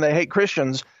religion and they hate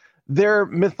Christians. Their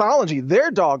mythology,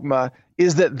 their dogma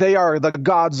is that they are the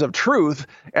gods of truth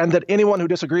and that anyone who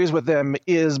disagrees with them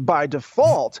is by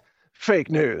default fake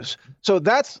news. So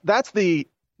that's the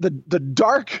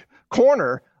dark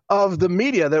corner of the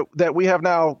media that we have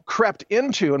now crept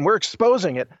into, and we're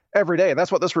exposing it every day. And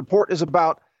that's what this report is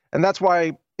about. And that's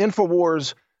why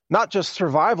InfoWars, not just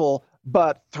survival,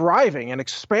 but thriving and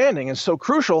expanding is so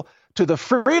crucial to the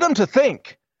freedom to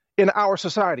think in our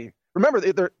society. Remember,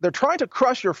 they're trying to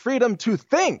crush your freedom to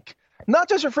think, not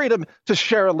just your freedom to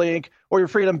share a link or your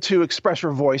freedom to express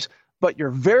your voice, but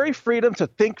your very freedom to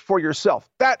think for yourself.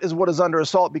 That is what is under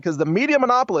assault, because the media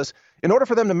monopolists, in order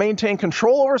for them to maintain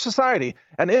control over society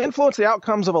and influence the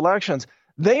outcomes of elections,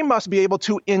 they must be able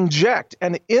to inject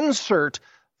and insert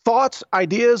thoughts,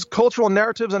 ideas, cultural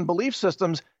narratives, and belief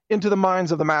systems into the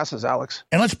minds of the masses, Alex.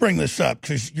 And let's bring this up,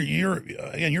 because you're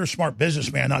a smart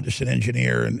businessman, not just an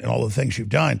engineer and all the things you've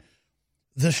done.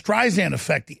 The Streisand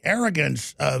effect, the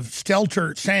arrogance of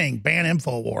Stelter saying ban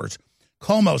InfoWars,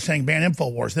 Cuomo saying ban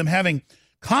InfoWars, them having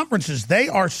conferences, they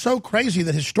are so crazy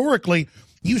that historically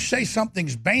you say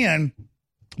something's banned,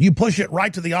 you push it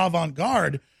right to the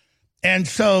avant-garde. And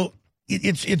so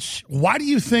it's why do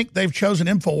you think they've chosen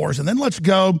InfoWars? And then let's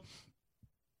go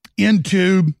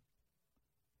into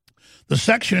the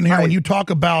section in here when you talk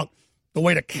about the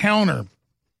way to counter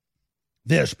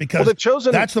this, because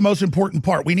that's the most important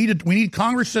part. We need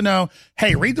Congress to know,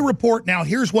 hey, read the report now.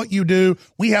 Here's what you do.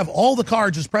 We have all the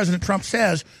cards, as President Trump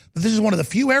says, but this is one of the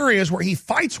few areas where he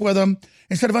fights with them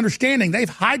instead of understanding they've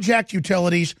hijacked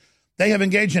utilities. They have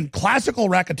engaged in classical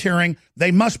racketeering. They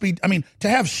must be, to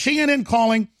have CNN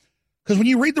calling, because when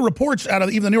you read the reports out of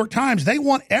even the New York Times, they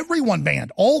want everyone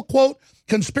banned. All, quote,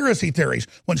 conspiracy theories.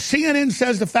 When CNN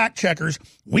says to fact checkers,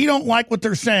 we don't like what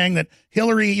they're saying, that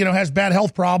Hillary, has bad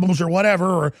health problems or whatever,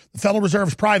 or the Federal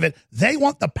Reserve's private, they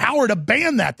want the power to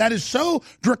ban that. That is so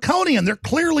draconian. They're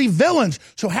clearly villains.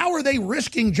 So how are they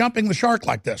risking jumping the shark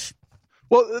like this?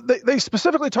 Well, they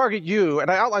specifically target you,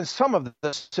 and I outlined some of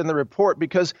this in the report,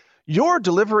 because your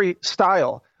delivery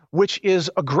style, which is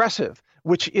aggressive,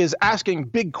 which is asking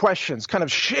big questions, kind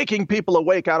of shaking people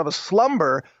awake out of a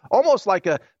slumber, almost like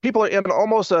people are in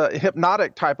almost a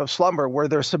hypnotic type of slumber where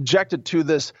they're subjected to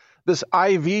this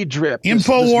IV drip.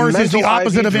 InfoWars is the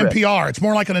opposite of drip. NPR. It's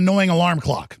more like an annoying alarm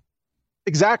clock.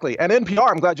 Exactly. And NPR,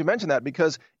 I'm glad you mentioned that,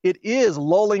 because it is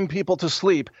lulling people to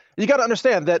sleep. You got to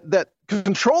understand that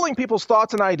controlling people's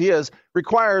thoughts and ideas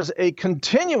requires a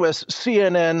continuous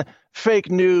CNN fake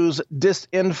news,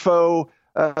 disinfo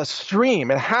stream.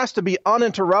 It has to be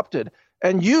uninterrupted.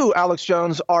 And you, Alex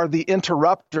Jones, are the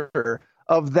interrupter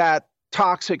of that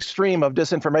toxic stream of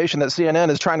disinformation that CNN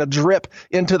is trying to drip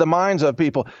into the minds of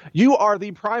people. You are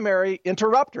the primary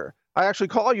interrupter. I actually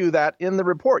call you that in the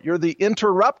report. You're the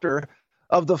interrupter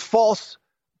of the false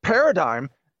paradigm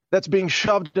that's being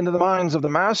shoved into the minds of the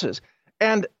masses.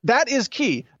 And that is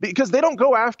key, because they don't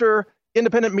go after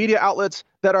independent media outlets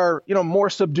that are, more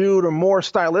subdued or more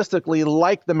stylistically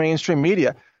like the mainstream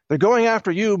media. They're going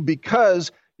after you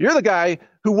because you're the guy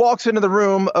who walks into the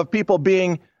room of people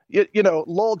being,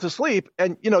 lulled to sleep,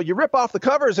 and, you rip off the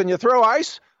covers and you throw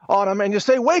ice on them and you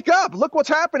say, wake up, look what's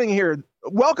happening here.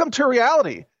 Welcome to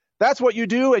reality. That's what you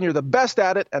do, and you're the best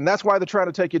at it, and that's why they're trying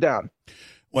to take you down.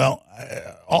 Well,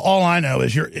 all I know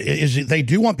is they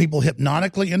do want people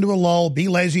hypnotically into a lull, be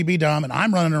lazy, be dumb, and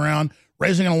I'm running around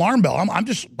raising an alarm bell. I'm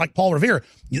just like Paul Revere.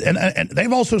 And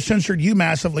they've also censored you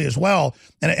massively as well,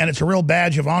 and it's a real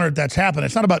badge of honor that's happened.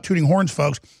 It's not about tooting horns,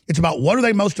 folks. It's about what are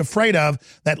they most afraid of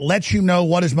that lets you know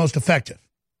what is most effective.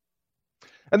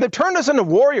 And they've turned us into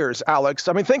warriors, Alex.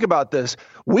 Think about this.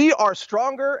 We are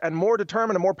stronger and more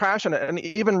determined and more passionate and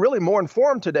even really more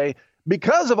informed today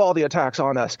because of all the attacks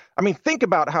on us. Think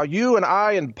about how you and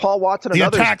I and Paul Watson and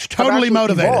others. The attacks totally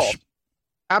motivate us.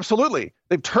 Absolutely.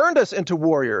 They've turned us into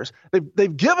warriors.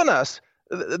 They've given us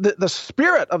the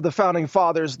spirit of the founding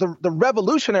fathers, the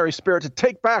revolutionary spirit to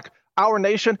take back our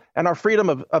nation and our freedom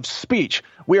of speech.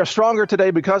 We are stronger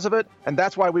today because of it, and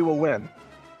that's why we will win.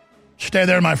 Stay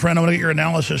there, my friend. I want to get your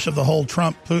analysis of the whole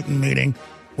Trump-Putin meeting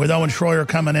with Owen Schroyer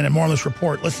coming in and more on this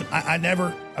report. Listen, I'm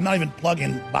not even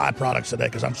plugging byproducts today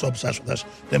because I'm so obsessed with this.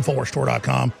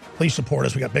 InfoWarsStore.com. Please support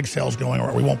us. We got big sales going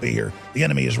or we won't be here. The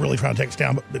enemy is really trying to take us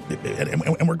down,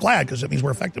 and we're glad because it means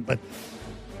we're effective. But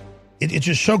it's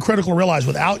just so critical to realize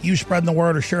without you spreading the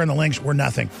word or sharing the links, we're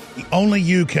nothing. Only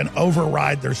you can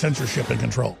override their censorship and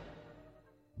control.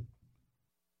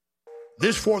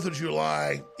 This 4th of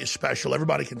July is special.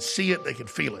 Everybody can see it. They can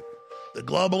feel it. The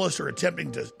globalists are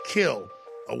attempting to kill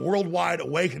a worldwide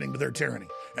awakening to their tyranny.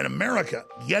 And America,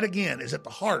 yet again, is at the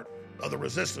heart of the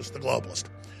resistance to the globalist.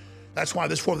 That's why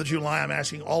this 4th of July, I'm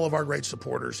asking all of our great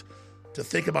supporters to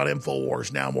think about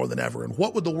InfoWars now more than ever. And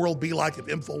what would the world be like if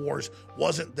InfoWars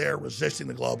wasn't there resisting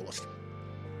the globalist?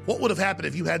 What would have happened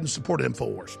if you hadn't supported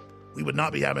InfoWars? We would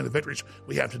not be having the victories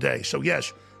we have today. So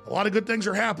yes, a lot of good things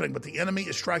are happening, but the enemy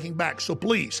is striking back. So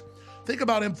please, think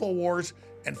about InfoWars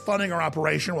and funding our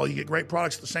operation while you get great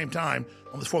products at the same time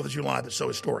on this 4th of July that's so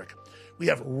historic. We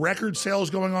have record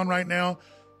sales going on right now.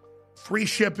 free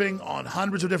shipping on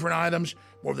hundreds of different items.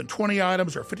 More than 20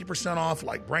 items are 50% off,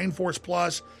 like Brain Force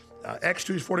Plus.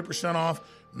 X2 is 40% off.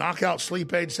 Knockout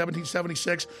Sleep Aid,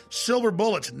 $17.76. Silver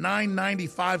Bullets,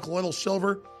 $9.95 colloidal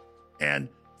silver. And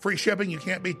free shipping, you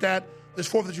can't beat that. This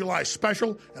 4th of July is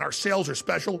special, and our sales are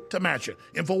special to match it.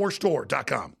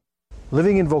 InfoWarsStore.com.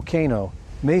 Living in Volcano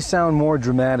may sound more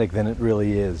dramatic than it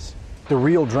really is. The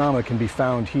real drama can be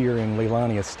found here in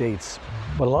Leilani Estates.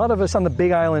 But a lot of us on the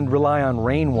Big Island rely on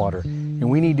rainwater, and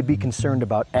we need to be concerned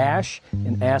about ash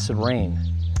and acid rain.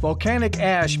 Volcanic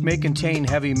ash may contain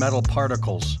heavy metal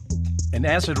particles, and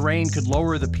acid rain could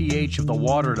lower the pH of the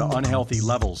water to unhealthy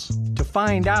levels. To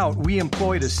find out, we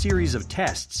employed a series of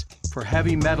tests for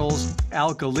heavy metals,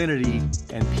 alkalinity,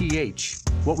 and pH.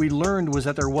 What we learned was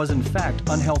that there was in fact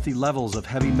unhealthy levels of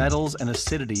heavy metals and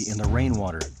acidity in the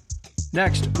rainwater.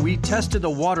 Next, we tested the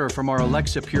water from our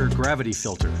Alexa Pure gravity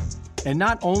filter. And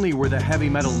not only were the heavy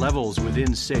metal levels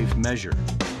within safe measure,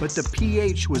 but the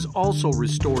pH was also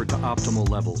restored to optimal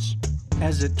levels.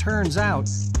 As it turns out,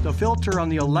 the filter on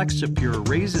the Alexa Pure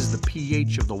raises the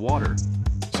pH of the water.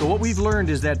 So what we've learned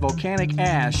is that volcanic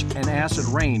ash and acid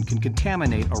rain can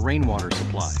contaminate a rainwater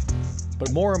supply.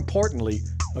 But more importantly,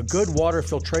 a good water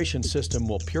filtration system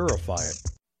will purify it.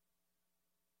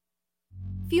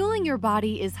 Fueling your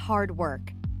body is hard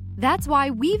work. That's why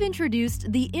we've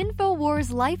introduced the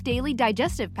InfoWars Life Daily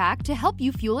Digestive Pack to help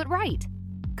you fuel it right.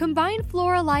 Combine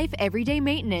Flora Life Everyday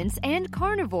Maintenance and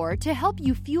Carnivore to help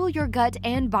you fuel your gut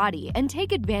and body and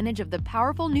take advantage of the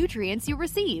powerful nutrients you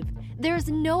receive. There's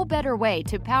no better way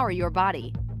to power your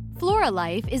body. Flora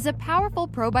Life is a powerful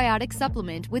probiotic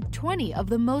supplement with 20 of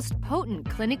the most potent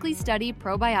clinically studied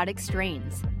probiotic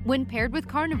strains. When paired with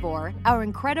Carnivore, our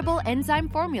incredible enzyme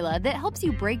formula that helps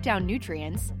you break down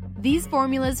nutrients, these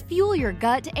formulas fuel your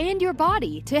gut and your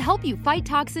body to help you fight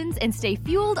toxins and stay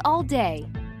fueled all day.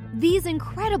 These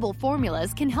incredible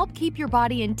formulas can help keep your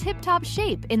body in tip-top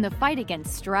shape in the fight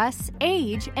against stress,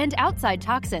 age, and outside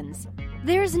toxins.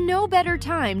 There's no better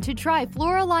time to try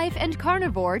Flora Life and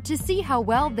Carnivore to see how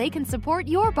well they can support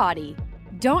your body.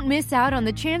 Don't miss out on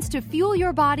the chance to fuel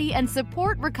your body and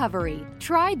support recovery.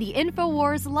 Try the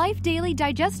InfoWars Life Daily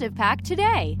Digestive Pack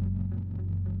today.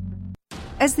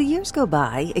 As the years go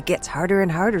by, it gets harder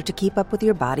and harder to keep up with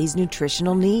your body's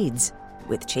nutritional needs.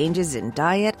 With changes in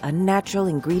diet, unnatural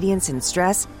ingredients, and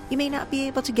stress, you may not be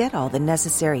able to get all the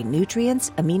necessary nutrients,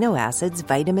 amino acids,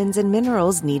 vitamins, and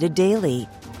minerals needed daily.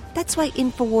 That's why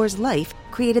InfoWars Life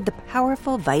created the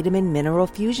powerful Vitamin Mineral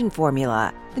Fusion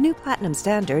formula. The new platinum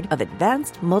standard of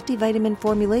advanced multivitamin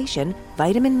formulation,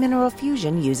 Vitamin Mineral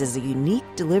Fusion uses a unique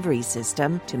delivery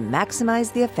system to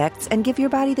maximize the effects and give your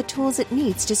body the tools it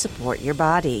needs to support your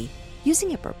body.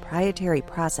 Using a proprietary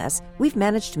process, we've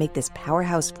managed to make this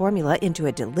powerhouse formula into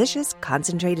a delicious,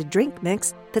 concentrated drink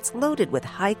mix that's loaded with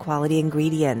high-quality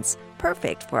ingredients.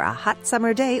 Perfect for a hot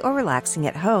summer day or relaxing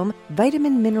at home,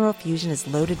 Vitamin Mineral Fusion is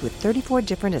loaded with 34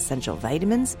 different essential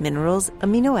vitamins, minerals,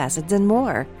 amino acids, and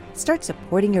more. Start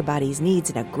supporting your body's needs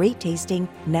in a great-tasting,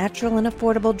 natural, and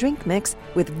affordable drink mix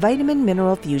with Vitamin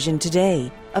Mineral Fusion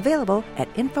today. Available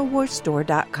at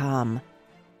InfoWarsStore.com.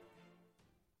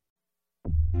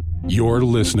 You're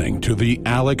listening to The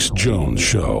Alex Jones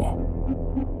Show.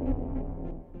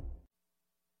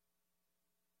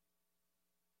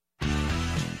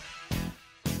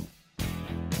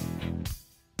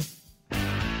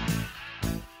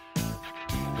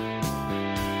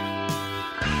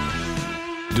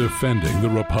 Defending the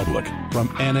Republic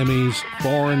from enemies,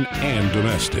 foreign and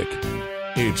domestic.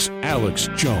 It's Alex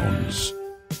Jones.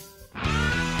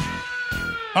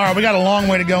 All right, we got a long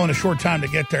way to go and a short time to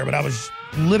get there, but I was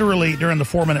literally during the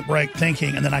 4-minute break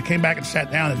thinking, and then I came back and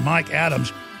sat down, and Mike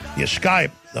Adams, via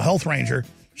Skype, the health ranger,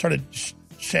 started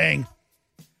saying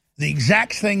the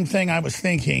exact same thing I was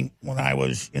thinking when I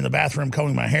was in the bathroom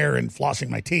combing my hair and flossing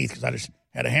my teeth because I just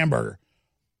had a hamburger.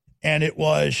 And it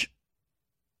was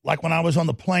like when I was on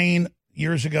the plane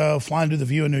years ago flying to the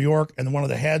View in New York, and one of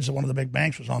the heads of one of the big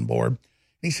banks was on board.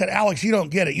 He said, Alex, you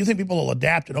don't get it. You think people will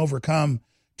adapt and overcome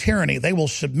tyranny. They will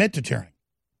submit to tyranny.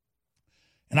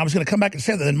 And I was going to come back and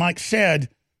say that. Then Mike said,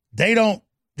 they don't,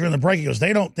 during the break, he goes,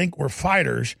 they don't think we're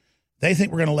fighters. They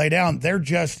think we're going to lay down. They're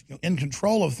just in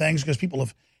control of things because people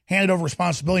have handed over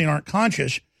responsibility and aren't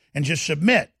conscious and just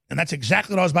submit. And that's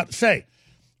exactly what I was about to say.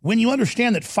 When you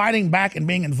understand that fighting back and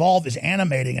being involved is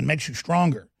animating and makes you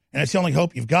stronger, and it's the only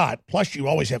hope you've got, plus you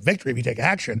always have victory if you take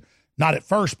action, not at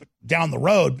first, but down the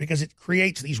road, because it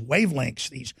creates these wavelengths,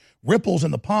 these ripples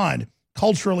in the pond,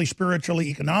 culturally, spiritually,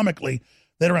 economically,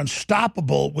 that are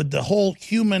unstoppable with the whole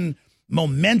human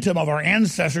momentum of our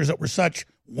ancestors that were such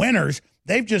winners.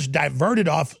 They've just diverted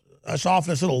off us off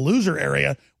in this little loser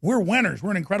area. We're winners.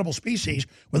 We're an incredible species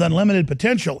with unlimited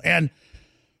potential. And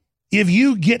if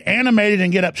you get animated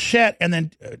and get upset and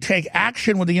then take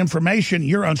action with the information,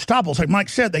 you're unstoppable. It's like Mike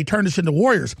said, they turned us into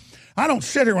warriors. I don't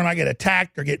sit here when I get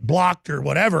attacked or get blocked or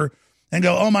whatever and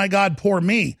go, oh my God, poor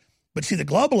me. But see, the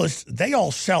globalists, they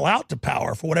all sell out to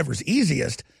power for whatever's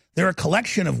easiest. They're a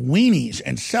collection of weenies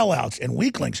and sellouts and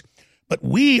weaklings. But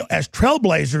we, as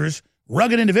trailblazers,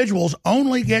 rugged individuals,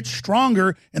 only get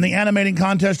stronger in the animating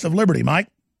contest of liberty. Mike?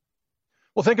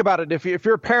 Well, think about it. If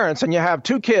you're parents and you have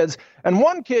two kids, and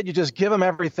one kid, you just give them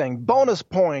everything, bonus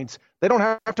points. They don't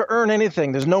have to earn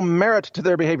anything. There's no merit to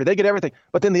their behavior. They get everything.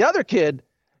 But then the other kid,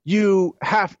 you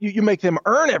make them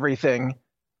earn everything.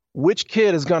 Which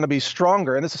kid is going to be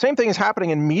stronger? And it's the same thing is happening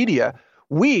in media.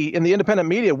 We, in the independent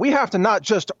media, we have to not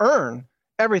just earn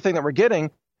everything that we're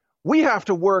getting. We have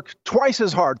to work twice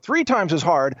as hard, 3 times as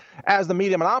hard as the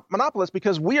media monopolists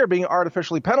because we are being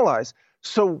artificially penalized.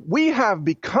 So we have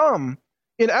become,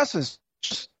 in essence,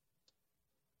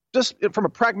 just from a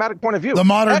pragmatic point of view, the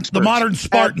modern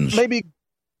Spartans. Maybe.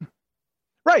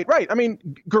 Right. I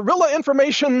mean, guerrilla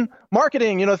information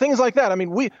marketing, things like that. I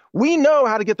mean, we know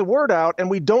how to get the word out, and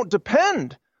we don't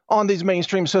depend on these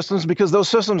mainstream systems because those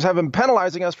systems have been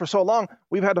penalizing us for so long.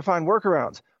 We've had to find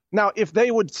workarounds. Now, if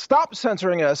they would stop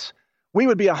censoring us, we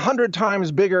would be 100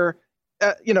 times bigger,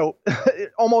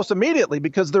 almost immediately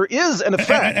because there is an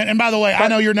effect. And by the way, I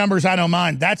know your numbers, I know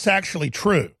mine. That's actually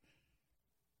true.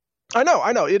 I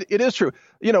know. It is true.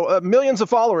 Millions of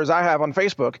followers I have on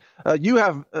Facebook. You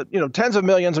have, tens of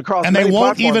millions across and they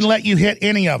won't platforms. even let you hit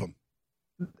any of them.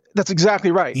 That's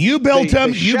exactly right. You built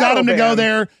them. You got them to go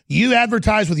there. You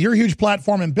advertised with your huge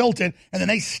platform and built it, and then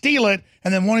they steal it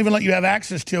and then won't even let you have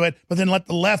access to it, but then let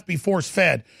the left be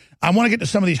force-fed. I want to get to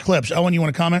some of these clips. Owen, you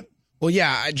want to comment? Well,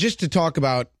 yeah, just to talk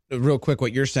about real quick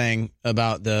what you're saying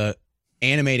about the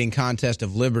animating contest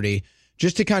of liberty,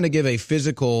 just to kind of give a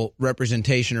physical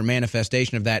representation or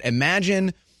manifestation of that.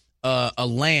 Imagine a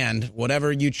land,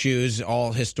 whatever you choose,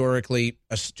 all historically,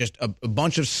 just a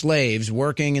bunch of slaves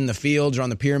working in the fields or on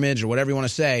the pyramids or whatever you want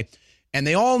to say, and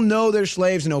they all know they're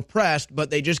slaves and oppressed, but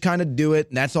they just kind of do it,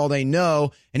 and that's all they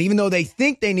know. And even though they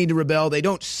think they need to rebel, they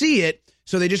don't see it,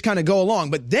 so they just kind of go along.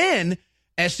 But then,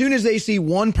 as soon as they see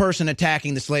one person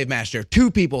attacking the slave master, 2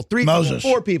 people, 3 people,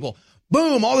 4 people,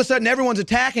 boom, all of a sudden everyone's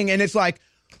attacking, and it's like,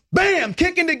 bam,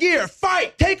 kick into gear,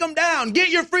 fight, take them down, get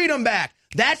your freedom back.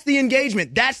 That's the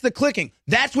engagement. That's the clicking.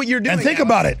 That's what you're doing. And think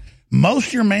about it. Most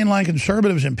of your mainline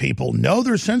conservatives and people know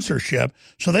there's censorship,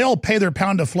 so they all pay their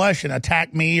pound of flesh and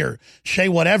attack me or say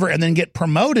whatever and then get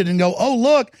promoted and go, oh,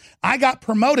 look, I got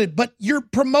promoted. But you're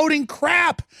promoting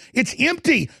crap. It's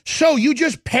empty. So you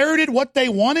just parroted what they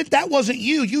wanted? That wasn't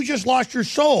you. You just lost your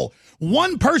soul.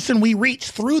 One person we reach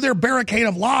through their barricade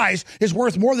of lies is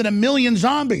worth more than 1 million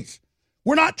zombies.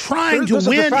 We're not trying to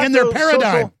win in their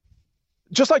paradigm.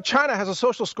 Just like China has a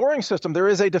social scoring system, there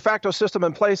is a de facto system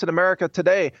in place in America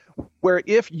today where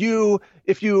if you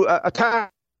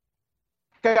attack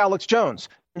Alex Jones,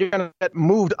 you're going to get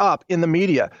moved up in the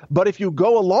media. But if you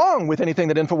go along with anything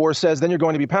that InfoWars says, then you're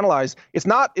going to be penalized. It's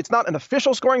not an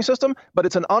official scoring system, but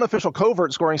it's an unofficial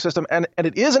covert scoring system, and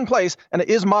it is in place, and it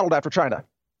is modeled after China.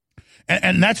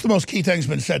 And that's the most key thing that's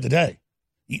been said today.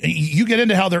 You get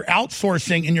into how they're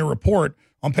outsourcing in your report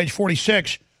on page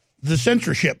 46, the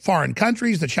censorship. Foreign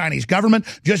countries, the Chinese government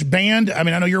just banned, I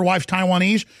know your wife's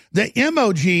Taiwanese, the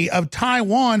emoji of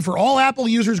Taiwan for all Apple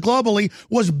users globally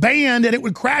was banned, and it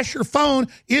would crash your phone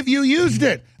if you used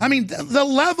it. The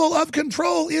level of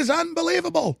control is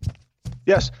unbelievable.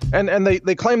 Yes, and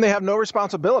they claim they have no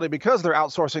responsibility because they're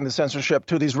outsourcing the censorship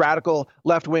to these radical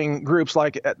left-wing groups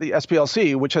like the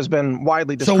SPLC, which has been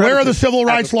widely discredited. So where are the civil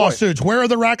rights lawsuits? Where are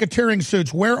the racketeering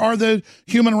suits? Where are the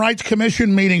Human Rights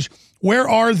Commission meetings? Where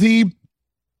are the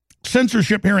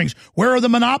censorship hearings? Where are the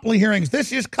monopoly hearings?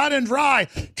 This is cut and dry.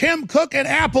 Tim Cook and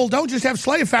Apple don't just have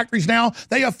slave factories now.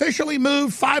 They officially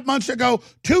moved 5 months ago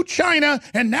to China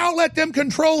and now let them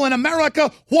control in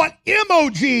America what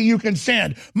emoji you can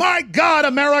send. My God,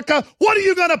 America, what are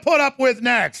you going to put up with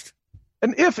next?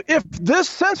 And if this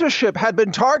censorship had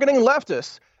been targeting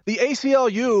leftists, the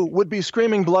ACLU would be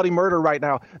screaming bloody murder right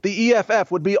now. The EFF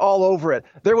would be all over it.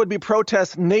 There would be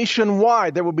protests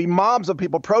nationwide. There would be mobs of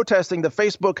people protesting the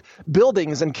Facebook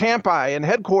buildings and campi and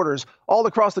headquarters all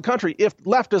across the country if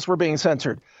leftists were being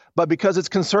censored. But because it's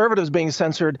conservatives being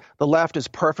censored, the left is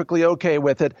perfectly okay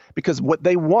with it because what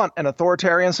they want an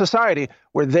authoritarian society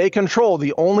where they control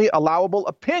the only allowable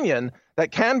opinion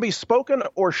that can be spoken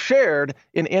or shared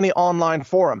in any online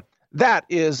forum. That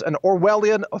is an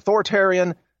Orwellian,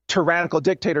 authoritarian, tyrannical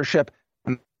dictatorship.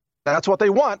 That's what they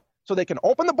want. so they can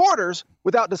open the borders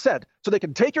without dissent, so they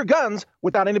can take your guns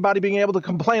without anybody being able to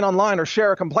complain online or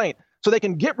share a complaint, so they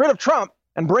can get rid of Trump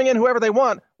and bring in whoever they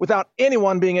want without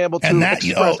anyone being able to express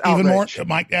even outrage. more,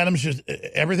 Mike Adams, just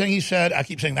everything he said, I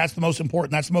keep saying that's the most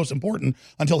important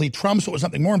until he trumps it with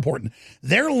something more important.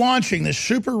 They're launching this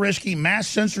super risky mass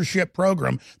censorship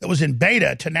program that was in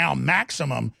beta to now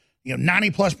maximum,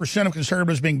 90+% of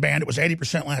conservatives being banned. It was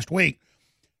 80% last week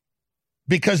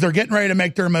because they're getting ready to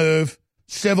make their move.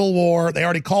 Civil war. They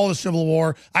already called it a civil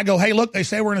war. I go, hey, look, they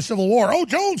say we're in a civil war. Oh,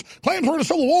 Jones claims we're in a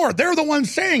civil war. They're the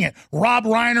ones saying it. Rob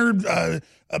Reiner,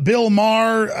 Bill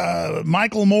Maher,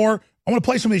 Michael Moore. I want to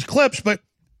play some of these clips, but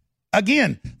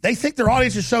again, they think their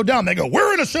audience is so dumb. They go,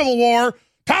 we're in a civil war.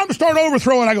 Time to start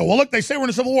overthrowing. I go, well, look, they say we're in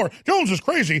a civil war. Jones is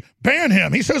crazy. Ban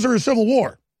him. He says there's a civil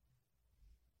war.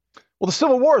 Well, the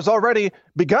Civil War has already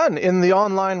begun in the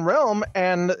online realm,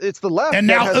 and it's the left. And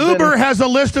now Uber has a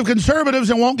list of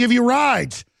conservatives and won't give you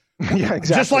rides. Yeah, exactly.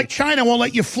 Just like China won't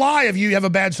let you fly if you have a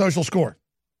bad social score.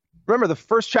 Remember, the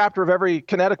first chapter of every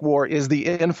kinetic war is the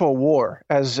info war.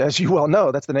 As you well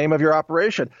know, that's the name of your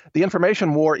operation. The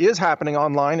information war is happening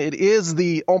online. It is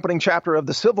the opening chapter of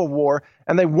the Civil War,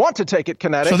 and they want to take it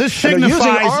kinetic. So this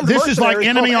signifies this is like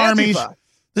enemy armies.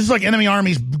 This is like enemy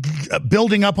armies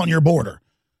building up on your border.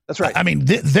 That's right. I mean,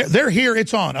 they're here.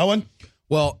 It's on, Owen.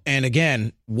 Well, and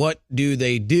again, what do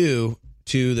they do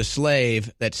to the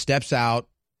slave that steps out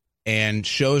and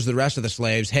shows the rest of the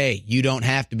slaves, hey, you don't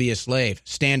have to be a slave.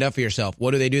 Stand up for yourself.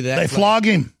 What do they do to that? They flog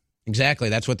him. Exactly.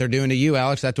 That's what they're doing to you,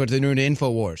 Alex. That's what they're doing to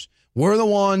InfoWars. We're the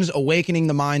ones awakening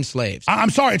the mind slaves. I'm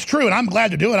sorry. It's true, and I'm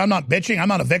glad to do it. I'm not bitching. I'm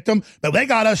not a victim. But they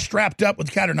got us strapped up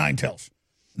with cat o' nine tails.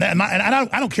 And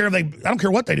I don't care if I don't care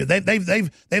what they do.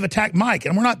 They've attacked Mike,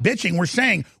 and we're not bitching. We're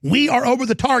saying we are over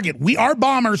the target. Our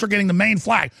bombers are getting the main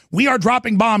flag. We are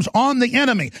dropping bombs on the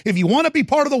enemy. If you want to be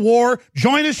part of the war,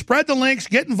 join us, spread the links,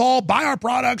 get involved, buy our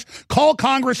products, call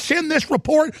Congress, send this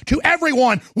report to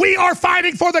everyone. We are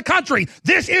fighting for the country.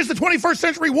 This is the 21st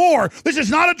century war. This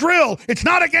is not a drill. It's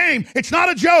not a game. It's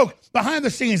not a joke. Behind the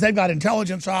scenes, they've got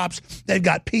intelligence ops, they've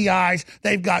got PIs,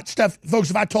 they've got stuff. Folks,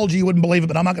 if I told you, you wouldn't believe it,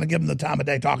 but I'm not going to give them the time of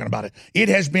day talking about it. It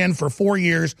has been for 4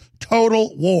 years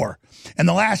total war. And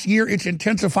the last year, it's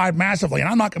intensified massively. And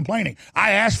I'm not complaining.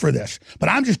 I asked for this. But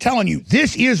I'm just telling you,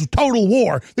 this is total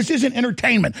war. This isn't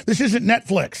entertainment. This isn't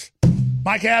Netflix.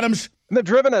 Mike Adams. And they've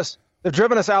driven us,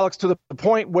 Alex, to the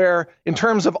point where, in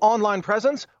terms of online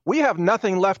presence, we have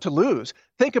nothing left to lose.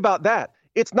 Think about that.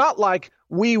 It's not like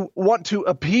we want to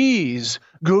appease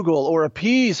Google or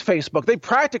appease Facebook. They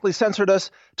practically censored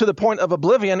us to the point of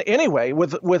oblivion anyway,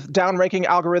 with downranking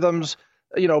algorithms,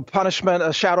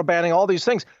 punishment, shadow banning, all these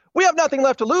things. We have nothing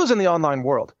left to lose in the online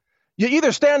world. You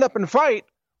either stand up and fight,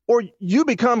 or you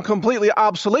become completely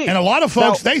obsolete. And a lot of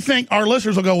folks, they think our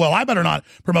listeners will go, well, I better not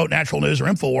promote Natural News or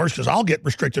InfoWars because I'll get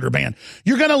restricted or banned.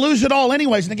 You're going to lose it all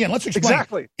anyways. And again, let's explain.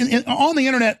 Exactly. On the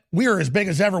internet, we are as big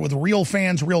as ever with real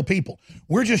fans, real people.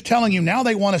 We're just telling you now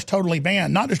they want us totally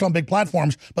banned, not just on big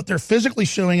platforms, but they're physically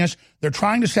suing us. They're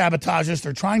trying to sabotage us.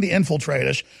 They're trying to infiltrate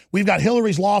us. We've got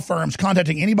Hillary's law firms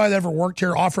contacting anybody that ever worked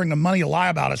here, offering them money to lie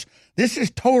about us. This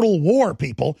is total war,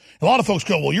 people. A lot of folks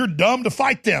go, well, you're dumb to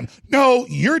fight them. No,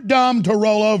 you're dumb to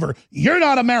roll over. You're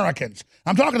not Americans.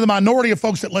 I'm talking to the minority of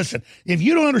folks that listen. If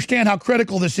you don't understand how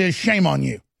critical this is, shame on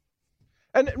you.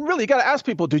 And really, you got to ask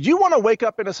people, do you want to wake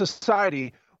up in a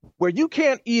society where you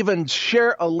can't even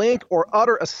share a link or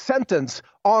utter a sentence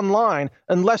online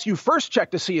unless you first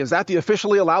check to see, is that the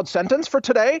officially allowed sentence for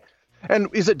today? And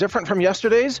is it different from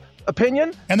yesterday's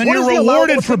opinion? And then you're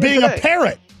rewarded for being today? A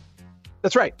parrot.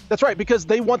 That's right. That's right. Because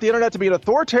they want the internet to be an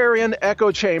authoritarian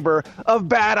echo chamber of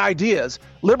bad ideas.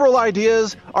 Liberal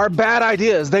ideas are bad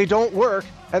ideas. They don't work.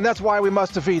 And that's why we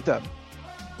must defeat them.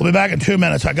 We'll be back in 2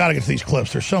 minutes. I got to get to these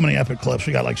clips. There's so many epic clips.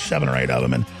 We got like 7 or 8 of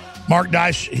them. And Mark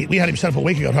Dice, we had him set up a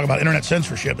week ago talking about internet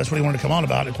censorship. That's what he wanted to come on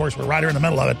about. Of course, we're right here in the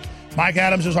middle of it. Mike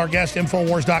Adams is our guest,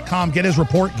 Infowars.com. Get his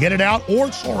report, get it out, or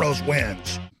Soros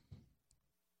wins.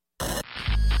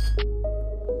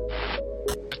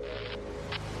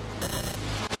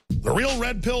 The Real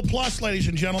Red Pill Plus, ladies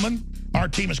and gentlemen. Our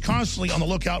team is constantly on the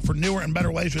lookout for newer and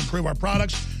better ways to improve our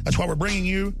products. That's why we're bringing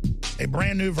you a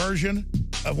brand new version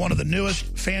of one of the newest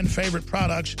fan favorite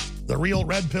products, the Real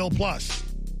Red Pill Plus.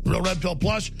 The Real Red Pill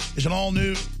Plus is an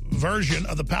all-new version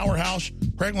of the powerhouse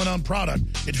Pregnenolone product.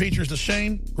 It features the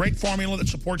same great formula that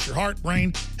supports your heart,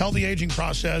 brain, healthy aging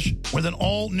process with an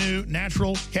all-new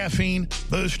natural caffeine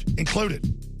boost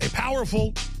included. A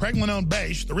powerful Pregnenolone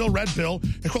base, the Real Red Pill,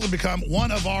 has quickly become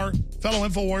one of our fellow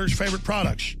InfoWarriors' favorite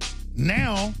products.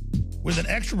 Now, with an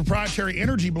extra proprietary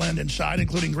energy blend inside,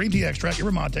 including green tea extract,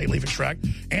 yerba mate leaf extract,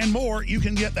 and more, you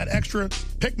can get that extra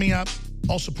pick-me-up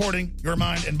all supporting your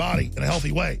mind and body in a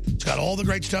healthy way. It's got all the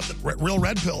great stuff that Real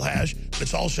Red Pill has, but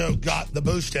it's also got the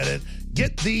boost in it.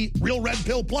 Get the Real Red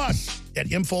Pill Plus at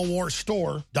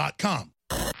InfoWarsStore.com.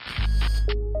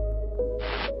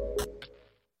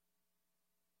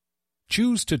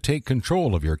 Choose to take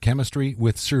control of your chemistry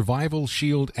with Survival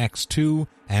Shield X2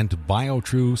 and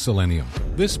BioTrue Selenium.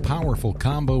 This powerful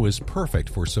combo is perfect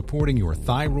for supporting your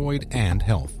thyroid and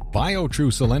health.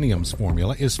 BioTrue Selenium's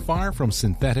formula is far from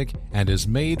synthetic and is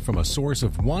made from a source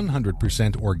of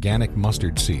 100% organic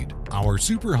mustard seed. Our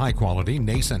super high-quality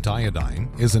nascent iodine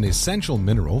is an essential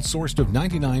mineral sourced of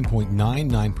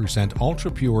 99.99%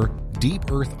 ultra-pure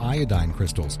deep earth iodine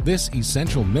crystals. This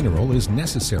essential mineral is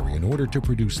necessary in order to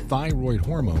produce thyroid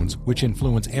hormones, which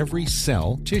influence every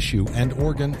cell, tissue, and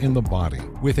organ in the body.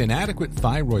 With inadequate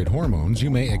thyroid hormones,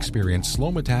 you may experience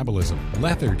slow metabolism,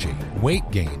 lethargy, weight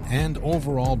gain, and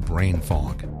overall brain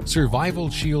fog. Survival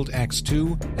Shield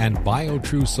X2 and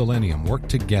BioTrue Selenium work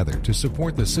together to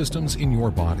support the systems in your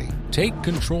body. Take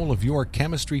control of your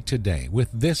chemistry today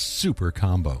with this super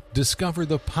combo. Discover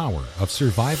the power of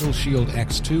Survival Shield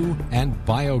X2 and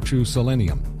BioTrue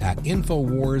Selenium at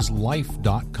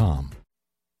InfoWarsLife.com.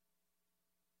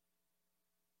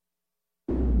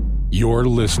 You're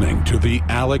listening to The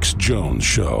Alex Jones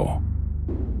Show.